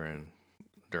over and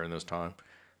during this time.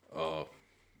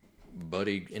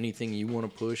 Buddy, anything you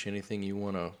want to push, anything you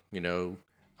want to,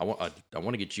 I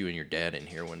want to get you and your dad in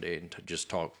here one day and to just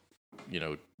talk,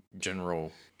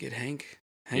 general. Get Hank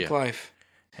life.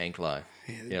 Hank Live.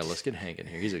 Yeah, let's get Hank in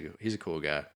here. He's a cool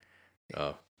guy.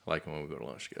 I like him when we go to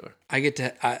lunch together. I get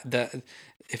to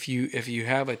if you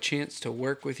have a chance to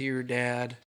work with your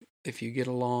dad, if you get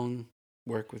along,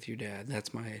 work with your dad.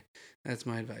 That's my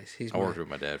advice. I worked with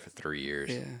my dad for 3 years.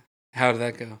 Yeah. How did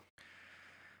that go?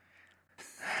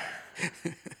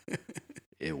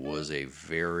 It was a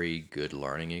very good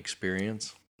learning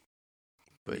experience,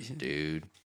 but dude,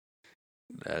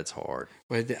 that's hard.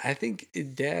 But I think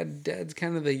Dad's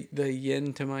kind of the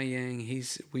yin to my yang.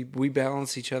 We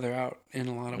balance each other out in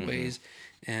a lot of ways,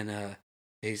 and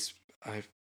I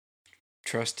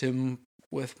trust him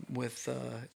with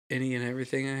any and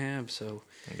everything I have. So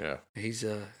yeah, he's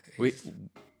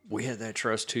we had that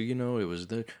trust too. It was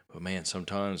but man,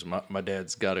 sometimes my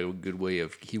dad's got a good way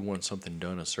of he wants something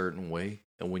done a certain way.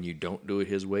 And when you don't do it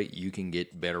his way, you can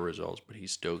get better results, but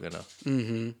he's still gonna.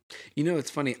 Mm-hmm. It's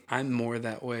funny. I'm more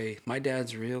that way. My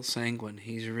dad's real sanguine.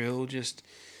 He's real just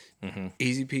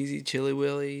easy peasy, chilly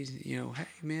willy. Hey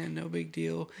man, no big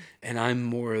deal. And I'm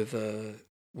more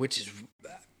which is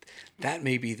that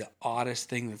may be the oddest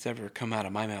thing that's ever come out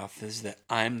of my mouth is that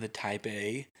I'm the type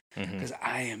A because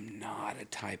I am not a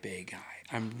type A guy.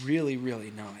 I'm really,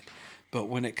 really not. But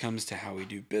when it comes to how we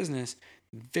do business,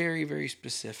 very, very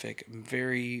specific,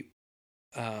 very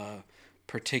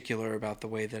particular about the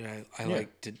way that I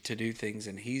like to do things.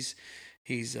 And he's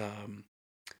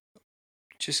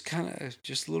just kind of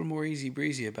just a little more easy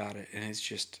breezy about it. And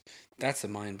it's that's a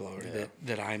mind blower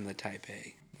that I'm the type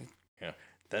A. Yeah.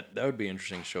 That would be an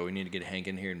interesting show. We need to get Hank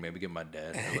in here and maybe get my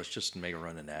dad. Let's just make a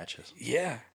run to Natchez.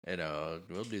 Yeah. And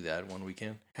we'll do that one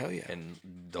weekend. Hell yeah. And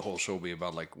the whole show will be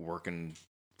about like working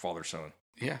father-son.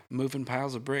 Yeah, moving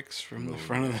piles of bricks from the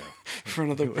front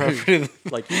of the property.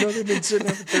 Like, they've been sitting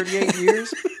there for 38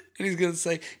 years. And he's going to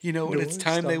say, when it's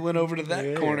time they went over to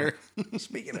that corner.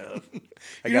 Speaking of,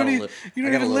 you don't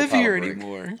even live here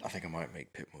anymore. I think I might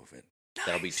make Pit move it. Nice.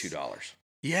 That'll be $2.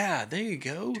 Yeah, there you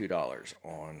go. $2 on.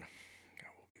 We'll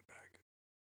be back.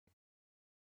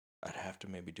 I'd have to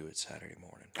maybe do it Saturday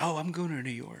morning. Oh, I'm going to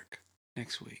New York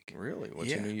next week. Really?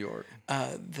 What's in New York?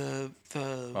 The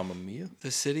Mamma Mia? The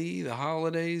city, the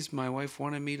holidays. My wife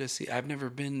wanted me to see. I've never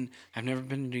been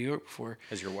to New York before.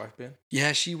 Has your wife been?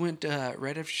 Yeah, she went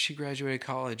right after she graduated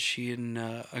college. She and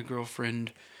a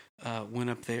girlfriend went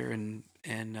up there and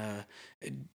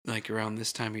like around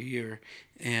this time of year.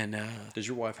 And does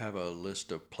your wife have a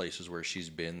list of places where she's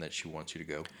been that she wants you to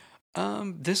go?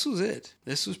 This was it.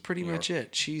 This was pretty much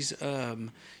it. She's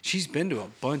been to a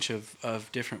bunch of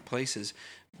different places,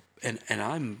 and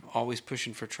I'm always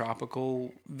pushing for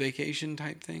tropical vacation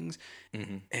type things.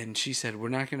 Mm-hmm. And she said, we're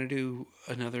not going to do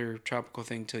another tropical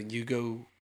thing till you go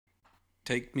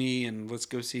take me and let's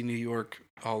go see New York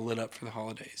all lit up for the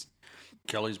holidays.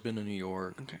 Kelly's been to New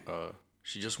York. Okay.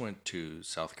 She just went to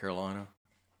South Carolina.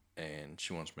 And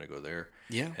she wants me to go there.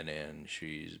 Yeah. And then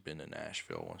she's been to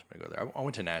Nashville, wants me to go there. I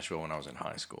went to Nashville when I was in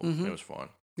high school. Mm-hmm. It was fun.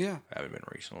 Yeah. I haven't been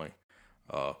recently.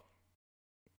 I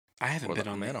haven't been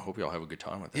on man, I hope y'all have a good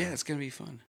time with that. Yeah, it's going to be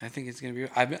fun. I think it's going to be...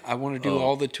 I want to do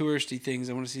all the touristy things.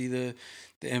 I want to see the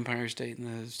Empire State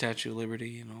and the Statue of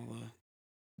Liberty and all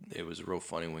the... It was real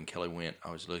funny when Kelly went.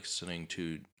 I was listening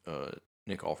to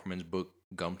Nick Offerman's book,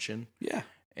 Gumption. Yeah.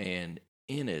 And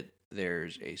in it,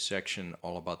 there's a section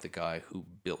all about the guy who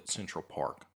built Central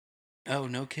Park. Oh,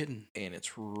 no kidding. And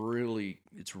it's really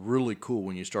cool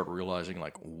when you start realizing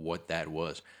like what that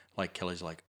was. Like Kelly's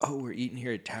like, oh, we're eating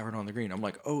here at Tavern on the Green. I'm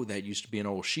like, oh, that used to be an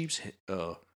old sheep's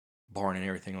barn and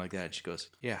everything like that. And she goes,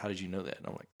 yeah, how did you know that? And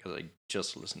I'm like, because I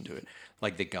just listened to it.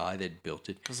 Like the guy that built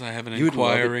it. Because I have an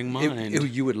inquiring mind.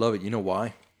 You would love it. You know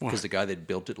why? Because the guy that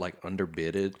built it like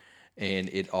underbid it. And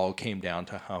it all came down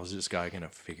to how is this guy going to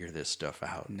figure this stuff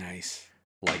out? Nice.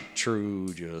 Like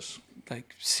true, just...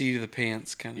 Like seat of the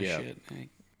pants kind of shit. Like,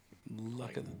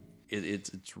 look at them.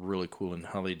 It's really cool in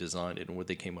how they designed it and what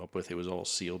they came up with. It was all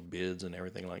sealed bids and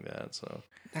everything like that. So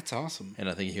that's awesome. And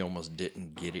I think he almost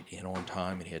didn't get it in on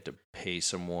time and he had to pay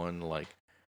someone like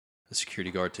a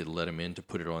security guard to let him in to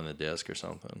put it on the desk or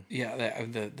something. Yeah,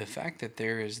 the fact that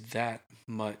there is that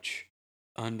much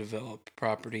undeveloped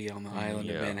property on the island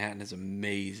of Manhattan is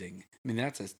amazing. I mean,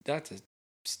 that's a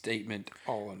statement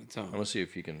all on its own. I'm gonna see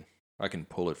if I can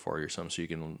pull it for you or something so you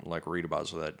can like read about it.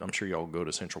 So that I'm sure y'all go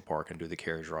to Central Park and do the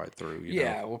carriage ride through. You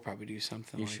know? We'll probably do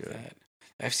something that.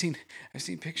 I've seen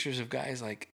pictures of guys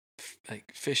like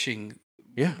fishing.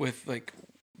 Yeah. With like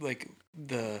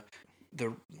the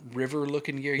river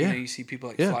looking gear. You know, you see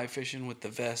people fly fishing with the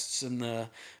vests and the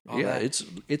all that.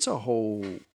 It's a whole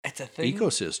a thing.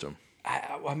 Ecosystem.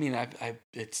 I mean,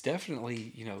 it's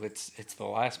definitely, it's the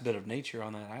last bit of nature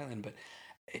on that island, but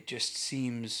it just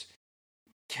seems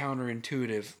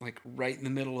counterintuitive, like right in the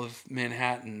middle of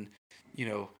Manhattan,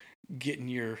 getting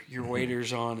your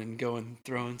waiters on and going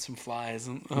throwing some flies.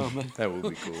 That would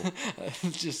be cool.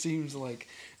 It just seems like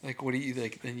what do you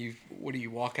like? Then what do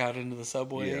you walk out into the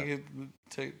subway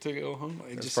to go home?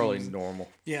 It's just probably normal.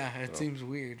 Yeah, it seems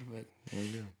weird, but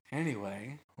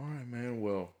anyway. All right, man.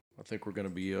 Well, I think we're gonna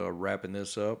be wrapping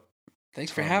this up.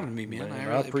 Thanks for having me, man. I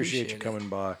really appreciate you coming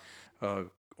by.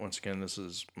 Once again, this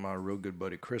is my real good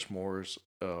buddy Chris Morris.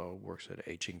 Works at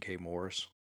H&K Morris.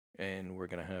 And we're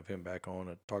going to have him back on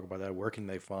and talk about that. Where can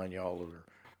they find y'all? Or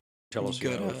tell us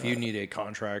if you need a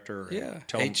contractor. Yeah.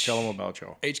 Tell them about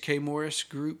y'all.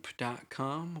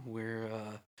 HKMorrisGroup.com. We're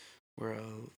a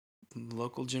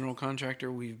local general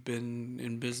contractor. We've been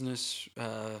in business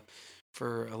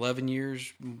for 11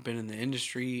 years. Been in the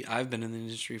industry. I've been in the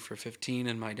industry for 15,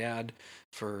 and my dad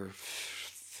for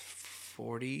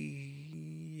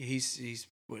 40. He's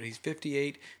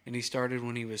 58, and he started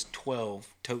when he was 12,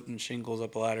 toting shingles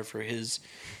up a ladder for his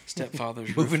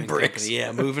stepfather's moving bricks. Company.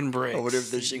 Yeah, moving bricks. Or whatever,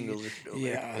 the shingles are still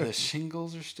there. Yeah, the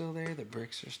shingles are still there. The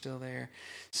bricks are still there.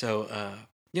 So,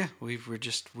 we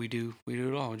do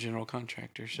it all. General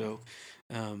contractor. So,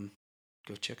 go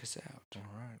check us out. All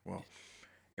right. Well,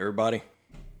 everybody,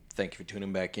 thank you for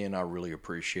tuning back in. I really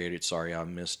appreciate it. Sorry I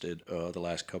missed it the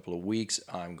last couple of weeks.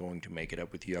 I'm going to make it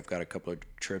up with you. I've got a couple of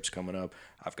trips coming up.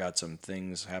 I've got some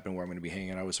things happening where I'm going to be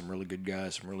hanging out with some really good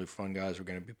guys, some really fun guys. We're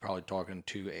going to be probably talking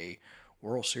to a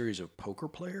World Series of Poker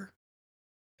player.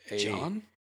 John?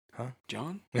 Huh?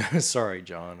 John? Sorry,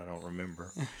 John. I don't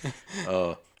remember.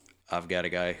 I've got a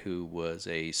guy who was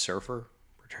a surfer,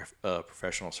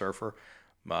 professional surfer.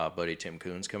 My buddy Tim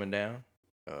Coon's coming down.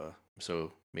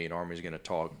 So me and Army's going to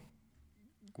talk.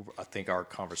 I think our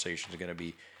conversation is going to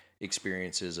be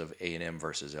experiences of A&M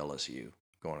versus LSU,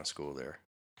 going to school there.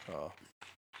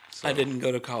 I didn't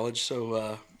go to college,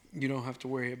 so you don't have to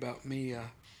worry about me.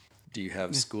 Do you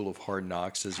have School of Hard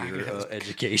Knocks as your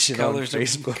education colors on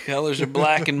Facebook? Colors are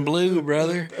black and blue,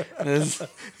 brother.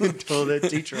 Told that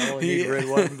teacher I only need red,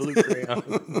 white, and blue crayon.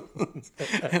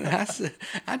 And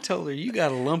I told her, you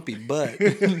got a lumpy butt.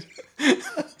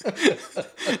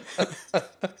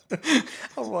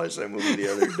 I watched that movie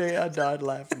the other day. I died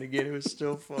laughing again. It was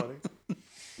still funny.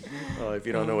 If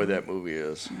you don't know what that movie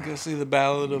is, go see The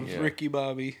Ballad of Ricky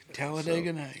Bobby,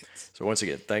 Talladega Nights. So once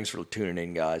again, thanks for tuning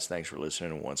in, guys. Thanks for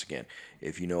listening. And once again,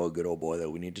 if you know a good old boy that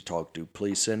we need to talk to,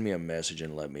 please send me a message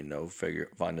and let me know.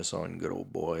 Find us on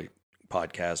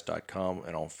goodoldboypodcast.com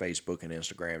and on Facebook and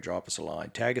Instagram. Drop us a line.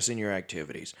 Tag us in your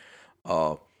activities.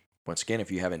 Once again,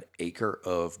 if you have an acre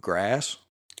of grass,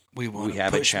 we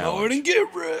have a challenge. And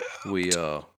get rid. We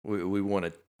want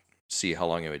to see how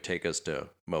long it would take us to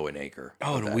mow an acre.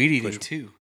 Oh, and weed eating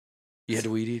too. You had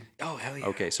to weed eat? Oh, hell yeah.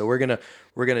 Okay, so we're gonna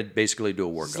basically do a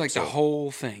workout. It's like the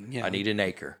whole thing. Yeah. I need an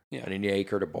acre. Yeah. I need an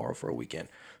acre to borrow for a weekend.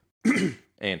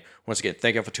 And once again,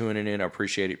 thank you for tuning in. I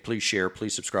appreciate it. Please share.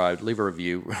 Please subscribe. Leave a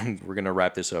review. We're gonna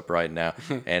wrap this up right now.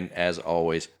 And as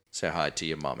always, say hi to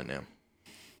your mom and them.